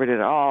just covered it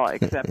all,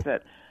 except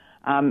that.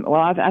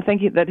 I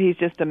think that he's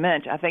just a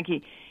mensch. I think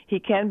he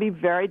can be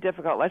very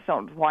difficult. Let's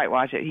don't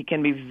whitewash it. He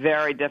can be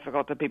very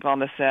difficult to people on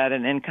the set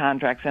and in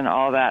contracts and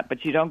all that,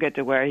 but you don't get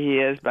to where he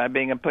is by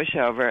being a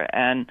pushover.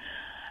 And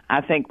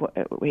I think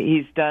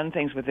he's done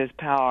things with his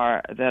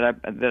power that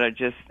are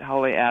just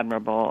wholly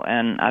admirable,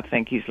 and I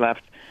think he's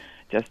left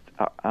just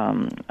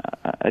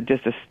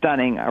a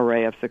stunning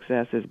array of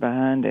successes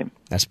behind him.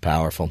 That's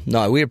powerful.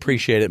 No, we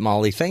appreciate it,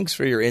 Molly. Thanks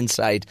for your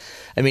insight.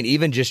 I mean,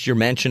 even just your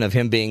mention of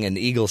him being an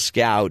Eagle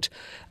Scout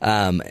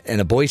and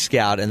a Boy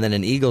Scout and then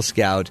an Eagle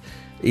Scout,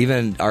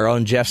 even our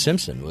own Jeff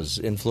Simpson was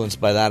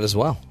influenced by that as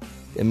well.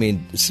 I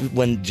mean,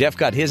 when Jeff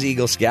got his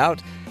Eagle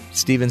Scout,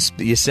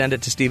 you send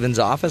it to Steven's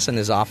office and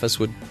his office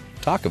would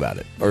talk about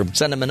it or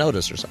send him a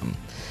notice or something.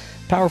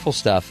 Powerful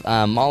stuff.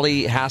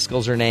 Molly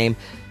Haskell's her name.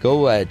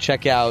 Go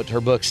check out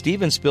her book,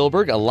 Steven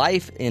Spielberg, A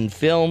Life in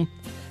Film,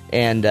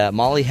 and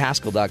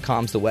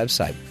mollyhaskell.com is the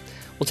website.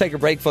 We'll take a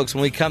break, folks.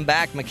 When we come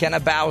back,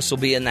 Makena Bauss will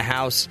be in the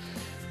house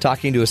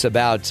talking to us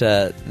about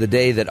the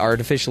day that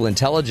artificial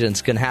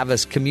intelligence can have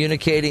us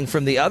communicating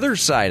from the other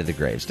side of the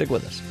grave. Stick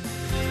with us.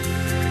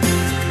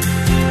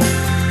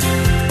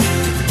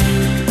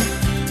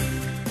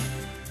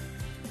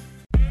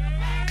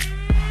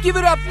 Give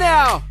it up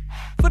now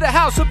for the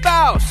House of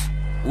Bauss.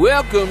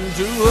 Welcome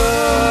to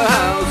her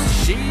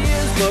house. She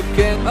is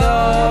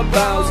Makena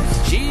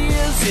Bauss. She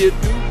is here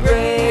to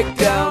break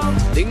down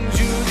things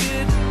you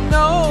didn't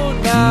know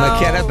now.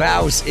 Makena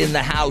Bauss in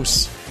the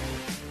house.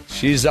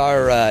 She's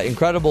our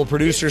incredible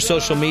producer,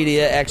 social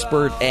media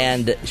expert,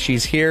 and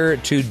she's here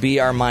to be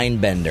our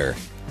mind bender.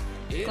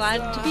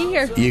 Glad to be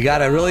here. You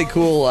got a really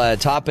cool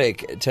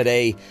topic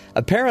today.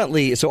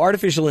 Apparently, so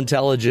artificial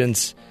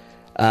intelligence,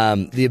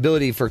 the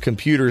ability for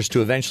computers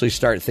to eventually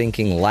start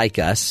thinking like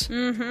us.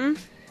 Mm-hmm.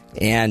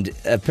 And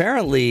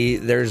apparently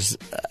there's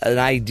an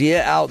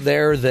idea out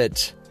there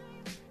that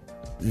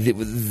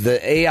the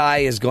AI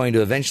is going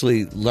to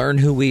eventually learn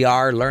who we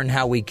are, learn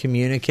how we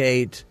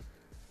communicate.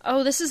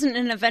 Oh, this isn't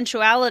an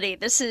eventuality.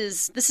 This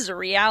is a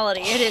reality.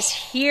 It is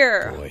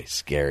here. Boy,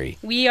 scary.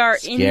 We are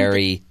in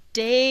the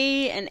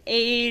day and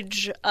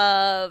age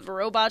of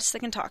robots that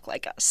can talk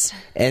like us.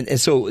 And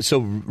so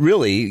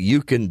really,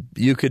 you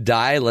could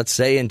die. Let's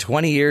say in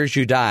 20 years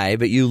you die,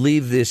 but you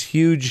leave this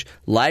huge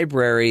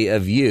library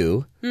of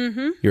you,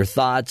 mm-hmm. your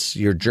thoughts,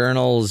 your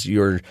journals,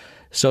 your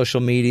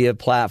social media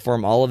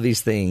platform, all of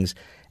these things,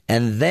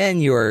 and then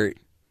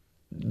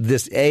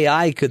this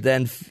AI could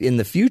then in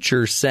the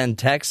future send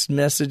text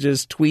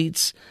messages,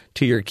 tweets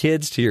to your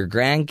kids, to your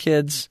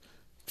grandkids,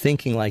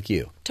 thinking like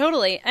you.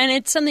 Totally. And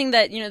it's something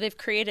that, they've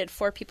created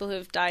for people who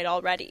have died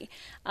already.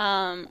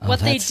 What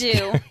they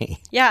do,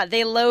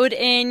 they load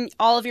in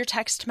all of your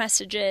text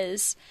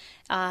messages.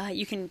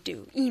 You can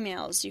do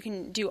emails. You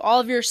can do all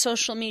of your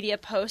social media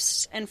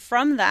posts. And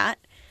from that,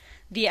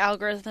 the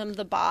algorithm,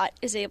 the bot,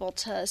 is able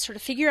to sort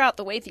of figure out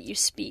the way that you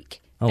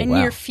speak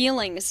your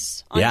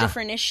feelings on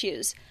different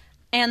issues.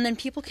 And then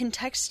people can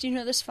text,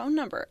 this phone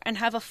number and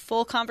have a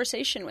full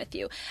conversation with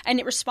you. And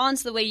it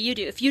responds the way you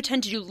do. If you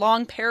tend to do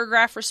long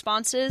paragraph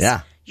responses,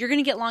 you're going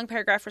to get long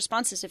paragraph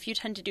responses. If you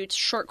tend to do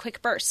short,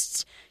 quick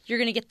bursts, you're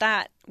going to get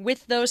that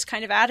with those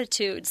kind of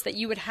attitudes that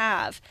you would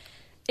have.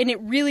 And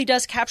it really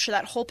does capture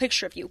that whole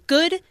picture of you,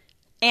 good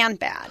and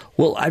bad.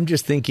 Well, I'm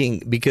just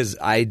thinking, because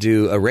I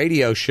do a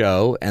radio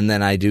show and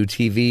then I do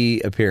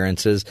TV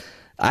appearances,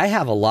 I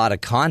have a lot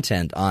of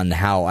content on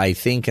how I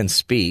think and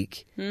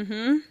speak.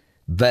 Mm-hmm.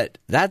 But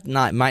that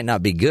might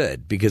not be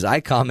good, because I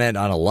comment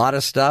on a lot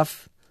of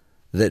stuff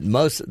that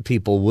most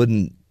people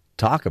wouldn't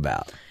talk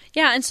about.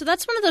 Yeah, and so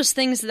that's one of those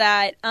things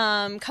that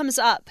comes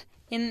up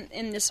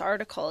in this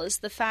article, is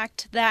the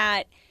fact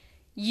that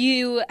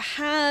you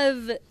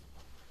have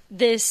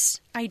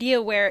this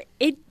idea where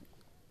it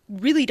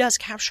really does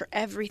capture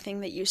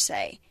everything that you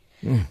say.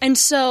 And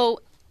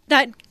so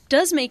that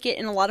does make it,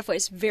 in a lot of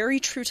ways,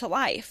 very true to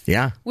life.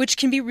 Yeah. Which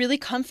can be really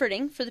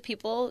comforting for the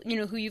people,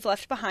 who you've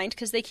left behind,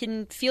 because they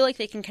can feel like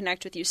they can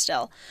connect with you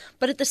still.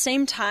 But at the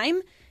same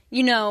time,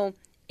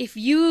 if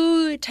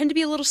you tend to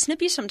be a little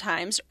snippy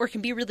sometimes or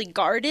can be really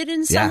guarded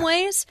in some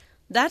ways,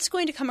 that's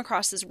going to come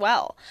across as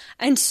well.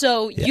 And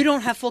so you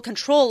don't have full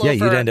control over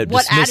you'd end up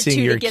what dismissing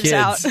attitude your it gives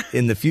kids out.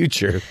 in the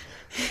future.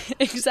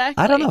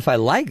 Exactly. I don't know if I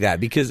like that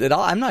because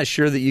I'm not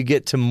sure that you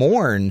get to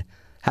mourn.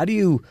 How do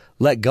you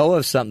let go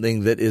of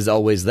something that is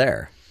always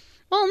there?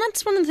 Well, and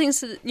that's one of the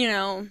things that,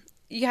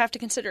 you have to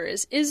consider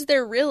is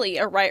there really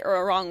a right or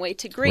a wrong way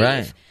to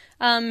grieve?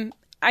 Right.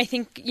 I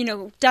think,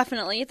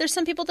 definitely there's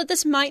some people that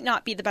this might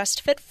not be the best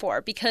fit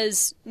for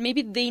because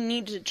maybe they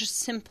need to just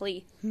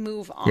simply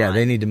move on. Yeah,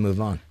 they need to move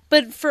on.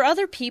 But for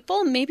other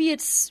people, maybe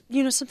it's,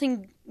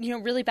 something,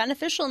 really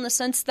beneficial in the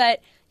sense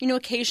that,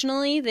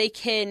 occasionally they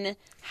can,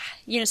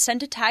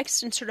 send a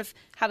text and sort of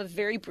have a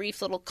very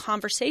brief little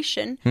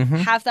conversation,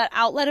 have that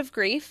outlet of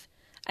grief,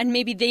 and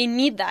maybe they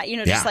need that,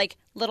 just like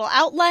little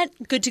outlet,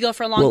 good to go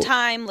for a long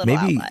time, little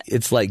maybe outlet.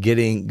 It's like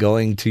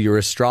going to your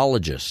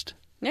astrologist.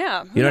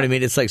 Yeah. You know what I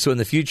mean? It's like, so in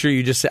the future,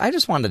 you just say, I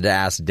just wanted to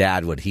ask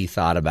Dad what he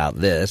thought about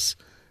this.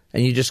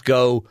 And you just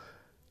go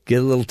get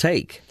a little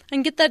take.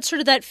 And get that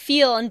sort of that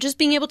feel and just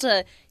being able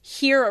to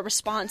hear a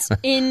response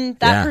in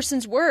that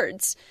person's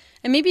words.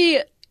 And maybe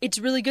it's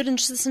really good in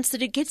just the sense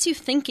that it gets you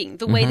thinking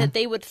the way that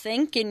they would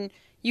think. And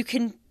you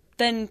can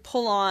then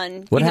pull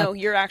on,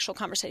 your actual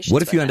conversations.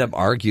 What if you end up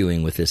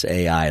arguing with this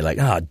AI? Like,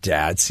 oh,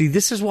 Dad, see,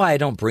 this is why I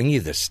don't bring you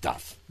this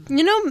stuff.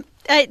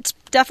 It's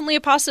definitely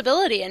a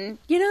possibility. And,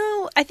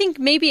 I think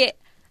maybe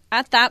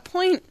at that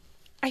point,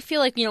 I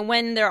feel like,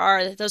 when there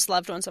are those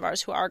loved ones of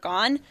ours who are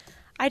gone,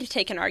 I'd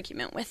take an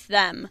argument with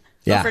them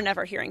over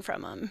never hearing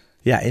from them.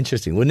 Yeah,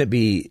 interesting. Wouldn't it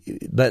be,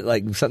 but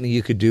like something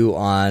you could do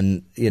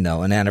on,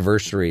 an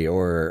anniversary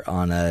or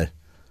on a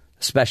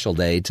special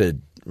day to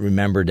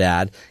remember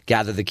Dad,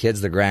 gather the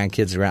kids, the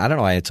grandkids around. I don't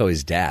know why it's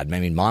always Dad. I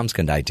mean, moms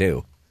can die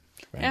too.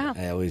 Right? Yeah.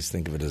 I always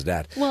think of it as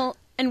Dad. Well,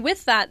 and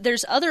with that,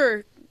 there's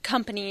other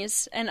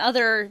companies and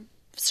other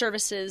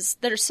services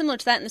that are similar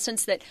to that in the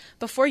sense that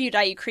before you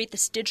die, you create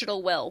this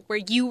digital will where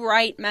you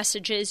write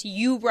messages,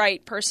 you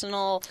write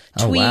personal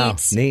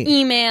tweets,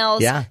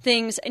 emails,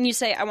 things, and you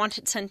say, I want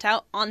it sent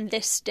out on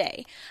this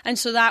day. And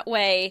so that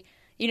way,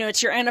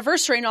 it's your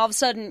anniversary and all of a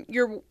sudden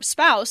your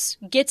spouse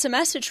gets a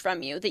message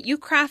from you that you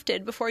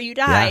crafted before you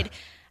died. Yeah.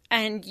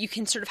 And you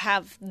can sort of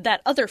have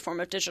that other form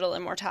of digital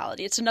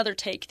immortality. It's another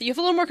take that you have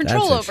a little more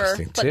control over,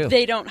 but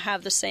they don't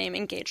have the same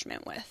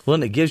engagement with. Well,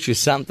 and it gives you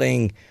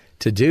something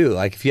to do.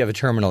 Like if you have a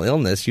terminal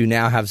illness, you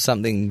now have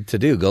something to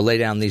do. Go lay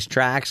down these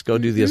tracks, go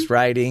do this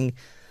writing,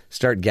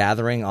 start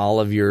gathering all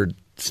of your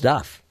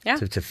stuff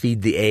to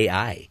feed the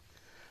AI.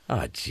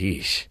 Oh,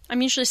 geez.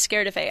 I'm usually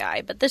scared of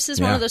AI, but this is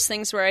one of those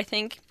things where I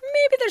think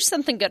maybe there's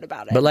something good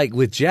about it. But like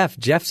with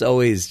Jeff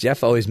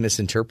always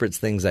misinterprets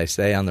things I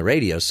say on the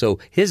radio, so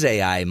his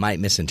AI might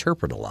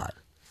misinterpret a lot.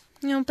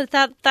 But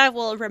that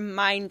will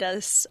remind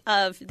us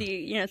of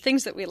the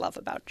things that we love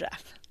about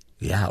Jeff.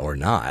 Yeah, or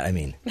not. I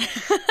mean,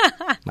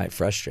 might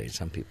frustrate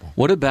some people.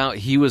 What about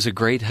he was a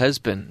great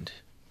husband?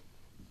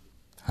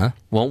 Huh?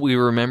 Won't we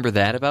remember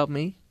that about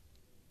me?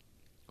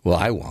 Well,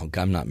 I won't.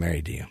 I'm not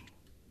married to you.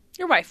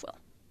 Your wife will.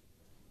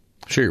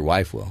 Sure, your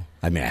wife will.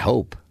 I mean, I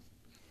hope.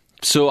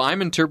 So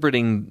I'm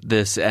interpreting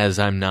this as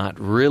I'm not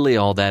really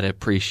all that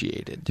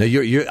appreciated. No,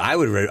 I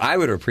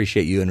would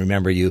appreciate you and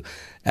remember you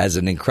as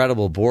an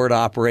incredible board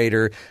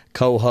operator,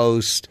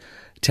 co-host,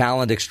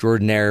 talent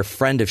extraordinaire,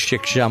 friend of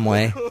Chick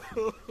Shumway.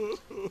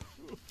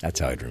 That's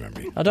how I'd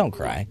remember you. Oh, don't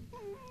cry.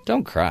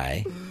 Don't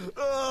cry.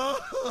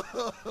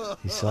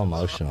 He's so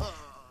emotional.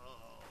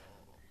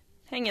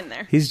 Hang in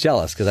there. He's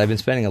jealous because I've been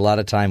spending a lot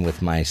of time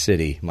with my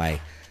city,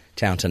 my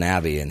Downton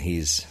Abbey, and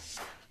he's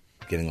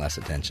getting less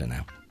attention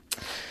now.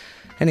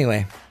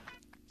 Anyway,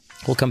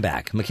 we'll come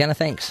back. Makena,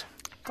 thanks.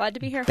 Glad to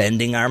be here.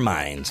 Bending our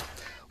minds.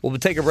 We'll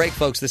take a break,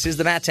 folks. This is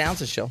the Matt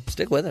Townsend Show.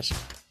 Stick with us.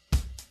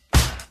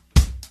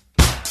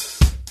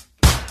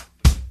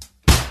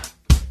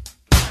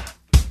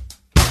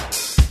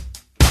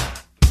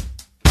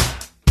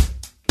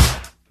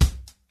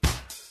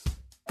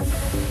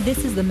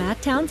 This is the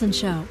Matt Townsend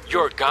Show.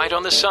 Your guide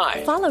on the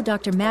side. Follow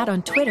Dr. Matt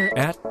on Twitter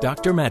at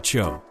Dr. Matt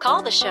Show.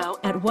 Call the show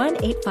at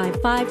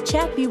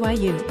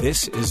 1-855-CHAT-BYU.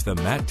 This is the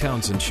Matt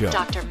Townsend Show.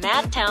 Dr.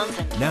 Matt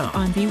Townsend. Now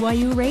on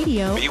BYU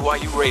Radio.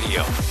 BYU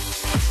Radio.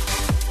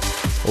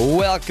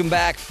 Welcome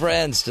back,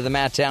 friends, to the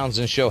Matt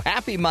Townsend Show.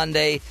 Happy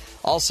Monday.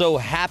 Also,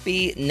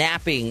 happy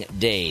napping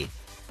day.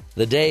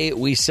 The day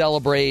we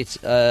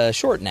celebrate a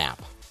short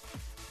nap.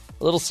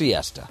 A little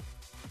siesta.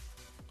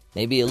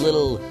 Maybe a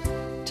little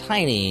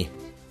tiny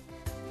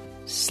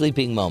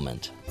sleeping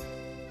moment.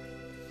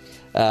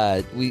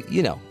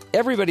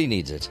 Everybody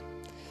needs it.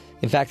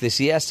 In fact, the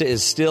siesta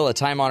is still a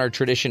time-honored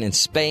tradition in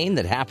Spain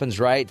that happens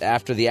right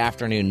after the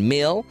afternoon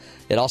meal.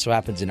 It also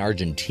happens in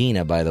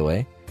Argentina, by the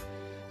way.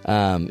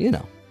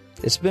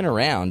 It's been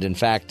around, in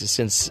fact,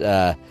 since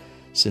the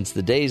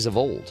days of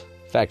old.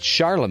 In fact,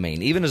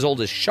 Charlemagne, even as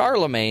old as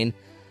Charlemagne,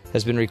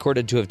 has been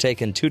recorded to have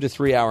taken 2 to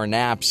 3 hour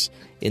naps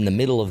in the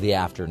middle of the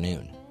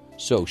afternoon.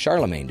 So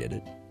Charlemagne did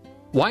it.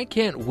 Why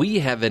can't we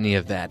have any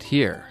of that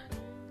here?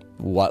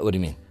 What do you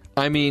mean?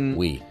 I mean,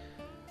 we.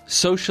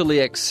 Socially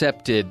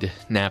accepted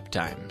nap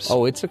times.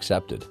 Oh, it's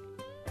accepted.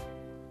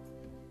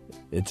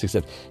 It's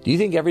accepted. Do you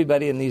think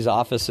everybody in these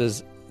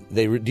offices,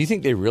 do you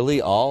think they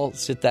really all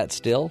sit that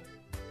still?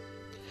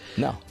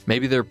 No.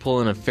 Maybe they're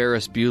pulling a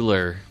Ferris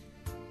Bueller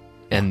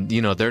and,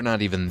 they're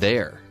not even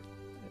there.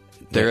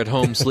 They're at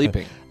home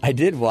sleeping. I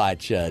did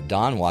watch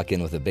Don walk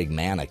in with a big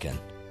mannequin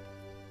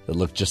that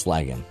looked just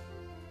like him.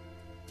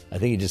 I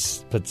think he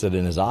just puts it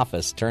in his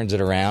office, turns it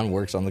around,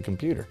 works on the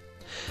computer.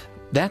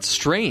 That's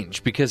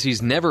strange because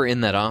he's never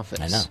in that office.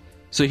 I know.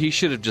 So he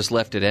should have just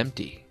left it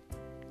empty.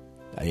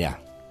 Yeah.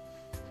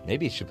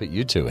 Maybe he should put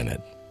you two in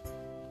it.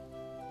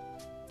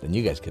 Then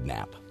you guys could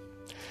nap.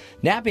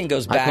 Napping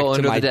goes back I go to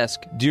under my the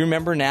desk. Do you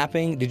remember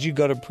napping? Did you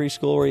go to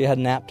preschool where you had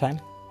nap time?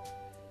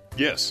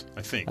 Yes,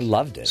 I think. I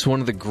loved it. It's one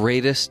of the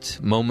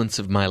greatest moments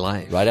of my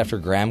life. Right after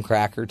graham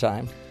cracker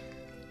time?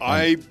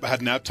 I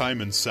had nap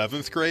time in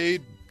 7th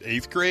grade,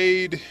 8th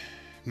grade,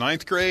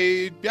 9th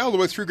grade, all the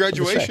way through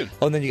graduation. Right.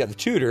 Oh, and then you got the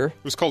tutor.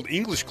 It was called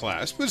English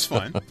class, but it's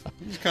fine.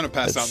 You just kind of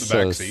pass out in the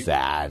so back seat.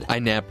 Sad. I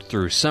napped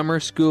through summer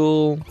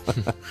school.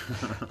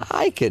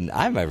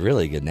 I'm a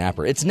really good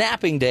napper. It's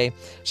napping day,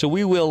 so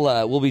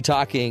we'll be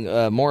talking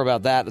more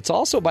about that. It's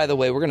also, by the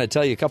way, we're going to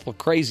tell you a couple of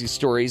crazy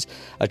stories.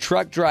 A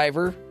truck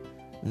driver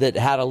that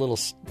had a little,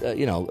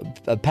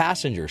 a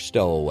passenger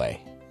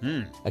stowaway.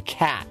 A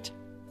cat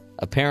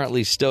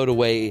apparently stowed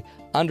away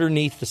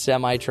underneath the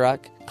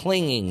semi-truck,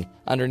 clinging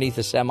underneath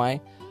the semi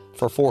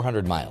for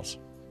 400 miles.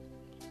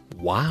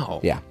 Wow.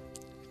 Yeah.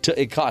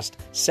 It cost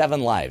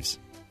 7 lives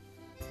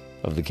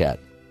of the cat.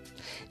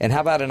 And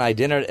how about an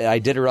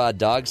Iditarod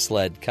dog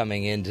sled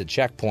coming into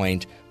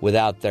checkpoint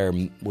without their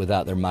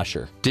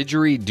musher?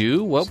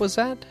 Didgeridoo? What was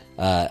that?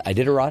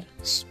 Iditarod?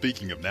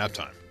 Speaking of nap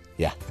time.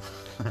 Yeah.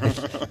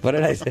 What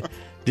did I say?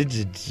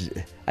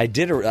 I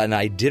did an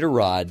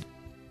Iditarod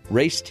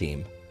race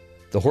team.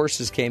 The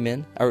horses came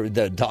in, or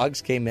the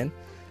dogs came in.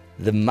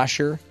 The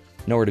musher,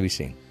 nowhere to be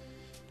seen.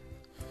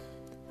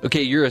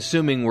 Okay, you're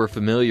assuming we're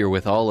familiar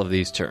with all of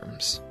these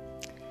terms.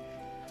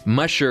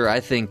 Musher, I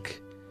think,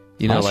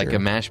 Musher. like a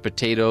mashed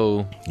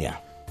potato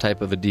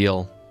type of a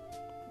deal.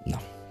 No,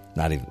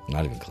 not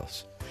even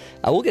close.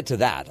 We'll get to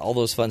that, all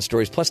those fun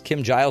stories. Plus,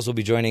 Kim Giles will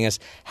be joining us.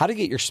 How to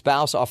get your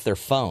spouse off their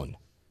phone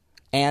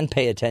and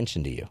pay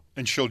attention to you.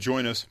 And she'll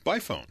join us by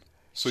phone.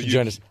 So she'll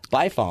join us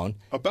by phone.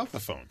 About the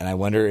phone. And I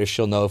wonder if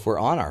she'll know if we're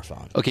on our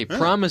phone. Okay,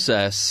 promise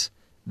us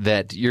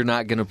that you're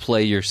not going to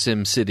play your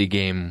SimCity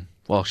game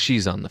while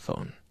she's on the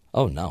phone.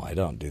 Oh, no, I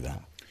don't do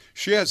that.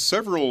 She has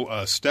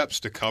several steps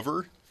to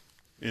cover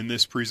in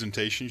this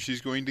presentation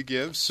she's going to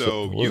give,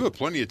 so you have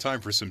plenty of time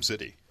for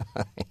SimCity.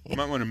 You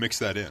might want to mix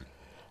that in.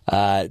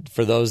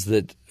 For those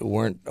that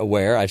weren't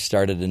aware, I've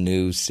started a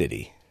new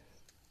city.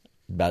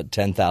 About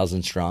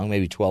 10,000 strong,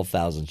 maybe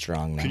 12,000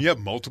 strong now. Can you have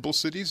multiple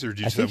cities, or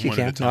do you just have one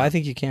at a time? No, I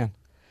think you can.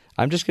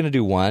 I'm just going to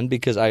do one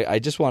because I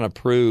just want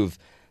to prove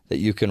that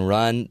you can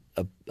run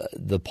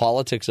the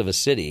politics of a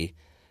city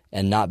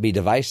and not be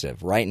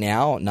divisive. Right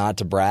now, not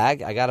to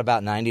brag, I got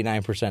about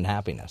 99%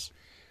 happiness.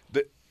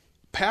 The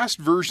past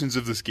versions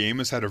of this game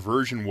has had a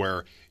version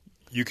where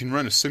you can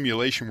run a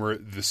simulation where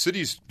the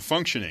city's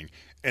functioning,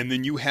 and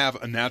then you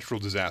have a natural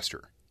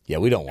disaster. Yeah,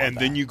 we don't want that. And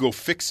then you go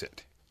fix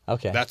it.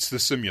 Okay. That's the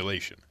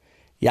simulation.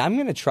 Yeah, I'm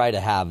going to try to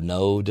have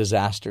no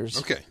disasters.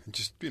 Okay.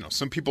 Just,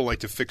 some people like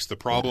to fix the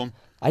problem.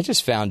 I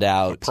just found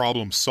out. A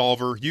problem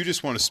solver. You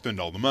just want to spend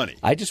all the money.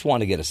 I just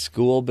want to get a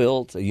school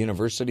built, a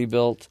university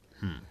built.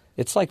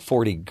 It's like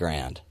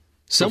 $40,000.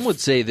 Some would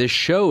say this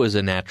show is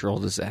a natural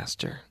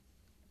disaster.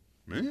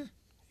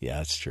 Yeah,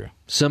 that's true.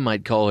 Some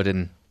might call it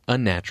an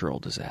unnatural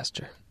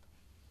disaster.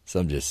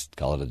 Some just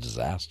call it a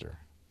disaster.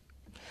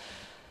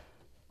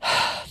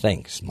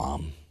 Thanks,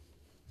 Mom.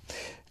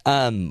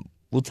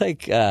 We'll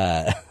take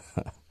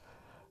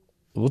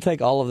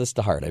all of this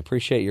to heart. I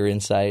appreciate your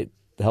insight.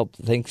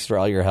 Thanks for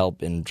all your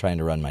help in trying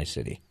to run my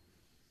city.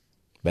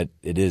 But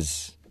it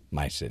is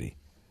my city.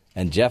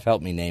 And Jeff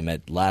helped me name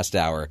it last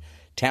hour,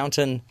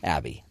 Taunton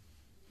Abbey.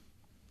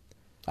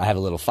 I have a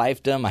little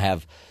fiefdom. I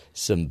have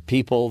some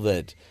people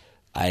that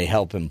I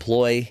help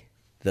employ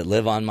that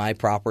live on my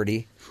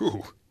property.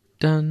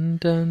 Dun,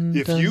 dun,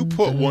 if you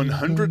put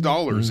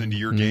 $100 into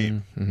your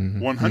game,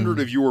 100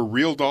 of your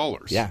real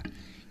dollars,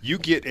 you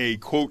get a,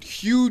 quote,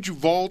 huge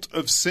vault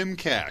of Sim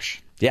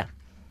Cash. Yeah.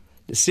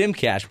 The Sim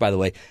Cash, by the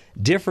way,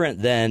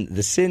 different than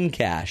the Sin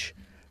Cash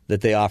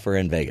that they offer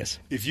in Vegas.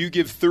 If you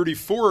give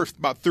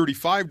about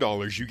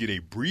 $35, you get a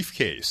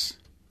briefcase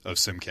of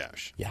Sim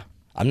Cash. Yeah.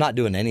 I'm not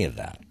doing any of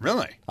that.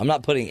 Really? I'm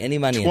not putting any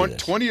money into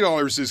this.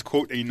 $20 is,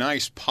 quote, a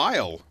nice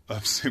pile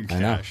of Sim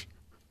Cash.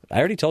 I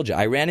already told you.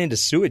 I ran into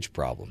sewage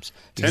problems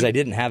because I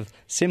didn't have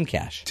Sim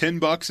Cash.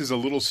 $10 is a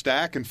little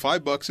stack and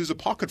 $5 is a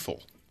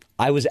pocketful.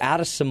 I was out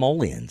of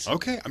simoleons.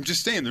 Okay. I'm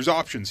just saying there's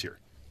options here.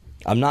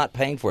 I'm not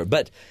paying for it.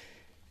 But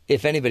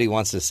if anybody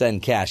wants to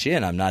send cash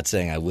in, I'm not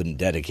saying I wouldn't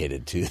dedicate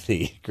it to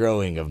the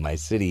growing of my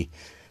city.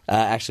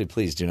 Actually,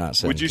 please do not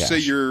send Would you cash. say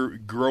you're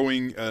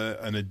growing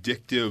an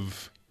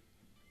addictive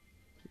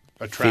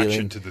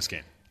attraction to this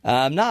game?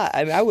 Not.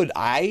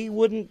 I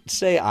wouldn't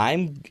say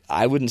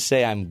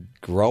I'm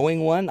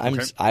growing one.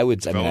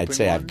 I'd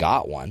say I've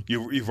got one.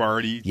 You've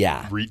already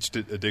reached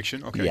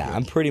addiction. Okay. Yeah, good.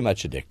 I'm pretty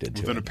much addicted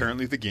to it. Then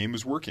apparently the game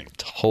is working.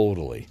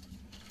 Totally.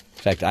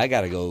 In fact, I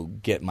got to go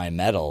get my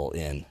metal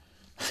in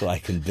so I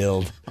can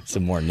build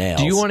some more nails.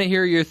 Do you want to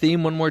hear your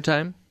theme one more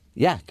time?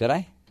 Yeah, could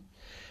I?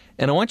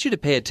 And I want you to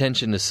pay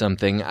attention to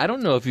something. I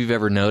don't know if you've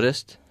ever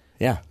noticed.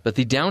 Yeah. But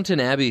the Downton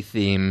Abbey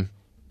theme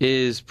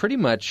is pretty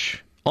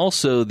much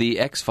also the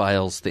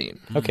X-Files theme.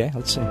 Okay,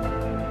 let's see.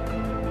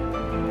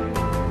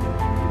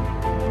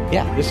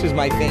 Yeah, this is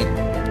my theme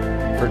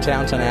for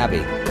Downton Abbey.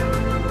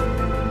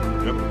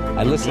 Yep.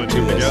 I listened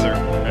to this. Together.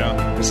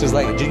 Yeah. This is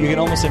like, you can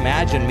almost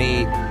imagine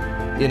me,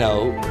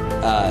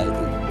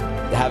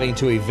 having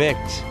to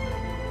evict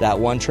that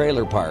one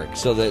trailer park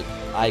so that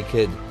I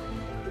could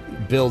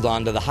build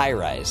onto the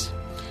high-rise.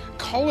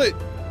 Call it...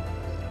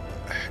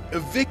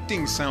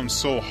 Evicting sounds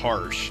so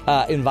harsh.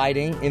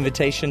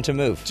 Invitation to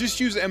move. Just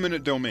use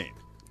eminent domain.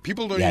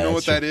 People don't even know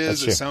what that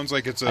is. It sounds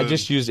like it's a... I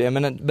just used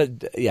eminent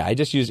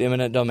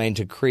domain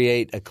to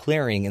create a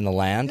clearing in the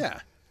land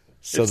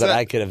so that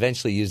I could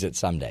eventually use it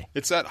someday.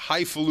 It's that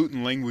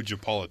highfalutin language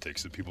of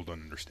politics that people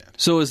don't understand.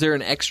 So is there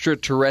an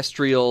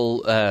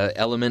extraterrestrial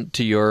element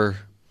to your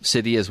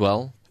city as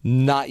well?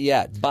 Not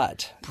yet,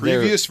 but...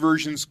 Previous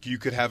versions, you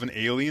could have an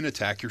alien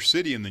attack your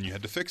city, and then you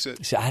had to fix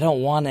it. See, I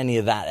don't want any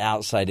of that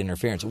outside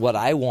interference. What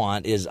I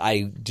want is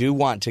I do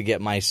want to get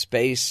my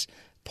space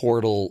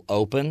portal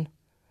open,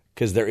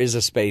 because there is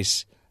a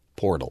space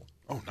portal.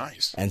 Oh,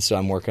 nice. And so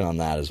I'm working on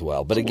that as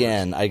well. But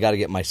again, I got to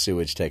get my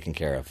sewage taken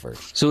care of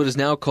first. So it is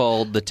now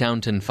called the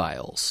Downton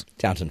Files.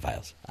 Downton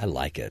Files. I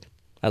like it.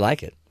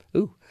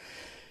 Ooh,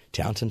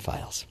 Downton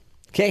Files.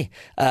 Okay,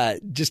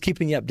 just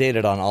keeping you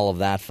updated on all of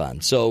that fun.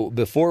 So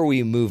before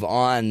we move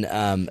on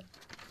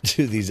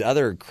to these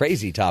other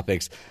crazy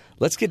topics,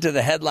 let's get to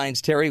the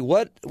headlines. Terry,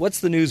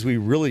 what's the news we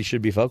really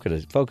should be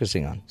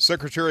focusing on?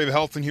 Secretary of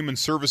Health and Human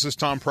Services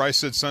Tom Price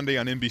said Sunday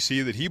on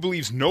NBC that he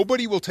believes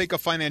nobody will take a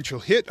financial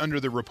hit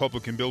under the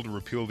Republican bill to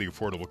repeal the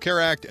Affordable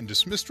Care Act and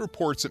dismissed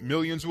reports that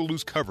millions will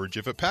lose coverage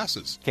if it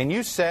passes. Can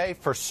you say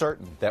for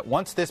certain that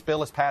once this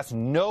bill is passed,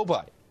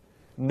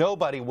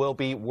 nobody will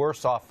be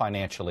worse off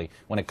financially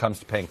when it comes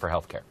to paying for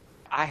health care?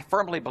 I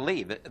firmly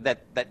believe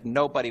that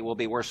nobody will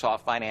be worse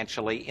off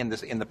financially in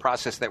the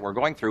process that we're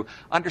going through,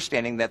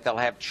 understanding that they'll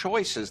have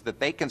choices that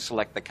they can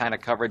select the kind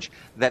of coverage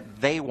that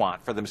they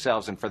want for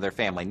themselves and for their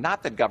family,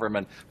 not that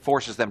government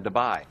forces them to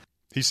buy.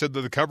 He said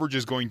that the coverage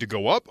is going to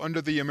go up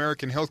under the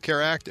American Health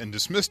Care Act and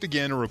dismissed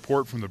again a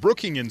report from the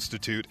Brookings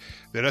Institute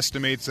that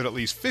estimates that at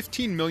least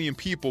 15 million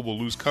people will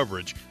lose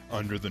coverage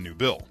under the new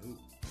bill.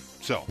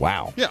 So,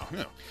 wow. Yeah.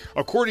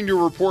 According to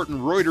a report in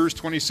Reuters,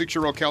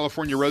 26-year-old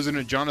California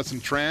resident Jonathan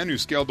Tran, who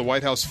scaled the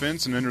White House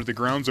fence and entered the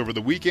grounds over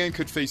the weekend,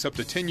 could face up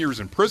to 10 years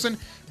in prison.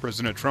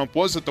 President Trump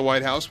was at the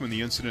White House when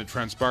the incident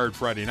transpired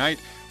Friday night.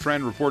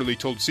 Tran reportedly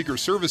told Secret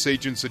Service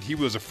agents that he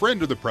was a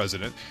friend of the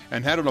president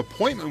and had an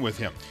appointment with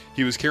him.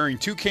 He was carrying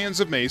 2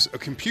 cans of mace, a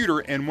computer,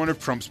 and one of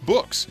Trump's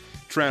books.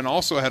 Tran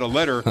also had a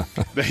letter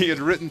that he had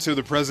written to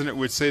the president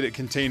which said it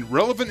contained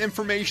relevant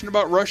information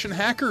about Russian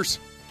hackers.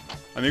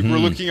 I think we're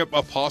looking at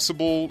a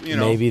possible,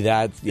 maybe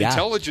that's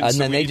intelligence.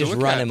 And then they just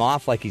run him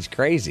off like he's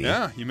crazy.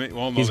 Yeah,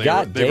 he's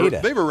got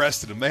data. They've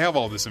arrested him. They have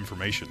all this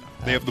information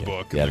now. They have the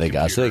book. Yeah, they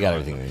got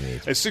everything they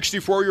need. A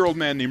 64-year-old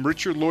man named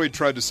Richard Lloyd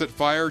tried to set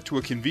fire to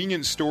a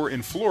convenience store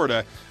in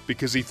Florida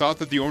because he thought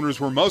that the owners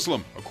were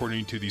Muslim,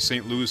 according to the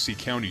St. Louis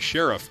County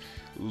Sheriff.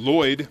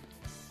 Lloyd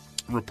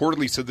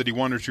reportedly said that he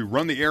wanted to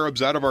run the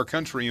Arabs out of our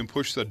country and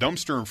push the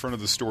dumpster in front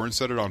of the store and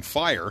set it on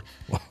fire.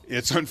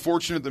 It's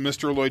unfortunate that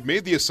Mr. Lloyd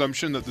made the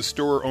assumption that the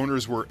store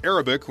owners were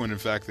Arabic when in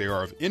fact they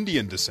are of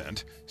Indian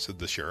descent, said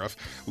the sheriff.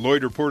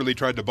 Lloyd reportedly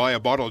tried to buy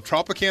a bottle of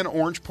Tropicana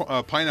orange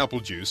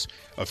pineapple juice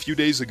a few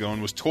days ago and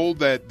was told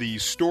that the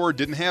store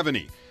didn't have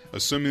any.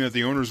 Assuming that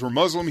the owners were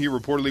Muslim, he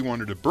reportedly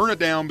wanted to burn it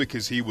down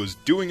because he was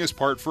doing his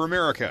part for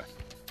America.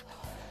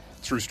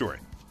 True story.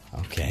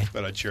 Okay.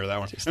 But I'd share that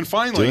one. And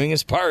finally, doing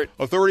his part.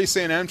 Authorities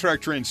say an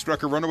Amtrak train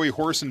struck a runaway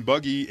horse and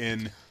buggy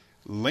in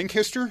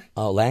Lancaster?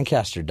 Oh,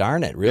 Lancaster.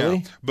 Darn it. Really?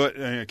 Yeah.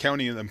 But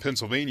county in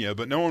Pennsylvania.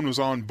 But no one was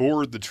on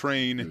board the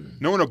train.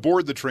 No one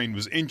aboard the train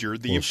was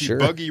injured. The empty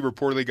buggy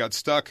reportedly got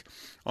stuck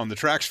on the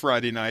tracks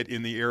Friday night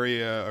in the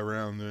area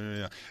around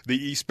the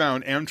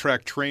eastbound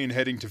Amtrak train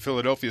heading to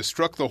Philadelphia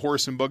struck the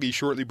horse and buggy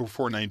shortly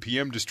before 9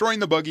 p.m.,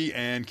 destroying the buggy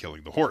and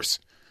killing the horse.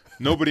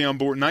 Nobody on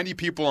board, 90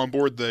 people on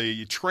board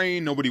the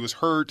train. Nobody was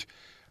hurt.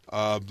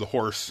 The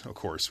horse, of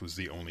course, was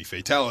the only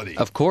fatality.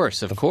 Of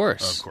course. Of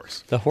course.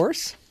 The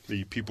horse?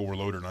 The people were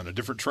loaded on a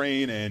different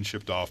train and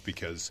shipped off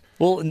because...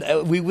 Well,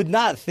 we would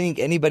not think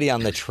anybody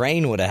on the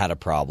train would have had a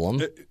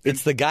problem.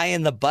 It's the guy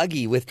in the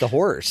buggy with the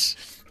horse.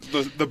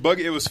 The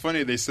buggy, it was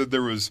funny. They said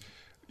there was,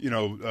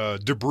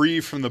 debris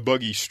from the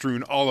buggy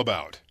strewn all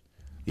about.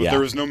 But there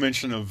was no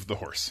mention of the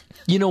horse.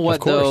 You know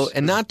what, though?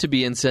 And not to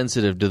be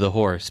insensitive to the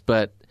horse,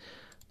 but...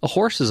 a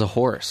horse is a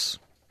horse.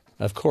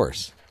 Of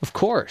course. Of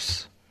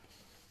course.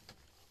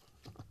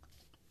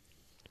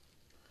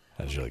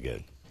 That was really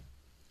good.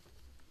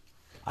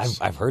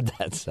 I've heard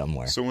that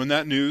somewhere. So in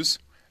that news,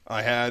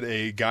 I had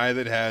a guy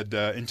that had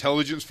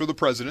intelligence for the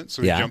president,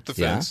 so he jumped the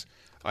fence.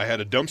 I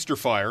had a dumpster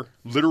fire,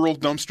 literal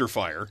dumpster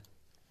fire,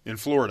 in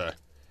Florida,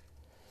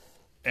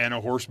 and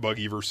a horse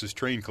buggy versus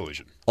train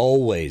collision.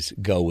 Always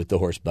go with the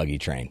horse buggy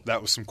train.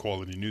 That was some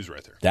quality news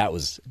right there. That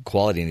was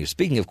quality news.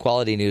 Speaking of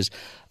quality news,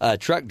 a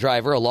truck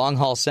driver, a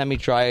long-haul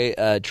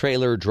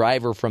semi-trailer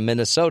driver from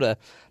Minnesota,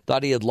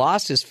 thought he had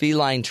lost his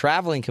feline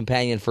traveling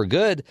companion for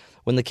good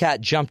when the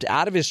cat jumped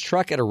out of his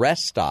truck at a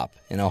rest stop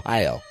in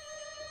Ohio.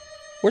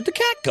 Where'd the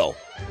cat go?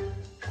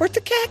 Where'd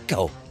the cat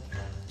go?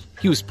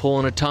 He was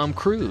pulling a Tom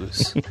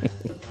Cruise.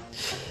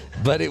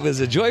 But it was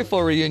a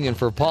joyful reunion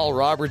for Paul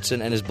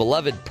Robertson and his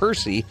beloved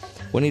Percy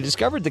when he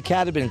discovered the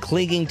cat had been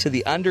clinging to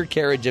the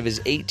undercarriage of his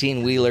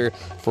 18-wheeler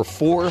for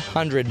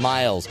 400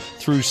 miles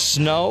through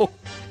snow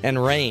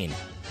and rain.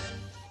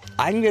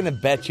 I'm going to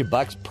bet you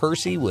bucks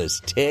Percy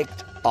was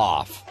ticked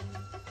off.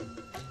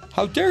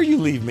 How dare you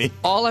leave me?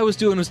 All I was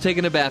doing was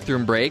taking a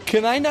bathroom break.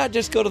 Can I not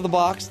just go to the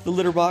box, the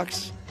litter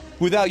box,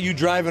 without you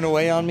driving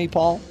away on me,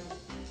 Paul?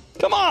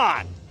 Come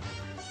on!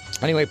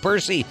 Anyway,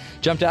 Percy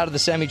jumped out of the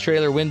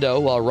semi-trailer window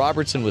while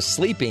Robertson was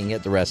sleeping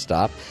at the rest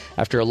stop.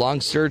 After a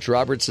long search,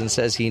 Robertson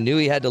says he knew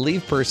he had to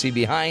leave Percy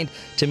behind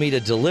to meet a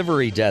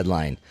delivery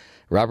deadline.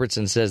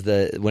 Robertson says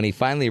that when he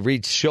finally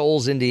reached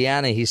Shoals,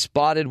 Indiana, he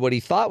spotted what he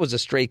thought was a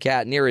stray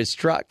cat near his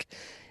truck.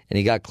 And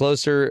he got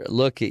closer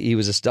look. He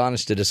was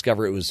astonished to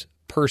discover it was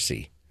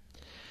Percy.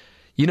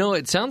 You know,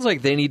 it sounds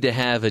like they need to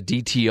have a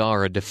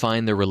DTR, a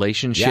define the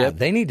relationship. Yeah,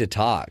 they need to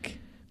talk.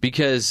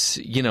 Because,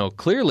 you know,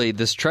 clearly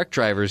this truck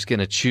driver is going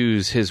to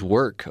choose his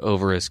work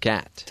over his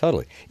cat.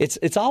 Totally.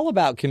 It's all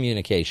about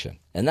communication.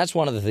 And that's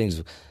one of the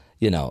things,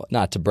 you know,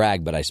 not to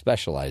brag, but I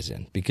specialize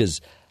in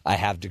because I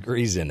have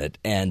degrees in it.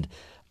 And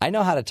I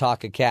know how to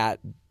talk a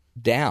cat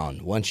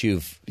down once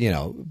you've, you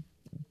know,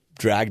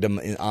 dragged them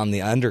on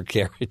the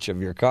undercarriage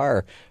of your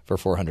car for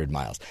 400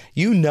 miles.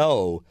 You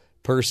know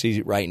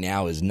Percy right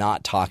now is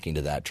not talking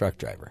to that truck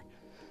driver.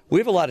 We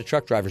have a lot of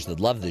truck drivers that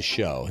love this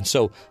show. And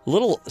so a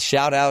little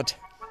shout out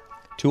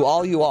to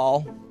all you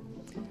all,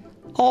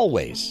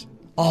 always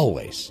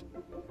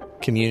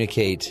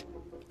communicate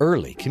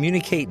early.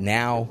 Communicate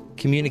now.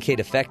 Communicate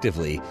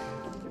effectively.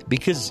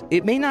 Because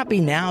it may not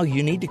be now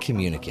you need to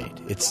communicate.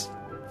 It's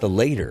the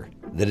later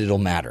that it'll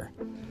matter.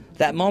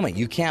 That moment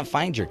you can't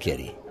find your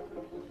kitty.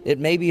 It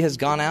maybe has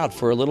gone out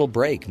for a little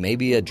break,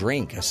 maybe a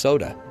drink, a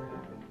soda,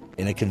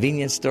 in a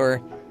convenience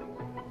store.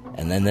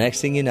 And then the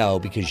next thing you know,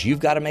 because you've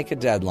got to make a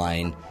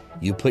deadline,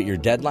 you put your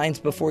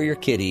deadlines before your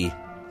kitty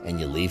and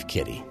you leave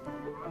kitty.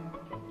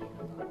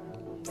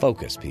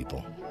 Focus,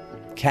 people.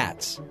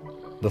 Cats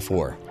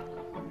before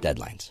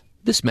deadlines.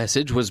 This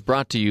message was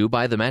brought to you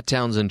by the Matt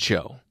Townsend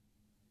Show.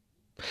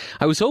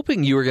 I was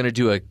hoping you were going to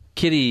do a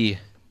kitty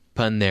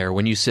pun there.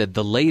 When you said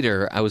the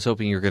later, I was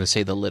hoping you were going to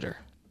say the litter.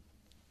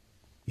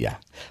 Yeah.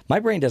 My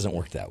brain doesn't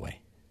work that way.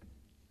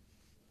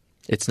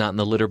 It's not in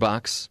the litter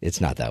box? It's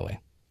not that way.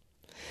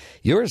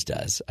 Yours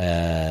does.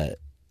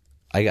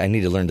 I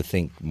need to learn to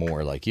think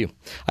more like you.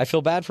 I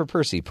feel bad for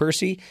Percy.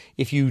 Percy,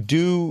 if you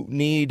do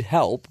need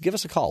help, give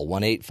us a call,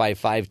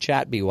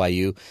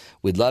 1-855-CHAT-BYU.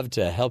 We'd love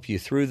to help you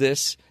through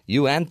this.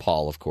 You and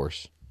Paul, of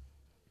course.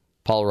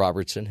 Paul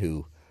Robertson,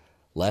 who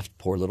left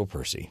poor little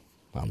Percy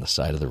on the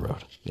side of the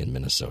road in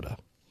Minnesota.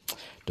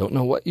 Don't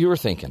know what you were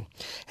thinking.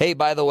 Hey,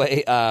 by the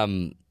way,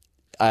 an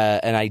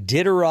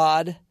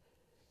Iditarod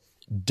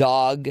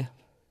dog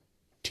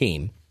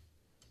team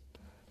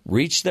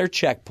reached their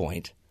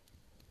checkpoint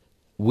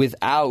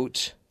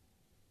without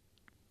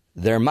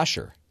their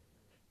musher.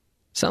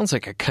 Sounds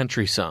like a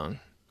country song.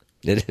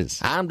 It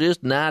is. I'm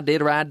just not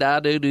did right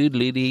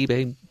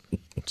babe.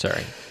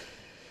 Sorry.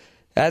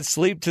 Add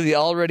sleep to the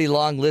already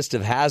long list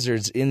of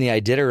hazards in the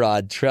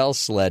Iditarod trail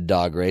sled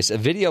dog race. A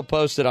video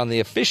posted on the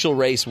official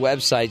race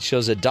website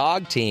shows a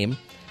dog team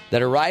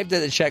that arrived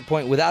at the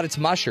checkpoint without its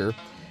musher.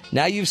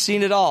 Now you've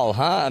seen it all,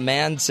 huh? A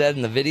man said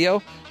in the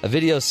video. A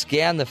video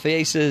scanned the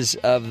faces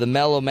of the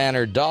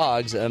mellow-mannered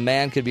dogs. A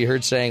man could be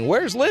heard saying,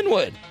 "Where's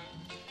Linwood?"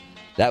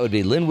 That would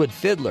be Linwood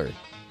Fiedler,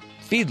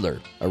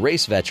 a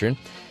race veteran.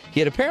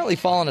 He had apparently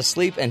fallen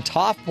asleep and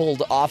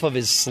toppled off of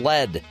his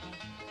sled.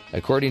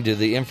 According to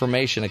the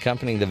information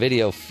accompanying the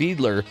video,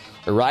 Fiedler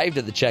arrived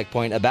at the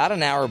checkpoint about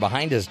an hour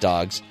behind his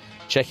dogs,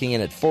 checking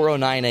in at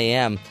 4:09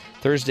 a.m.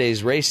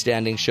 Thursday's race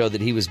standings show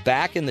that he was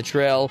back in the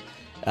trail.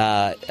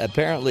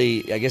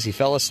 Apparently, I guess he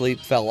fell asleep,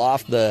 fell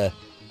off the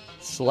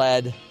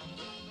sled,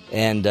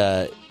 and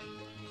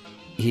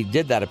he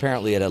did that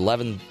apparently at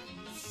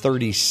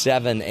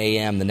 11:37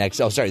 a.m.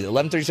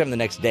 11:37 the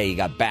next day. He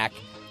got back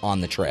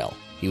on the trail.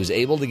 He was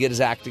able to get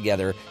his act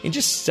together in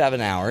just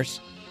 7 hours,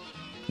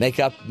 make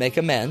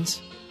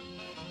amends,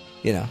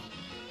 you know.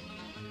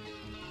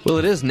 Well,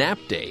 it is nap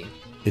day.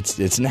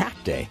 It's nap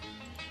day,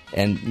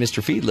 and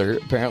Mr. Fiedler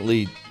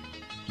apparently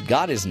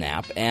got his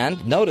nap,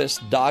 and notice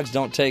dogs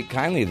don't take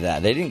kindly to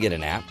that. They didn't get a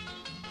nap.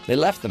 They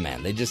left the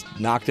man. They just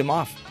knocked him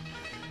off.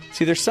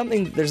 See,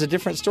 there's a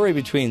different story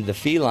between the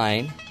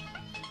feline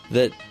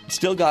that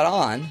still got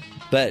on,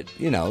 but,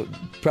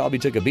 probably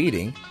took a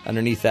beating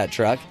underneath that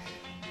truck,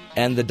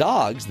 and the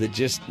dogs that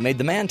just made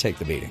the man take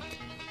the beating.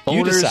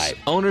 You decide.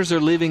 Owners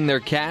are leaving their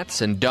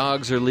cats, and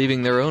dogs are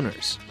leaving their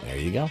owners. There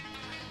you go.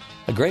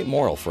 A great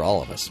moral for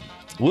all of us.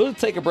 We'll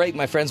take a break,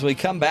 my friends. When we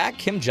come back,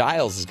 Kim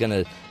Giles is going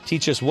to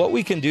teach us what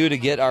we can do to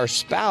get our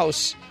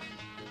spouse,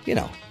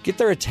 get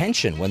their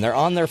attention when they're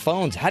on their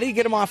phones. How do you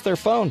get them off their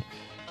phone?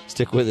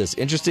 Stick with us.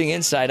 Interesting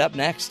insight up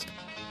next.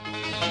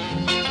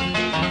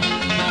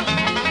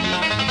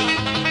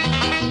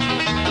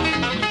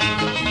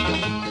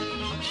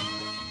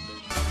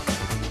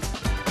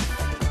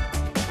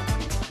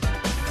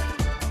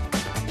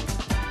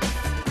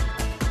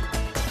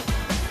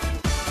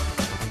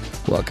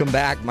 Welcome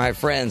back, my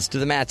friends, to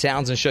the Matt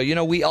Townsend Show.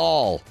 We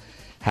all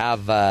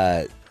have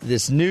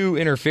this new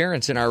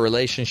interference in our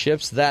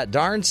relationships, that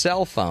darn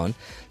cell phone.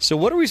 So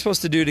what are we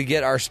supposed to do to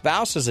get our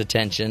spouse's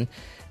attention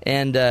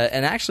and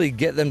actually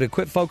get them to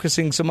quit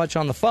focusing so much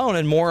on the phone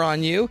and more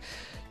on you?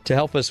 To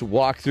help us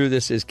walk through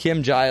this is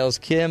Kim Giles.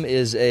 Kim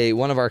is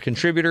one of our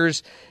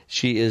contributors.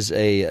 She is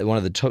one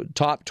of the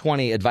top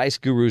 20 advice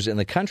gurus in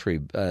the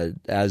country,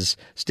 as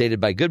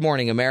stated by Good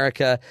Morning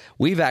America.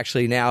 We've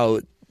actually now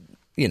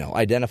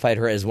identified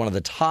her as one of the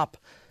top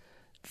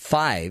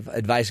 5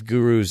 advice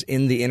gurus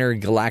in the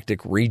intergalactic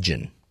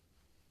region.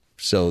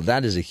 So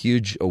that is a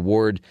huge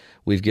award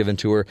we've given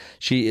to her.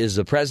 She is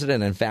the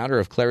president and founder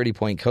of Clarity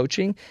Point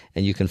Coaching,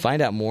 and you can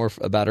find out more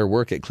about her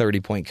work at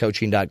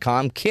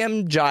claritypointcoaching.com.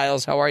 Kim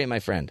Giles, how are you, my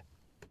friend?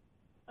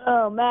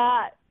 Oh,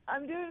 Matt,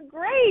 I'm doing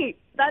great.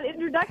 That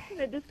introduction,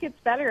 it just gets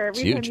better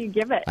every time you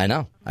give it. I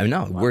know.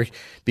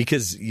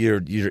 Because your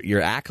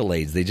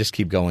accolades, they just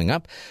keep going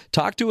up.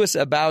 Talk to us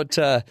about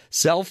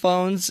cell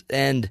phones,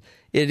 and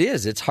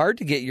it's hard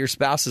to get your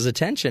spouse's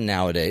attention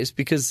nowadays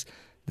because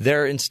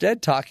they're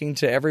instead talking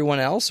to everyone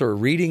else or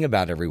reading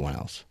about everyone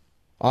else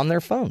on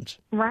their phones.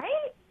 Right?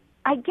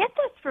 I get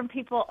this from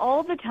people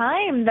all the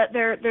time, that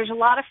there's a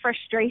lot of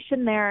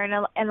frustration there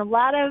and a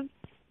lot of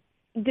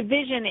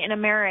division in a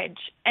marriage.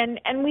 And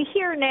we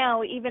hear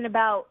now even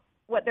about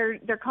what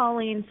they're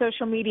calling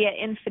social media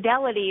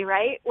infidelity,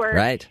 right?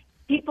 Where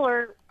people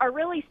are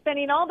really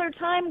spending all their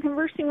time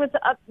conversing with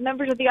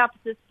members of the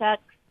opposite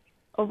sex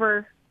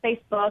over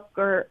Facebook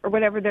or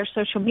whatever their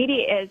social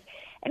media is.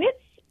 And it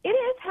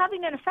is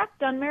having an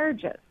effect on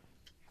marriages.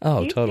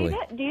 Oh, totally.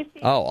 Do you see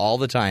it? Oh, all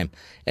the time.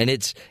 And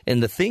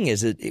the thing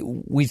is,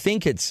 we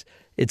think it's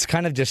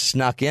kind of just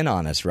snuck in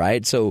on us,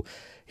 right? So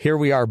here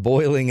we are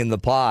boiling in the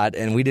pot,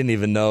 and we didn't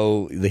even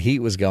know the heat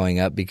was going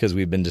up because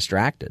we've been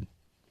distracted.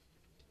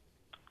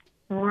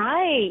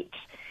 Right.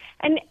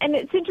 And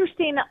it's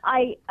interesting.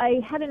 I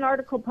had an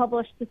article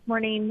published this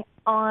morning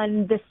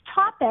on this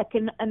topic,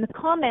 and the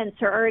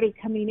comments are already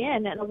coming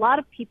in, and a lot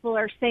of people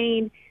are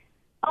saying,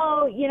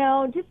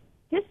 oh, just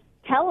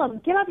tell them,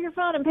 get off your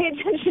phone and pay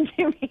attention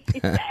to me.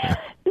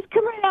 Just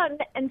come right out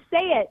and say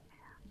it.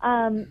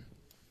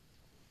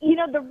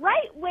 The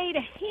right way to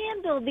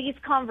handle these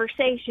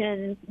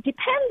conversations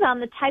depends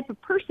on the type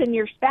of person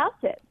your spouse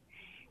is.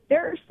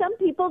 There are some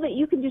people that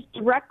you can just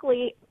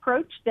directly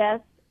approach this,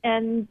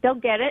 and they'll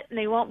get it, and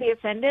they won't be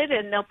offended,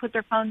 and they'll put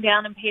their phone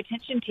down and pay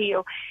attention to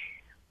you.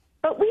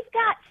 But we've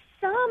got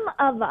some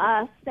of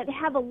us that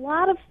have a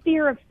lot of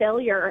fear of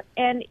failure,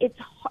 and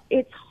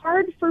it's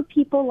hard for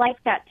people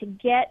like that to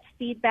get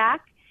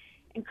feedback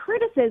and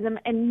criticism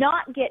and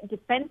not get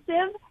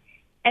defensive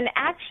and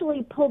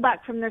actually pull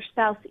back from their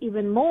spouse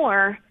even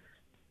more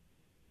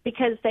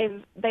because they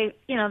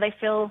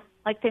feel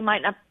like they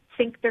might not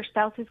think their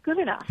spouse is good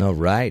enough. Oh,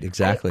 right,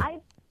 exactly. I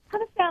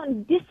kind of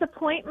found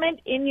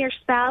disappointment in your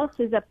spouse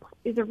is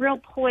a real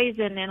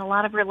poison in a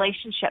lot of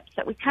relationships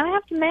that we kind of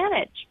have to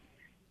manage.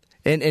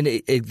 And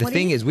the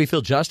thing is, we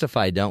feel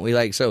justified, don't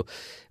we? So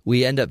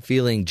we end up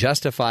feeling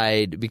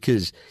justified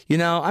because,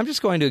 I'm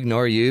just going to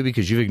ignore you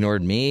because you've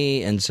ignored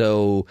me. And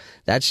so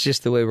that's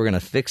just the way we're going to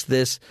fix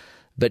this.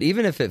 But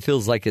even if it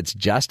feels like it's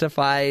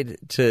justified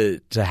to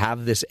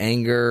have this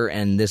anger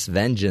and this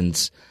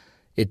vengeance,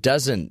 it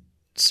doesn't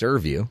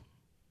serve you.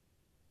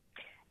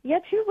 Yeah,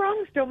 2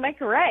 wrongs don't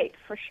make a right,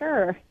 for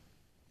sure.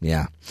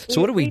 Yeah. So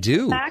what do we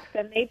do? Back,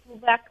 and they pull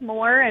back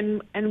more,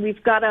 and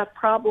we've got a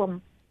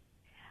problem.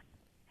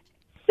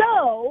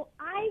 So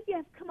I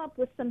have come up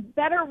with some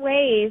better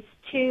ways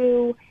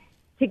to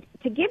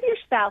give your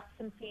spouse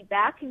some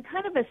feedback and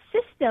kind of a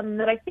system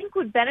that I think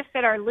would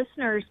benefit our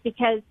listeners,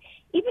 because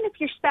even if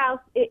your spouse,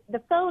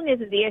 the phone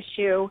isn't the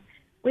issue,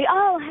 we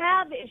all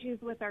have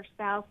issues with our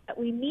spouse that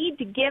we need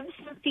to give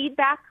some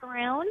feedback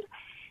around.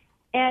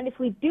 And if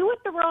we do it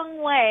the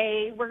wrong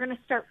way, we're going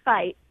to start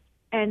fights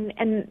and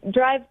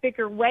drive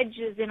bigger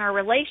wedges in our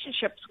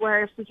relationships,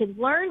 where if we can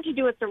learn to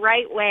do it the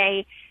right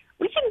way,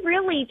 we can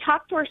really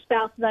talk to our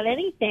spouse about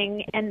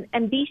anything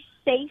and be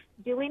safe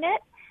doing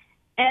it.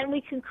 And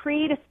we can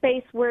create a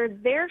space where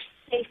they're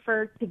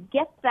safer to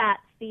get that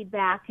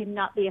feedback and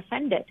not be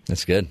offended.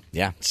 That's good.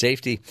 Yeah,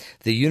 safety,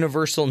 the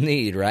universal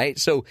need, right?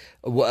 So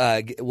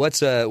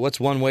what's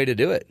one way to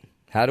do it?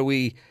 How do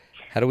we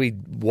How do we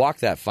walk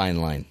that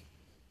fine line?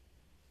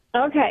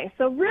 Okay,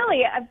 so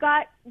really I've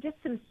got just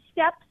some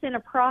steps in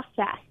a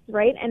process,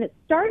 right? And it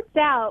starts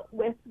out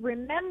with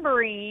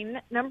remembering,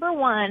 number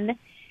one,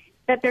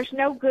 that there's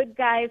no good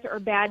guys or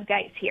bad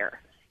guys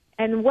here.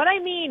 And what I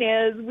mean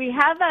is we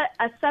have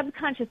a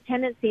subconscious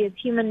tendency as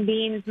human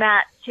beings,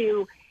 Matt,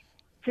 to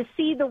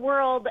see the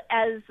world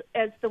as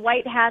the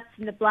white hats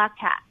and the black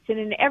hats. And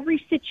in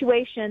every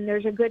situation,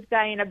 there's a good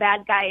guy and a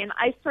bad guy. And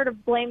I sort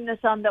of blame this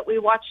on that we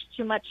watch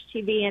too much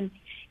TV and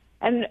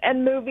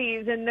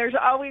movies, and there's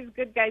always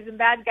good guys and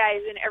bad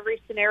guys in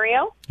every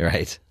scenario.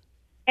 Right.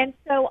 And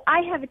so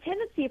I have a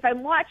tendency, if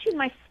I'm watching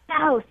my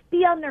spouse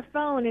be on their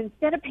phone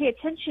instead of pay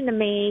attention to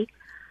me,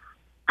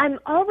 I'm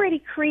already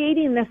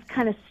creating this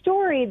kind of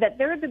story that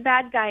they're the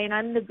bad guy and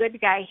I'm the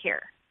good guy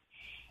here.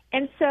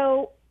 And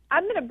so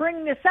I'm going to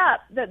bring this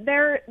up, that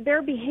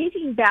they're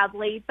behaving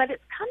badly, but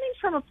it's coming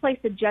from a place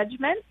of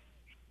judgment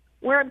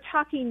where I'm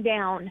talking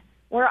down,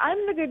 where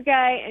I'm the good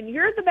guy and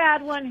you're the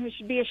bad one who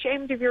should be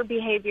ashamed of your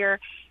behavior.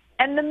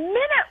 And the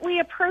minute we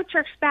approach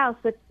our spouse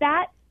with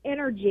that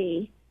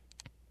energy,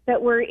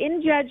 that we're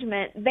in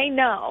judgment, they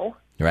know.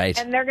 Right.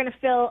 And they're going to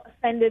feel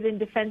offended and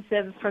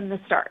defensive from the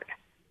start.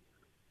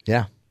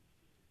 Yeah.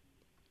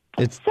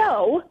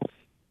 So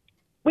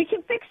we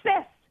can fix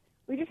this.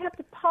 We just have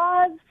to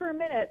pause for a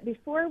minute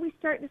before we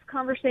start this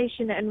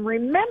conversation and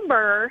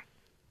remember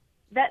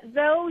that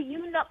though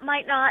you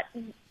might not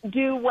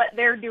do what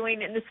they're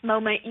doing in this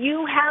moment,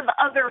 you have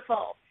other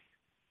faults.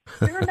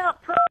 You're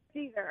not perfect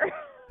either.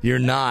 You're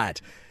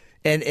not.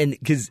 And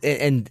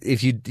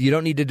if you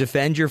don't need to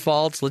defend your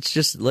faults, let's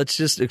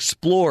just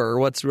explore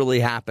what's really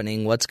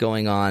happening, what's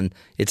going on.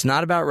 It's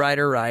not about right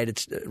or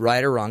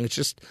wrong. It's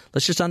just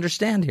let's just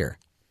understand here.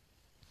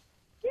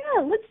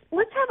 Yeah,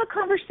 let's have a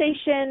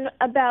conversation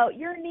about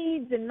your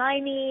needs and my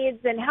needs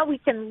and how we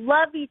can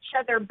love each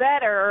other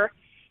better.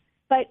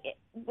 But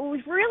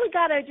we've really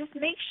got to just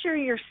make sure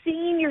you're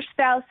seeing your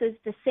spouse as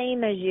the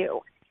same as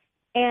you.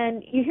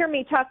 And you hear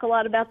me talk a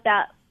lot about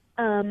that.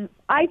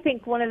 I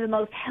think one of the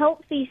most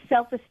healthy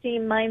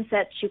self-esteem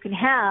mindsets you can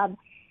have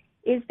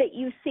is that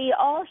you see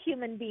all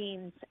human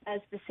beings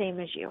as the same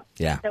as you.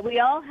 Yeah. That we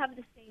all have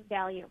the same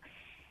value.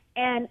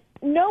 And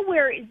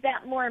nowhere is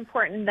that more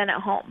important than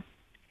at home.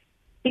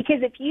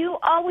 Because if you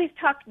always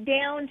talk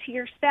down to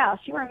your spouse,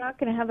 you are not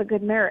going to have a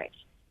good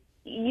marriage.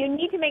 You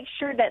need to make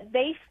sure that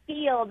they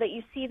feel that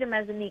you see them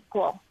as an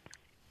equal.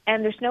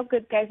 And there's no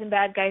good guys and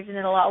bad guys, and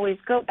it'll always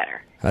go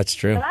better. That's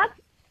true. So that's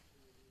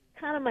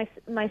kind of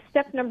my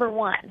step number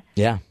one.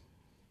 Yeah.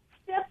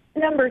 Step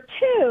number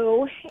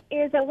two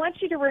is I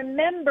want you to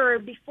remember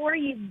before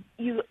you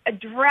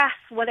address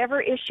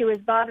whatever issue is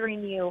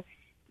bothering you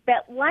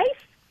that life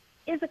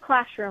is a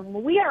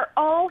classroom. We are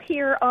all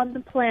here on the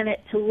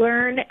planet to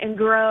learn and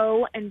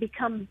grow and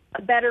become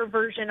a better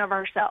version of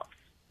ourselves.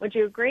 Would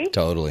you agree?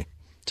 Totally.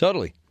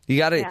 You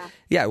got to,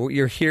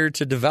 you're here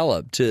to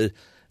develop, to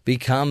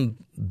become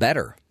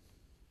better.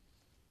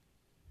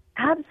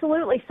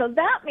 Absolutely. So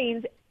that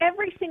means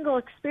every single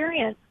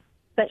experience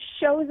that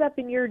shows up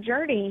in your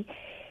journey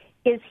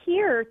is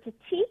here to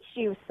teach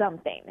you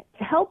something,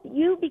 to help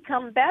you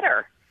become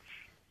better.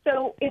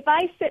 So if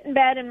I sit in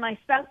bed and my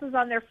spouse is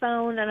on their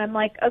phone and I'm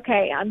like,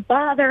 okay, I'm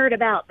bothered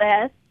about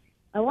this,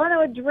 I want to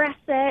address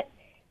it,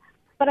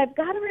 but I've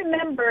got to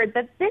remember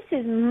that this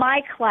is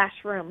my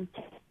classroom.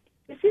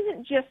 This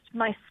isn't just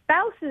my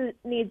spouse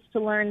needs to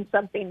learn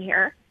something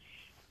here,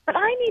 but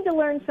I need to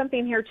learn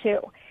something here too.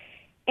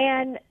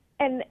 And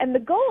the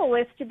goal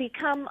is to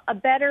become a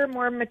better,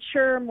 more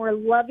mature, more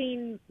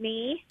loving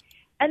me.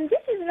 And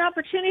this is an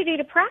opportunity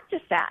to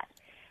practice that.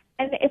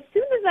 And as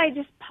soon as I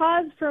just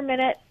pause for a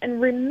minute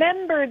and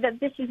remember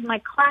that this is my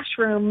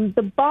classroom,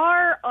 the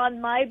bar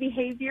on my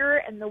behavior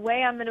and the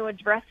way I'm going to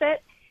address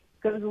it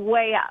goes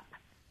way up.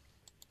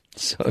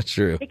 So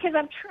true. Because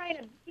I'm trying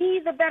to be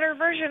the better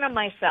version of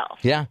myself.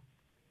 Yeah.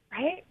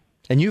 Right?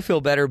 And you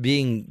feel better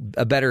being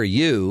a better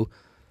you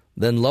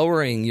than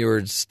lowering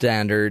your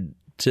standard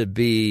to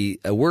be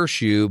a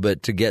worse you,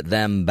 but to get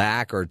them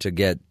back or to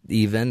get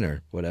even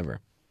or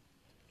whatever.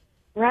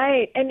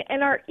 Right.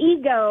 And our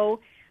ego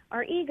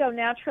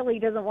naturally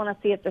doesn't want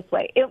to see it this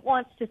way. It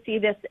wants to see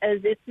this as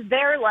it's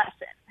their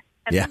lesson.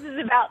 And this is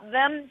about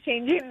them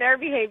changing their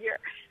behavior.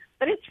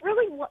 But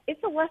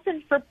it's a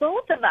lesson for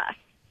both of us.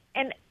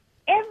 And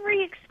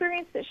every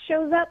experience that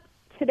shows up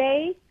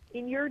today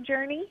in your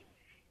journey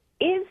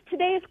is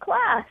today's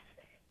class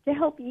to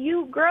help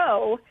you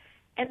grow.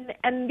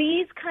 And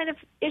these kind of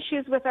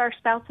issues with our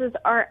spouses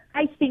are,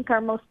 I think,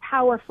 our most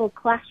powerful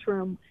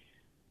classroom.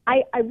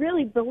 I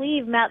really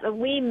believe, Matt, that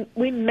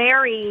we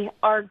marry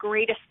our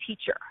greatest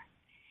teacher.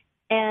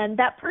 And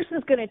that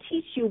person's going to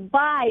teach you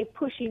by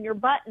pushing your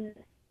button,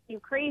 you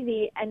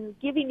crazy, and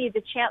giving you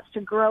the chance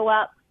to grow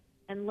up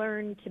and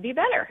learn to be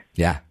better.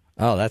 Yeah.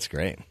 Oh, that's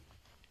great.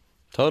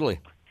 Totally.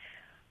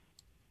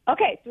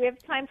 Okay, so we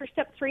have time for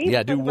step 3?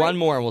 Yeah, do one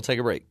more and we'll take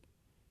a break.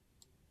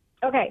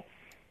 Okay.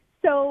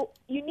 So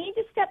you need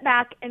to step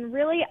back and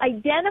really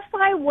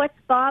identify what's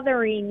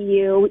bothering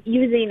you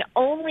using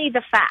only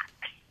the facts.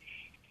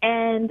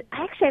 And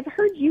actually, I've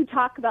heard you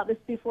talk about this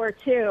before,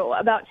 too,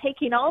 about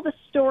taking all the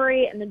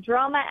story and the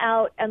drama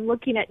out and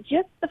looking at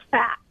just the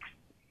facts.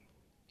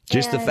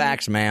 Just the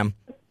facts, ma'am.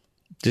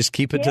 Just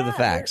keep it to the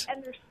facts.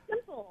 And they're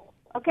simple.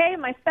 Okay,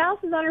 my spouse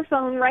is on her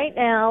phone right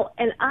now,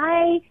 and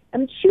I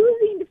am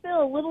choosing to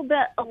feel a little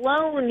bit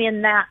alone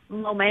in that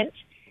moment.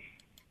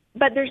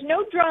 But there's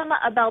no drama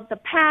about the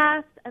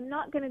past. I'm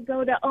not going to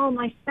go to, oh,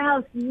 my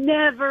spouse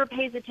never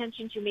pays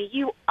attention to me.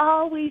 You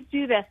always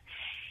do this.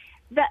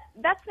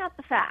 That's not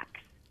the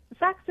facts. The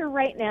facts are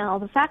right now.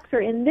 The facts are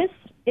in this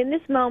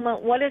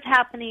moment. What is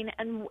happening,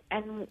 and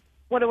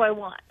what do I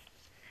want?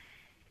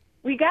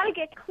 We got to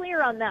get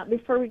clear on that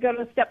before we go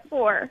to step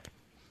 4.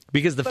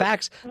 Because the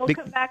facts. We'll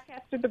come back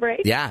after the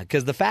break. Yeah,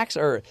 because the facts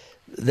are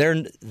they're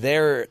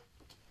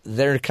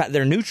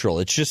neutral.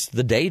 It's just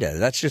the data.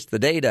 That's just the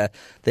data.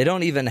 They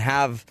don't even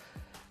have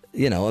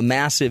a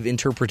massive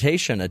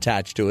interpretation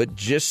attached to it.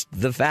 Just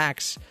the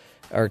facts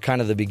are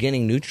kind of the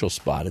beginning neutral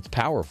spot. It's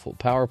powerful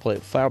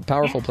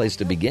place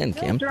to begin,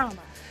 Kim. No drama.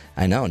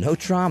 I know, no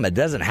drama. It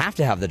doesn't have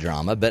to have the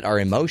drama, but our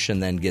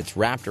emotion then gets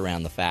wrapped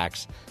around the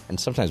facts, and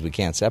sometimes we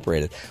can't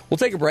separate it. We'll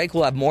take a break.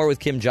 We'll have more with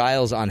Kim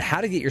Giles on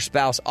how to get your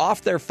spouse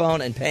off their phone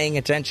and paying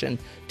attention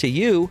to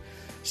you.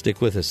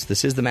 Stick with us.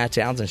 This is the Matt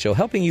Townsend Show,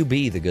 helping you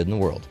be the good in the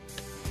world.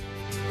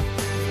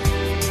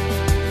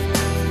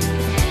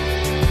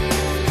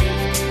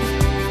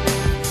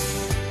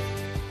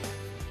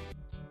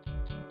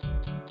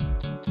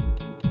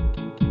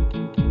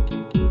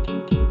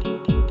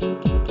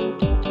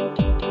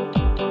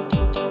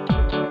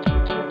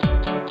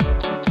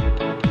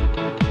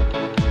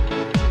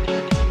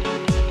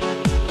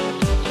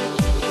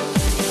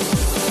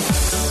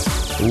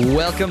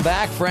 Welcome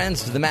back,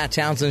 friends, to the Matt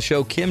Townsend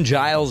Show. Kim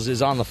Giles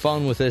is on the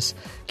phone with us.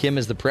 Kim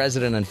is the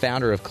president and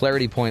founder of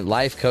Clarity Point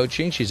Life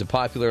Coaching. She's a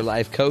popular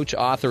life coach,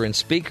 author, and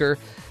speaker.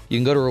 You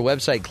can go to her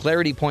website,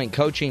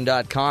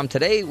 claritypointcoaching.com.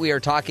 Today, we are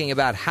talking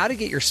about how to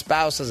get your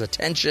spouse's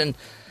attention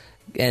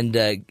and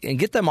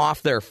get them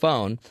off their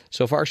phone.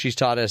 So far, she's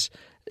taught us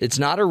it's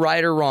not a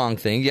right or wrong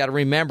thing. You got to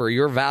remember,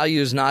 your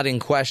value is not in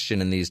question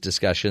in these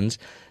discussions.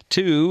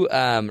 2,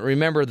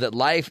 remember that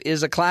life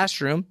is a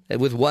classroom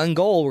with one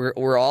goal.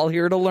 We're all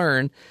here to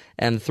learn.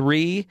 And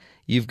 3,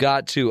 you've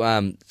got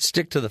to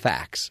stick to the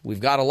facts.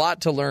 We've got a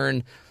lot to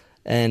learn.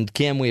 And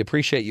Kim, we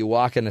appreciate you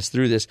walking us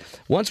through this.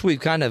 Once we've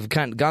kind of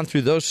gone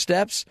through those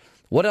steps,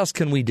 what else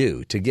can we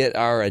do to get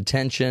our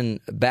attention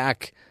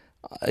back,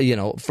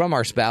 from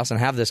our spouse and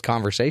have this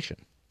conversation?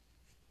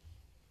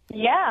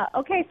 Yeah.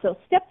 Okay. So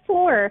step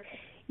 4,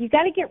 you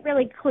got to get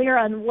really clear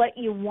on what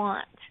you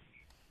want.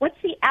 What's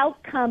the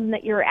outcome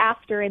that you're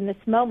after in this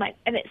moment?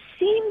 And it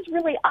seems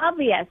really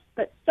obvious,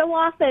 but so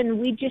often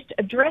we just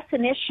address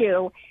an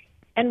issue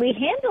and we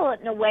handle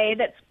it in a way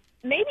that's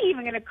maybe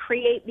even going to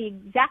create the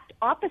exact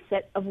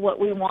opposite of what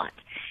we want.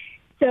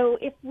 So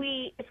if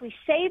we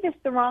say this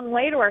the wrong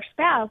way to our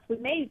spouse, we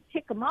may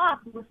tick them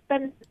off and we'll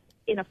spend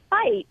in a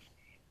fight,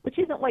 which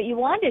isn't what you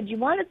wanted. You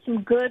wanted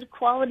some good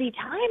quality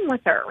time with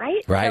her,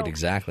 right? Right, so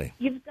exactly.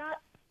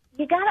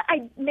 You got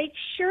to make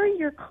sure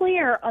you're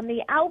clear on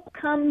the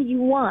outcome you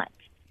want.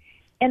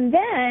 And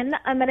then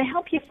I'm going to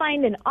help you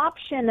find an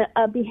option,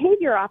 a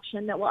behavior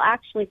option that will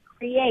actually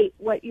create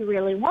what you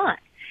really want.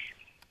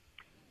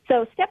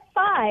 So step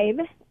 5,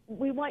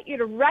 we want you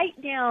to write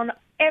down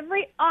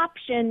every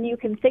option you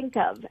can think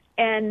of.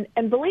 And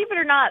believe it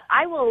or not,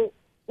 I will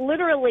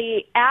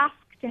literally ask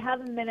to have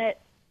a minute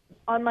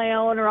on my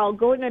own, or I'll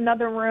go in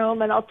another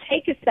room and I'll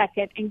take a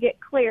second and get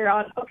clear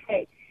on,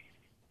 okay,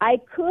 I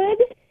could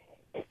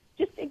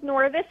just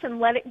ignore this and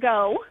let it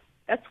go.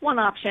 That's one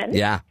option.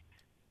 Yeah.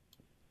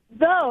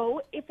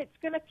 Though, if it's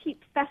going to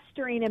keep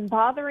festering and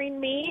bothering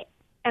me,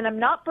 and I'm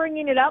not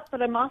bringing it up,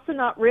 but I'm also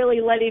not really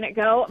letting it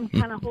go, I'm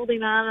kind of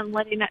holding on and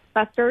letting it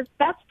fester,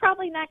 that's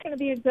probably not going to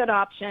be a good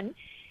option,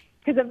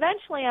 because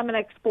eventually I'm going to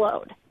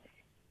explode.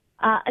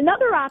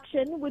 Another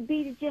option would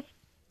be to just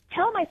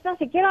tell my spouse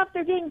to get off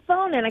their dang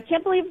phone, and I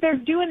can't believe they're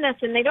doing this,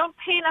 and they don't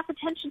pay enough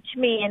attention to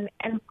me,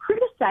 and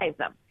criticize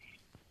them.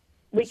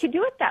 We could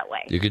do it that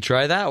way. You could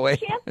try that way.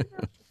 Chances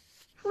are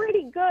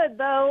pretty good,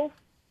 though.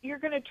 You're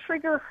going to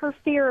trigger her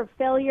fear of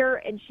failure,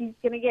 and she's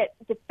going to get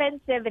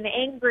defensive and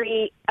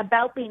angry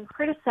about being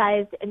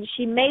criticized, and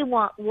she may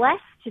want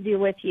less to do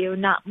with you,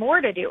 not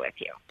more to do with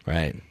you.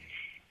 Right.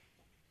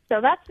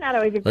 So that's not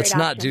always a great option.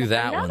 Let's not do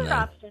that one, then.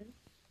 Another option,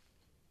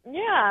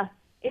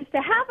 is to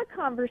have a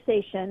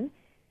conversation,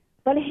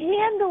 but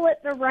handle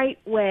it the right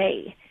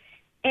way.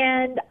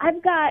 And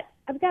I've got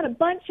a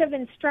bunch of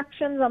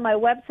instructions on my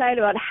website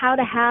about how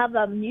to have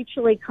a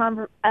mutually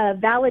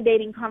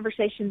validating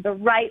conversation the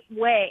right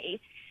way.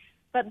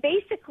 But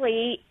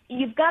basically,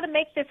 you've got to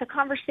make this a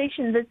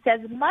conversation that's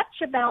as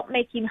much about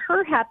making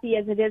her happy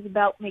as it is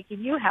about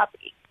making you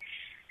happy.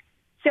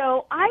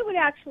 So I would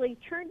actually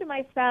turn to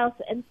my spouse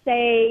and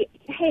say,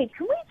 hey,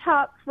 can we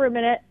talk for a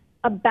minute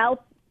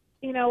about,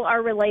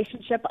 our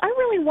relationship? I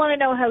really want to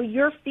know how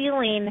you're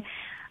feeling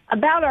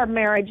about our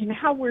marriage and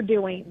how we're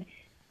doing.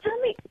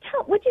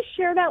 Would you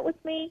share that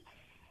with me?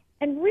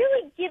 And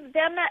really give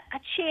them a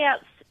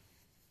chance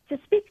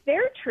speak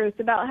their truth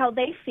about how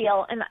they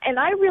feel. And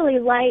I really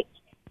like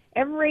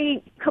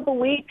every couple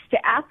weeks to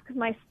ask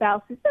my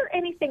spouse, is there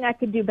anything I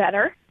could do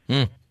better?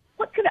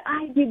 What could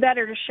I do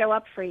better to show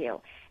up for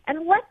you?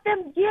 And let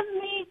them give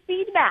me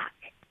feedback.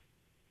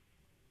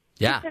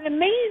 Yeah. It's an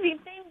amazing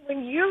thing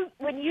when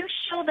you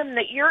show them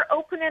that you're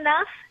open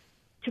enough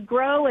to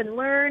grow and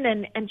learn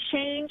and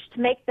change to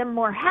make them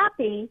more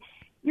happy.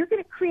 You're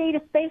going to create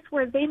a space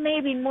where they may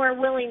be more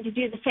willing to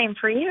do the same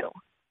for you.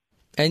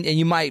 And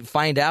you might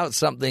find out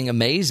something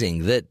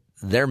amazing, that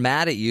they're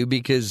mad at you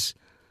because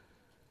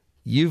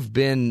you've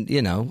been,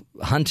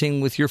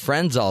 hunting with your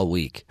friends all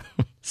week.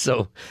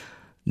 So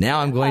now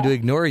I'm going to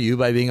ignore you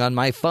by being on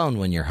my phone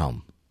when you're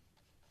home.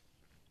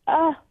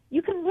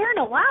 You can learn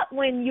a lot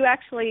when you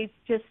actually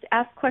just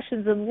ask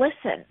questions and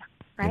listen,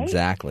 right?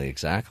 Exactly.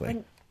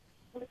 When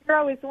you're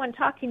always the one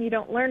talking, you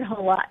don't learn a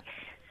whole lot.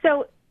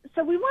 So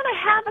we want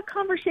to have a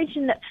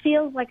conversation that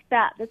feels like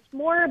that. That's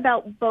more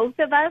about both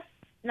of us,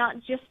 not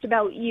just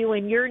about you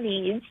and your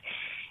needs,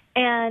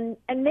 and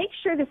make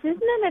sure this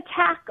isn't an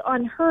attack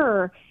on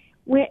her.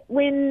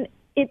 When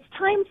it's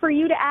time for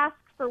you to ask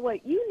for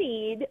what you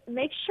need,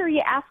 make sure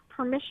you ask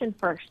permission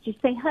first. You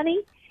say,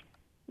 honey,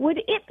 would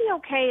it be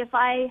okay if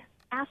I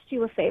asked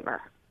you a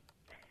favor?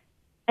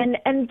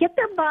 And get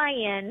their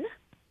buy-in,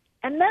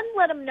 and then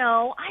let them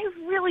know, I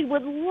really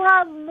would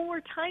love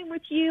more time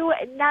with you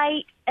at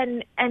night,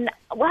 and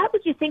what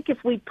would you think if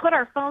we put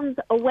our phones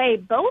away,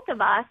 both of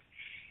us,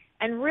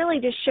 and really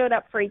just showed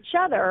up for each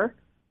other?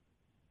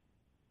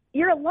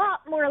 You're a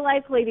lot more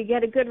likely to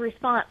get a good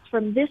response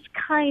from this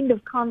kind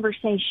of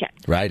conversation.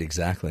 Right,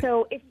 exactly.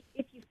 So if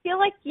you feel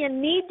like you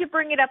need to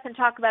bring it up and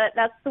talk about it,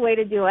 that's the way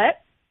to do it.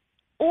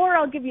 Or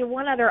I'll give you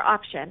one other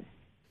option.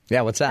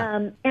 Yeah, what's that?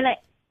 And I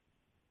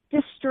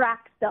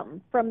distract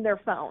them from their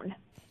phone.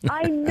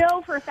 I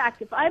know for a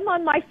fact if I'm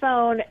on my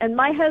phone and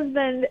my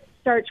husband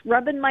starts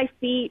rubbing my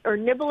feet or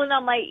nibbling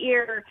on my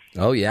ear,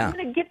 oh yeah, I'm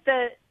going to get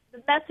the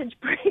message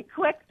pretty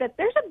quick that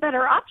there's a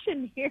better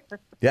option here.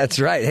 That's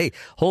right. Hey,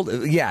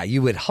 yeah,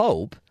 you would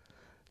hope,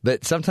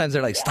 but sometimes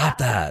they're like, stop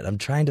that. I'm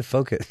trying to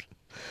focus.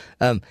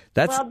 Well,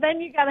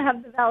 then you got to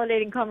have the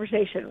validating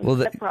conversation.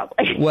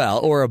 Probably. Well,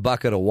 or a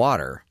bucket of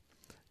water.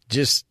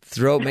 Just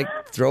throw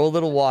a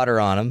little water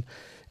on them.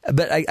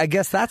 But I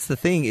guess that's the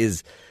thing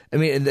is, I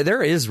mean,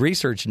 there is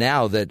research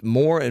now that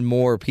more and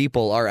more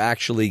people are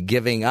actually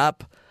giving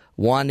up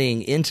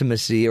wanting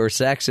intimacy or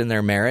sex in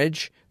their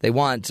marriage. They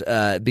want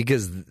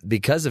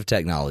because of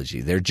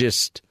technology.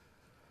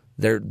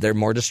 They're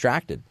more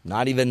distracted.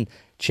 Not even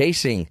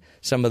chasing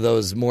some of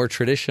those more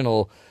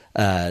traditional,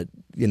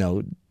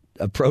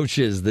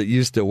 approaches that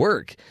used to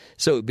work.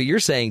 So, but you're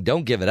saying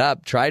don't give it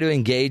up. Try to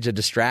engage a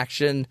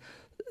distraction,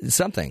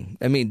 something.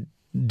 I mean,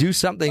 do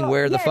something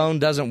where the phone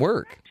doesn't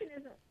work.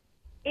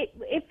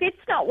 If it's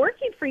not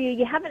working for you,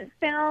 you haven't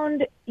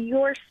found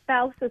your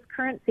spouse's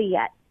currency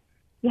yet.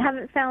 You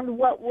haven't found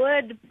what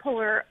would pull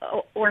her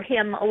or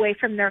him away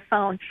from their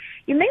phone.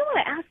 You may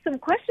want to ask some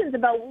questions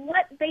about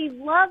what they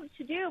love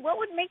to do. What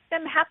would make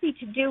them happy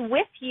to do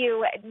with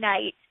you at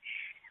night?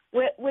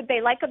 Would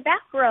they like a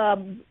back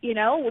rub? Do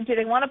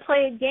they want to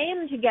play a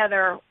game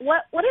together?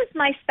 What is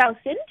my spouse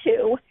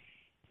into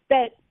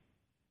that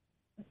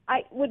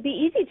would be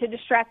easy to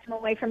distract them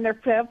away from their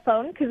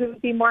phone because it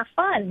would be more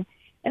fun?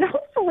 And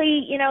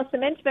hopefully,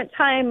 some intimate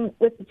time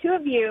with the two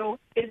of you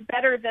is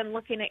better than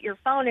looking at your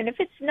phone. And if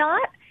it's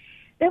not,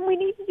 then we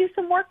need to do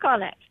some work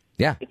on it.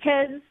 Yeah.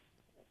 Because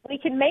we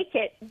can make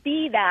it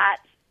be that,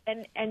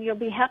 and you'll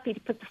be happy to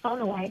put the phone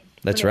away.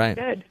 That's right.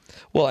 Good.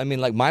 Well, I mean,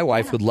 like my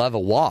wife would love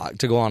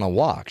to go on a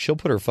walk. She'll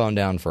put her phone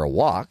down for a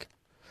walk.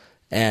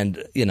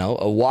 And,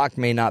 a walk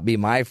may not be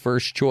my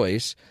first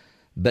choice.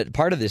 But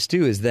part of this,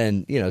 too, is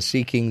then,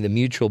 seeking the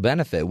mutual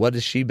benefit. What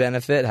does she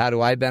benefit? How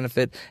do I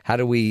benefit? How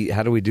do we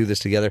do this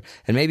together?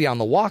 And maybe on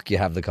the walk you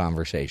have the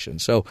conversation.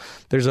 So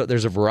there's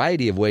a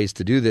variety of ways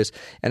to do this.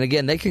 And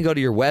again, they can go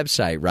to your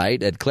website,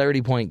 right, at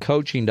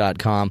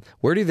claritypointcoaching.com.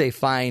 Where do they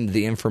find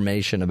the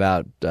information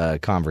about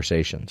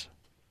conversations?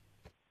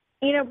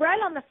 Right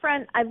on the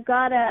front, I've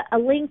got a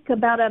link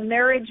about a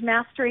marriage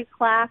mastery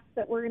class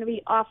that we're going to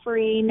be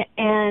offering,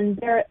 and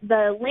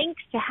the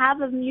links to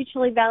have a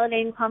mutually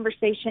validating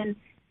conversation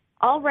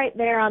all right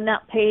there on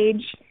that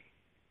page.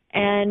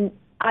 And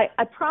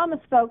I promise,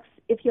 folks,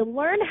 if you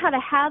learn how to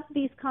have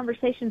these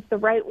conversations the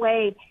right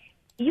way,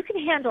 you can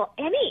handle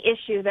any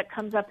issue that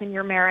comes up in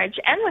your marriage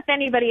and with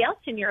anybody else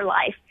in your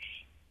life,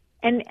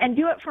 and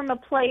do it from a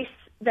place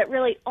that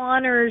really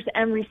honors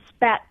and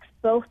respects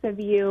both of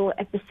you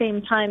at the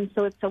same time,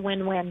 so it's a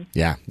win-win.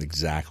 Yeah,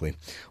 exactly.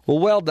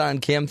 Well done,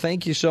 Kim.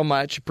 Thank you so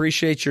much.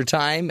 Appreciate your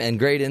time and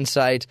great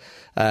insight.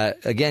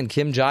 Again,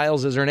 Kim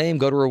Giles is her name.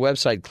 Go to her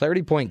website,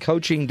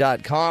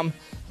 claritypointcoaching.com.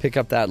 Pick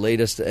up that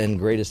latest and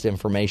greatest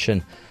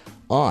information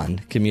on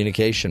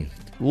communication.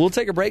 We'll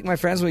take a break, my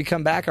friends. When we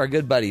come back, our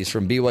good buddies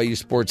from BYU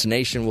Sports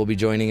Nation will be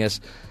joining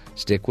us.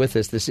 Stick with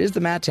us. This is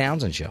the Matt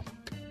Townsend Show.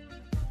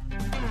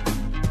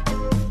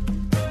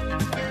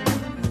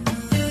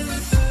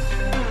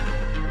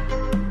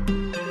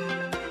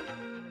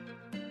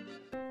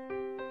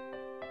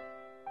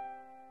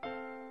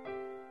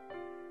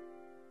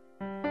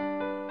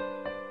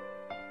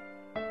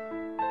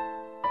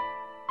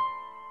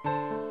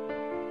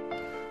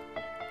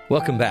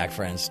 Welcome back,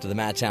 friends, to the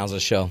Matt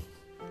Townsend Show.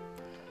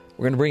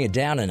 We're going to bring it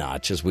down a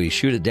notch as we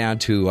shoot it down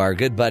to our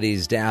good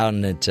buddies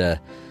down at in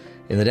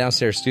the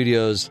downstairs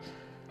studios.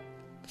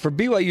 For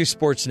BYU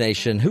Sports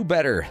Nation, who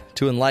better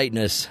to enlighten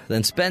us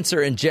than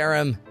Spencer and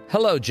Jerem?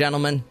 Hello,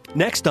 gentlemen.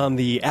 Next on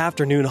the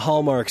afternoon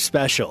Hallmark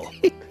special.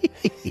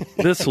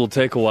 This will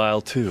take a while,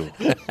 too.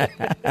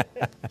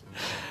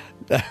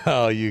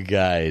 Oh, you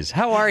guys.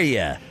 How are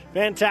you?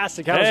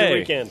 Fantastic. How was your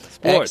weekend?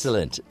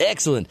 Sports.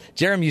 Excellent.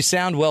 Jerem, you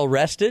sound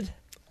well-rested?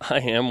 I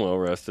am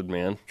well-rested,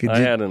 man. I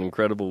had an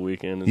incredible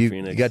weekend in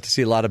Phoenix. You got to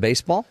see a lot of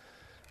baseball?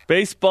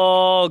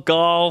 Baseball,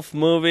 golf,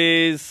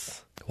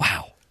 movies.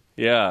 Wow.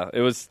 Yeah,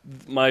 it was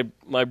my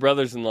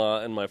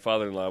brothers-in-law and my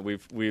father-in-law.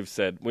 We've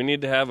said we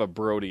need to have a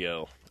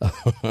brodeo.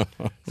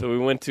 So we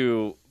went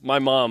to my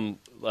mom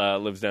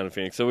lives down in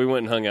Phoenix, so we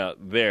went and hung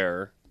out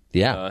there.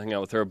 Yeah, hung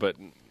out with her. But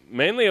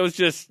mainly, it was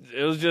just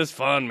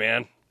fun,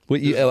 man.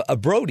 A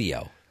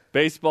brodeo.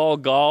 Baseball,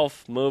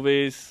 golf,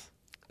 movies.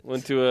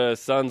 Went to a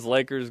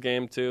Suns-Lakers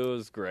game too. It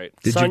was great.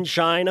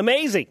 Sunshine,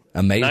 amazing.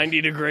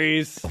 90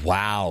 degrees.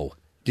 Wow.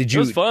 It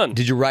was fun.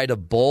 Did you ride a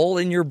bull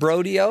in your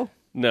brodeo?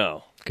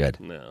 No. Good.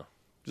 No.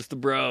 Just the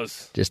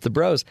bros.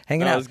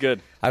 Hanging out. That was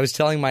good. I was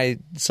telling my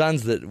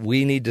sons that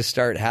we need to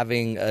start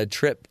having a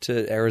trip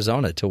to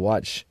Arizona to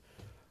watch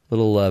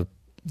little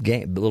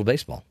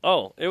baseball.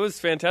 Oh, it was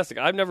fantastic.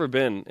 I've never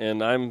been,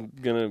 and I'm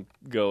gonna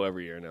go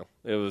every year now.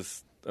 It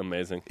was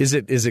amazing. Is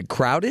it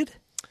crowded?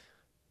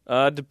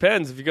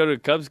 Depends. If you go to a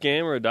Cubs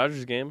game or a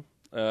Dodgers game,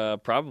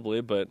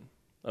 probably. But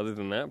other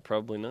than that,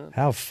 probably not.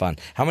 How fun!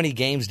 How many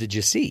games did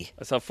you see?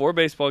 I saw 4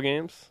 baseball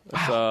games.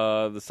 I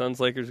saw the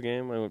Suns-Lakers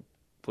game. I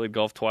played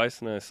golf twice,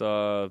 and I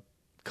saw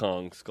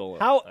Kong Skull.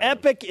 How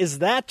epic is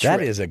that trip?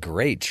 That is a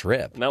great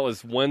trip. And that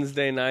was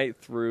Wednesday night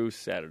through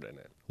Saturday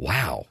night.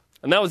 Wow.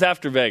 And that was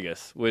after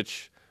Vegas,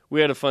 which we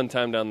had a fun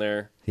time down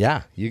there.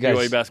 Yeah, you guys.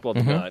 BYU basketball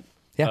did not.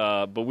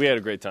 Yeah. But we had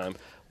a great time.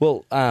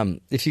 Well,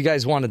 if you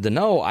guys wanted to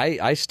know,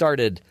 I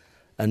started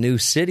a new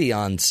city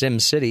on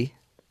SimCity.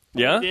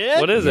 Yeah?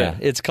 What is it?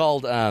 It's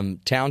called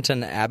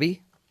Downton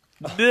Abbey.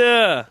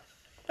 Yeah.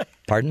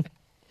 Pardon?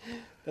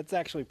 That's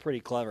actually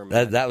pretty clever,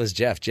 man. That was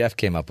Jeff. Jeff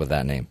came up with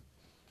that name.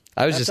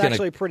 That's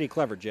actually pretty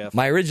clever, Jeff.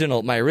 My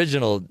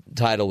original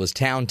title was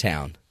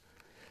Town.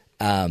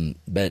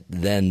 But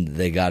then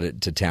they got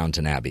it to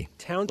Downton Abbey.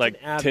 Downton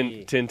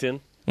Abbey. Tintin?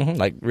 Mm-hmm,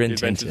 like Rin The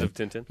Adventures Tin of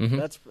Tintin. Mm-hmm.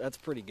 That's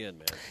pretty good,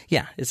 man.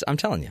 Yeah, I'm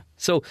telling you.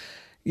 So,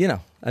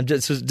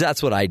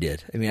 that's what I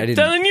did. I mean, I didn't.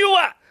 Telling you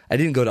what? I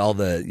didn't go to all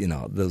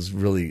the, those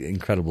really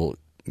incredible,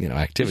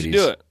 activities. You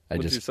should do it I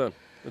with just, your son.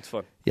 It's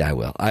fun. Yeah, I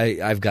will.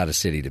 I've got a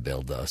city to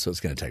build, though, so it's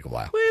going to take a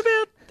while. We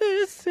built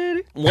this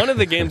city. One of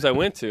the games I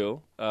went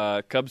to,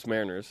 Cubs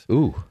Mariners.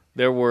 Ooh.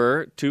 There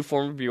were 2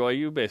 former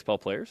BYU baseball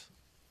players,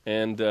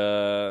 and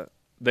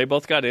they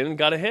both got in and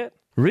got a hit.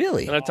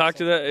 Really? And I talked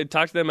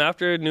to them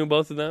after, knew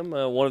both of them,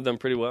 one of them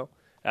pretty well,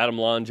 Adam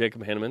Law and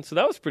Jacob Henneman. So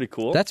that was pretty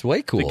cool. That's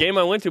way cool. The game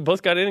I went to,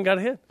 both got in and got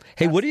a hit.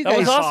 Hey, what do you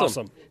guys? That was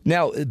awesome.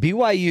 Now,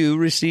 BYU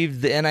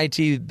received the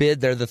NIT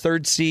bid. They're the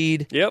 3rd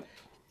seed. Yep.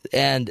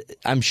 And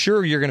I'm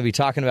sure you're going to be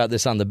talking about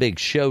this on the big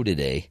show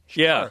today.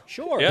 Yeah.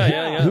 Sure.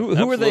 Yeah.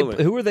 Who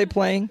are they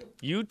playing?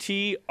 UT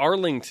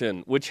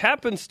Arlington, which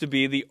happens to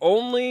be the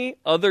only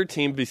other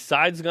team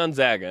besides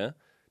Gonzaga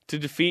to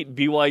defeat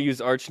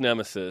BYU's arch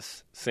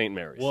nemesis, St.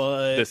 Mary's,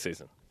 this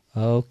season.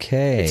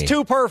 Okay. It's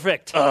too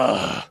perfect.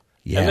 Yeah.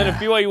 And then if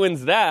BYU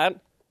wins that,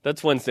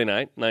 that's Wednesday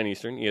night, 9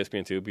 Eastern,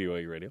 ESPN2,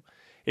 BYU Radio.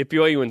 If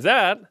BYU wins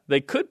that,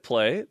 they could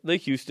play the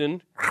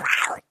Houston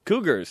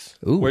Cougars,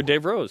 where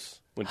Dave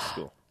Rose went to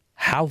school.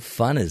 How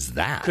fun is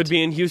that? Could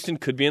be in Houston,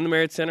 could be in the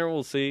Marriott Center.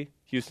 We'll see.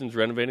 Houston's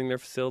renovating their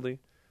facility,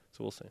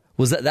 so we'll see.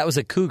 That was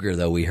a cougar,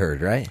 though, we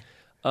heard, right?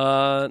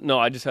 No,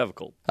 I just have a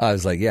cold. I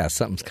was like, yeah,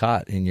 something's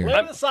caught in your...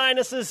 What are the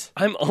sinuses?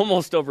 I'm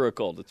almost over a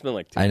cold. It's been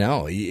like 2 I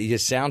know. You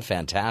sound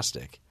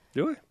fantastic.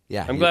 Do I?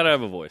 Yeah. I'm glad I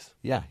have a voice.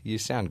 Yeah, you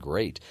sound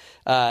great.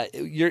 But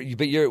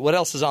what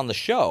else is on the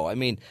show? I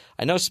mean,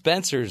 I know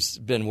Spencer's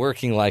been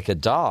working like a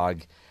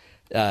dog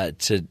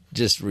to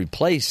just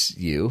replace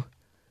you.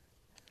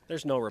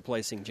 There's no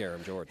replacing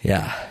Jerem Jordan.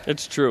 Yeah.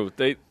 It's true.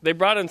 They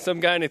brought in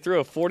some guy and he threw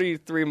a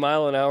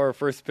 43-mile-an-hour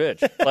first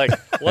pitch. Like,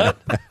 what?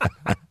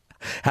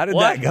 How did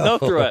that go? No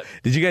threat.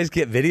 Did you guys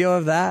get video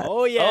of that?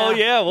 Oh, yeah. Oh,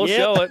 yeah. We'll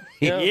show it.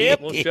 Yeah,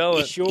 we'll show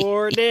it.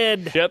 Sure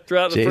did. Yep,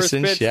 throughout the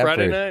Jason first pitch Shepard.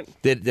 Friday night.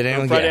 Did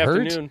anyone Friday get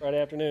hurt? afternoon.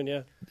 Friday afternoon,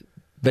 yeah.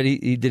 But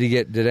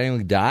did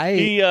anyone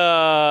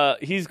die?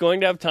 He's going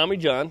to have Tommy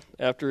John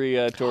after he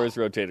tore his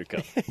rotator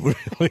cuff.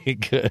 Really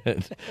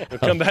good. He'll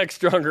come back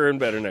stronger and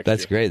better next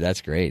year.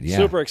 That's great. Yeah.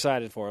 Super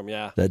excited for him,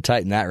 yeah.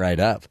 Tighten that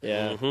right up.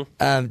 Yeah.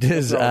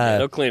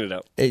 They'll clean it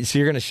up. So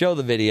you're going to show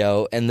the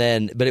video, and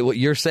then, but what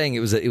you're saying, it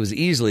was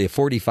easily a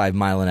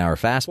 45-mile-an-hour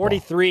fastball.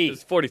 43.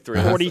 It's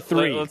 43.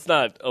 43. Let's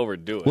not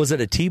overdo it. Was it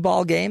a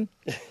T-ball game?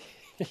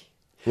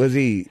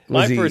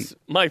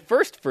 My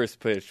first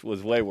pitch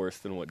was way worse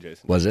than what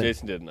Jason did. Was it?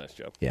 Jason did a nice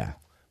job. Yeah.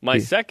 My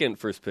second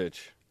first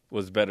pitch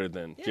was better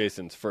than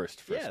Jason's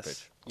first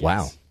pitch.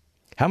 Wow.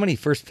 How many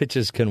first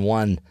pitches can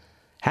one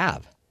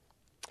have?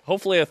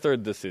 Hopefully a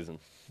third this season.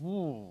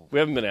 We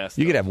haven't been asked.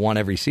 You could have one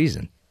every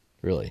season,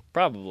 really.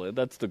 Probably.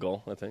 That's the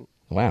goal, I think.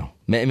 Wow.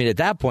 I mean, at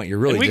that point, you're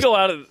really.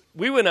 And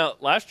we went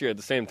out last year at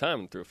the same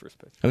time and threw a first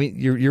pitch. I mean,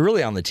 you're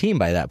really on the team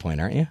by that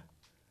point, aren't you?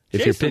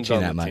 If Jason's you're pitching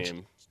on that the much.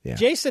 team. Yeah.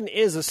 Jason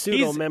is a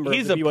pseudo-member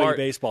of the BYU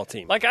baseball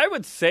team. Like, I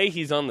would say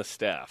he's on the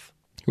staff.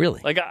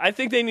 Really? Like, I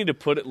think they need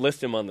to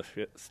list him on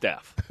the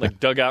staff. Like,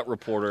 dugout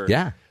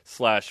reporter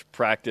 /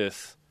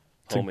 practice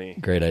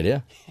homie. Great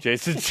idea.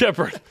 Jason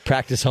Shepard.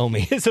 Practice homie.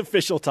 His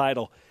official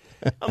title.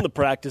 I'm the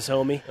practice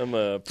homie. I'm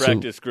a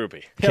practice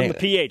groupie. I'm the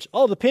PH.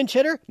 Oh, the pinch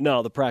hitter?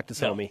 No, the practice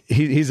homie.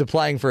 He's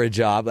applying for a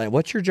job. Like,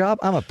 what's your job?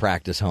 I'm a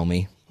practice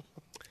homie.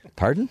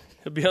 Pardon?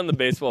 He'll be on the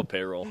baseball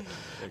payroll.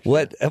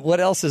 What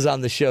else is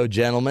on the show,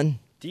 gentlemen?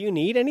 Do you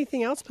need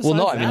anything else besides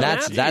Well, no, I mean,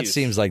 that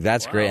seems like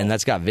that's great, and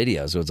that's got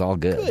video, so it's all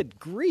good. Good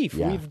grief.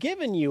 Yeah. We've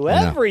given you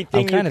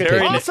everything you could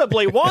pissed.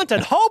 possibly want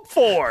and hope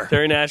for.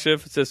 Terry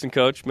Nashif, assistant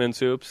coach, men's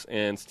hoops,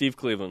 and Steve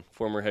Cleveland,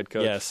 former head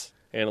coach. Yes.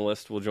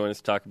 Analyst, will join us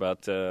to talk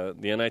about the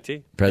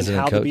NIT. President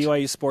and how coach. the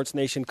BYU Sports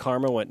Nation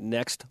karma went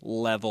next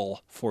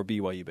level for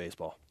BYU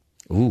baseball.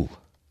 Ooh.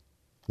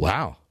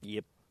 Wow.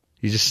 Yep.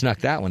 You just snuck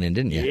that one in,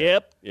 didn't you?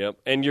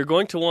 Yep. And you're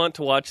going to want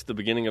to watch the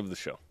beginning of the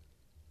show.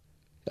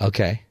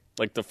 Okay.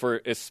 Like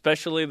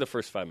especially the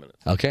first 5 minutes.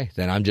 Okay.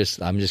 Then I'm just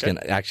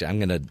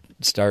gonna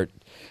start.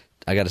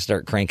 I got to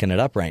start cranking it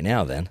up right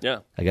now. Then. Yeah.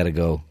 I got to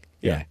go.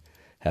 Yeah.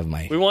 Have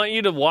my. We want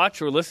you to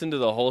watch or listen to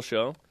the whole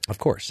show. Of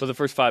course. But the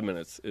first 5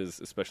 minutes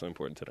is especially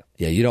important today.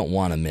 Yeah, you don't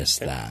want to miss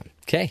that.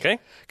 Okay.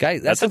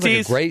 Guys, that That's sounds a like a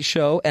tease. great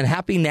show. And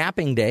happy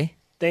napping day.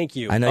 Thank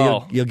you. I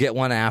know you'll get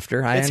one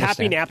after. I It's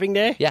understand. Happy Napping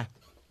Day? Yeah.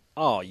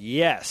 Oh,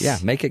 yes. Yeah,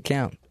 make it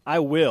count. I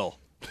will.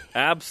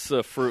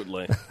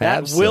 Absolutely.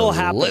 That will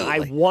happen. I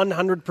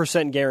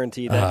 100%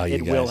 guarantee that You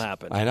it will guys.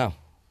 happen. I know.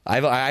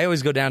 I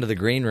always go down to the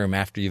green room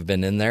after you've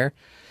been in there,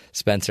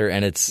 Spencer,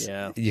 and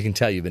you can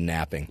tell you've been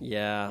napping.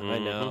 Yeah, I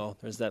know.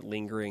 There's that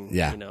lingering,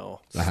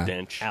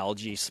 stench.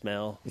 algae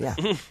smell. Yeah.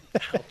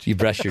 You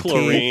brush your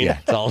Chlorine. teeth. Yeah,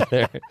 it's all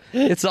there.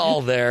 It's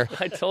all there.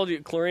 I told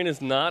you, chlorine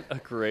is not a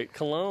great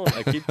cologne.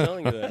 I keep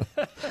telling you that.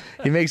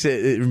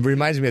 It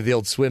reminds me of the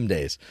old swim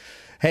days.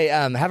 Hey,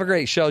 have a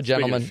great show,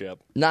 gentlemen. Shep.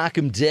 Knock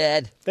 'em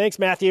dead. Thanks,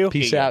 Matthew.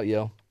 Peace out,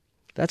 yo.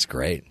 That's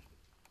great.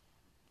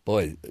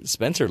 Boy,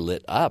 Spencer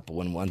lit up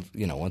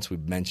once we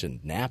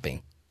mentioned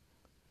napping.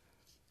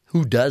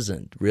 Who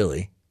doesn't,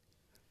 really?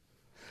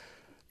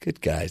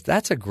 Good guys.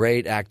 That's a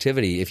great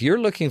activity. If you're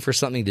looking for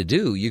something to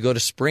do, you go to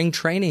spring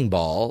training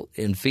ball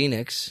in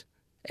Phoenix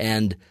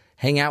and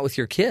hang out with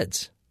your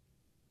kids.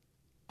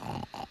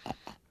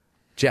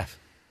 Jeff.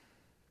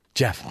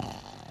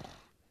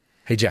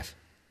 Hey, Jeff.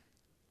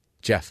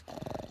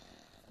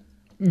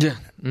 Yeah.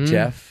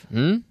 Jeff.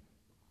 We're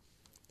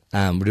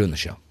doing the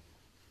show.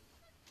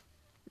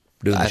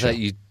 I thought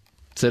you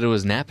said it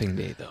was napping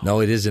day, though.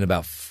 No, it is in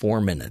about 4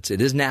 minutes.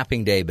 It is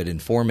napping day, but in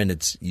 4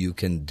 minutes you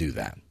can do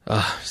that.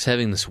 I was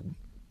having this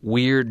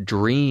weird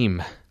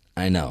dream.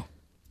 I know.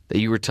 That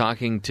you were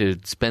talking to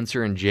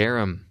Spencer and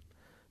Jerem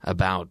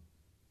about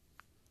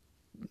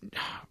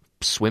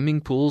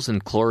swimming pools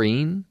and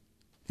chlorine.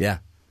 Yeah.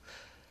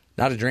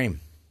 Not a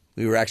dream.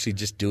 We were actually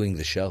just doing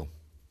the show.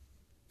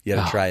 You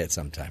got to try it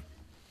sometime.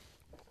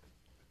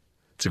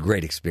 It's a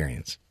great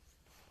experience.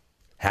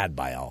 Had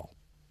by all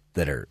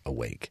that are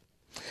awake.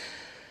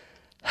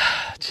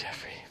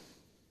 Jeffrey.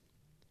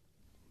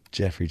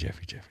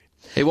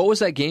 Hey, what was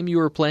that game you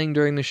were playing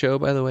during the show,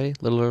 by the way,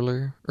 a little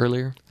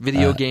earlier?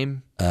 Video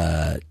game?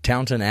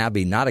 Downton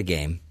Abbey, not a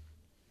game.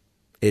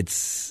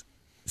 It's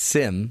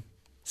Sim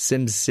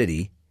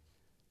City.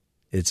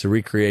 It's a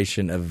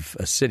recreation of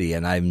a city,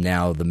 and I'm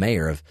now the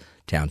mayor of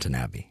Downton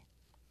Abbey.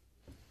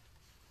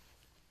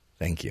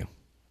 Thank you.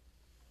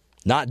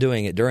 Not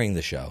doing it during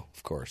the show,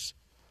 of course.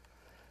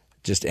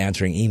 Just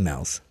answering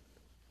emails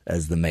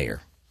as the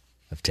mayor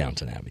of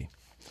Downton Abbey.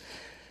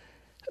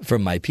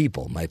 From my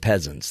people, my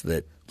peasants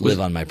that live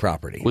on my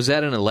property. Was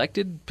that an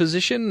elected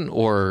position,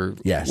 or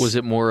yes. Was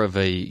it more of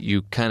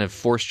you kind of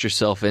forced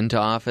yourself into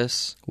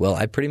office? Well,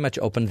 I pretty much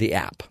opened the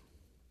app.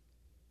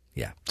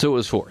 Yeah. So it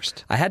was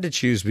forced. I had to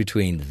choose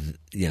between,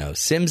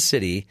 Sim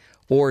City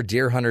or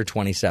Deer Hunter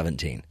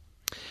 2017.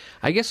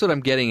 I guess what I'm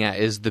getting at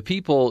is the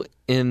people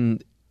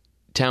in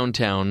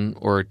Town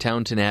or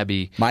Downton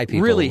Abbey my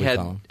people, really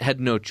had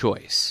no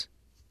choice.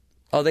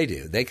 Oh, they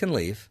do. They can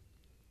leave.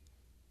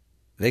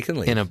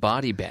 In a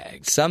body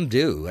bag. Some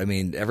do. I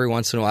mean, every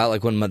once in a while,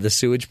 like when the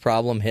sewage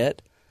problem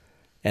hit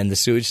and the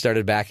sewage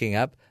started backing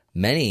up,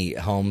 many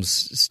homes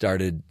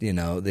started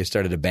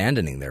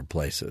abandoning their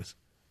places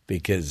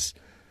because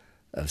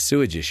of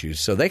sewage issues.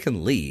 So they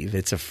can leave.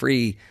 It's a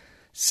free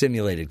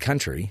simulated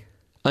country.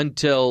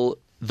 Until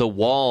the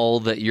wall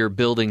that you're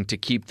building to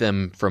keep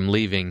them from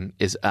leaving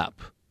is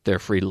up. They're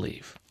free to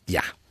leave.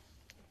 Yeah.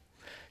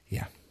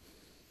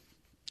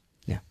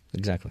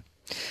 Exactly.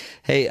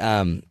 Hey,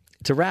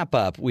 to wrap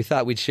up, we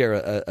thought we'd share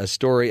a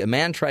story. A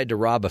man tried to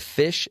rob a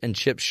fish and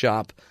chip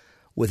shop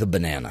with a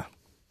banana.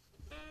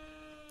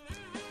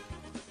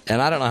 And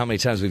I don't know how many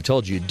times we've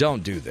told you,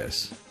 don't do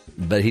this,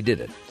 but he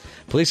did it.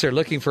 Police are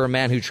looking for a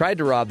man who tried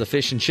to rob the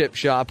fish and chip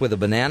shop with a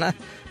banana.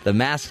 The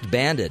masked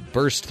bandit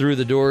burst through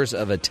the doors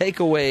of a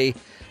takeaway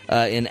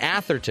in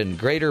Atherton,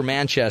 Greater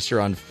Manchester,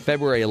 on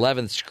February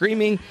 11th,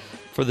 screaming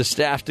for the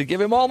staff to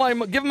give him all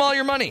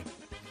your money.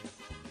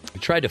 He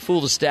tried to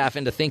fool the staff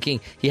into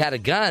thinking he had a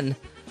gun,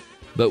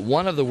 but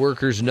one of the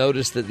workers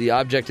noticed that the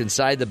object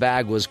inside the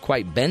bag was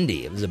quite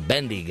bendy. It was a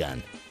bendy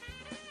gun.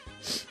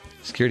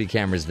 Security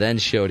cameras then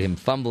showed him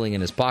fumbling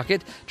in his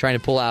pocket, trying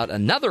to pull out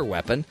another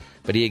weapon,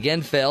 but he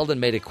again failed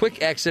and made a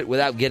quick exit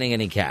without getting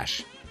any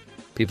cash.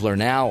 People are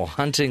now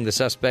hunting the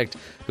suspect,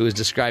 who is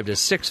described as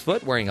 6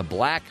 foot, wearing a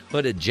black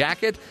hooded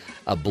jacket,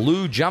 a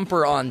blue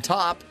jumper on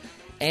top,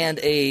 and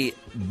a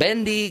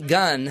bendy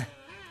gun,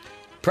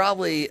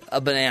 probably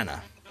a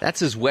banana. That's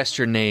his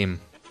Western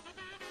name.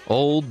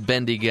 Old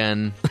bendy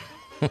gun.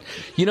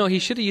 He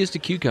should have used a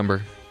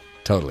cucumber.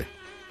 Totally.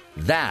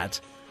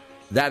 That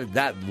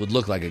would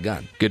look like a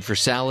gun. Good for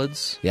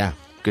salads. Yeah.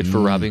 Good for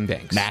robbing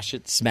banks. Mash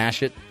it,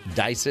 smash it,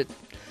 dice it.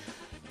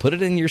 Put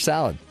it in your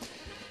salad.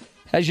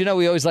 As you know,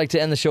 we always like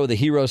to end the show with a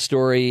hero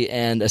story,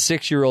 and a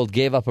 6-year-old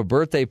gave up a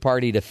birthday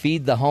party to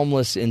feed the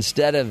homeless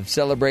instead of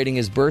celebrating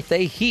his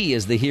birthday. He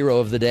is the hero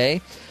of the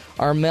day.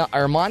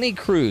 Armani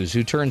Cruz,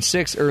 who turned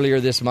 6 earlier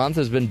this month,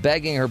 has been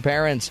begging her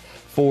parents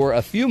for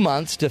a few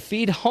months to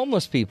feed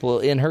homeless people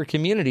in her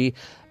community,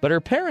 but her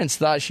parents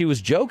thought she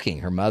was joking.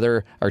 Her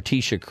mother,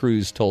 Artisha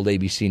Cruz, told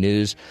ABC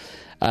News,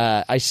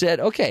 I said,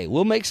 okay,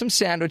 we'll make some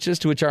sandwiches,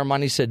 to which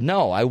Armani said,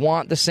 no, I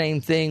want the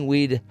same thing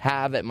we'd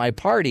have at my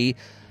party,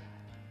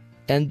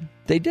 and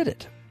they did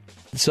it.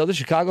 So the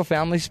Chicago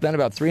family spent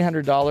about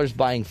 $300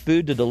 buying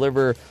food to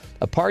deliver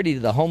a party to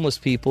the homeless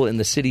people in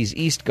the city's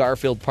East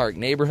Garfield Park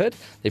neighborhood.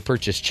 They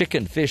purchased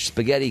chicken, fish,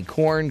 spaghetti,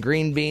 corn,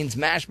 green beans,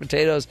 mashed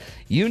potatoes,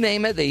 you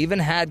name it. They even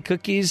had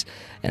cookies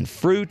and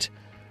fruit.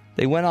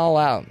 They went all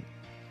out.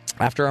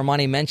 After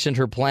Armani mentioned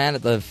her plan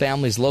at the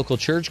family's local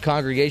church,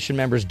 congregation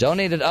members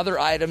donated other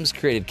items,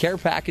 created care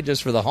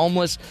packages for the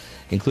homeless,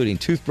 including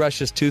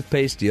toothbrushes,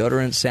 toothpaste,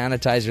 deodorant,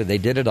 sanitizer. They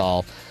did it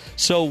all.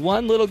 So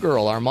one little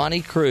girl,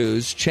 Armani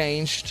Cruz,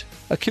 changed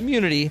a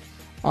community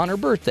on her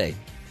birthday.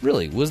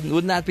 Really,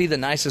 wouldn't that be the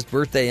nicest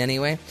birthday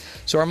anyway?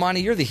 So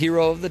Armani, you're the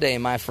hero of the day,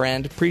 my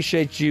friend.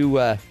 Appreciate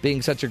you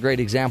being such a great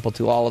example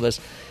to all of us.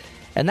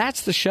 And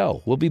that's the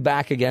show. We'll be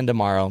back again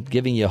tomorrow,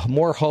 giving you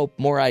more hope,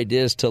 more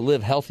ideas to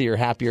live healthier,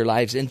 happier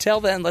lives.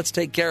 Until then, let's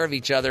take care of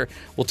each other.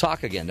 We'll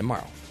talk again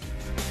tomorrow.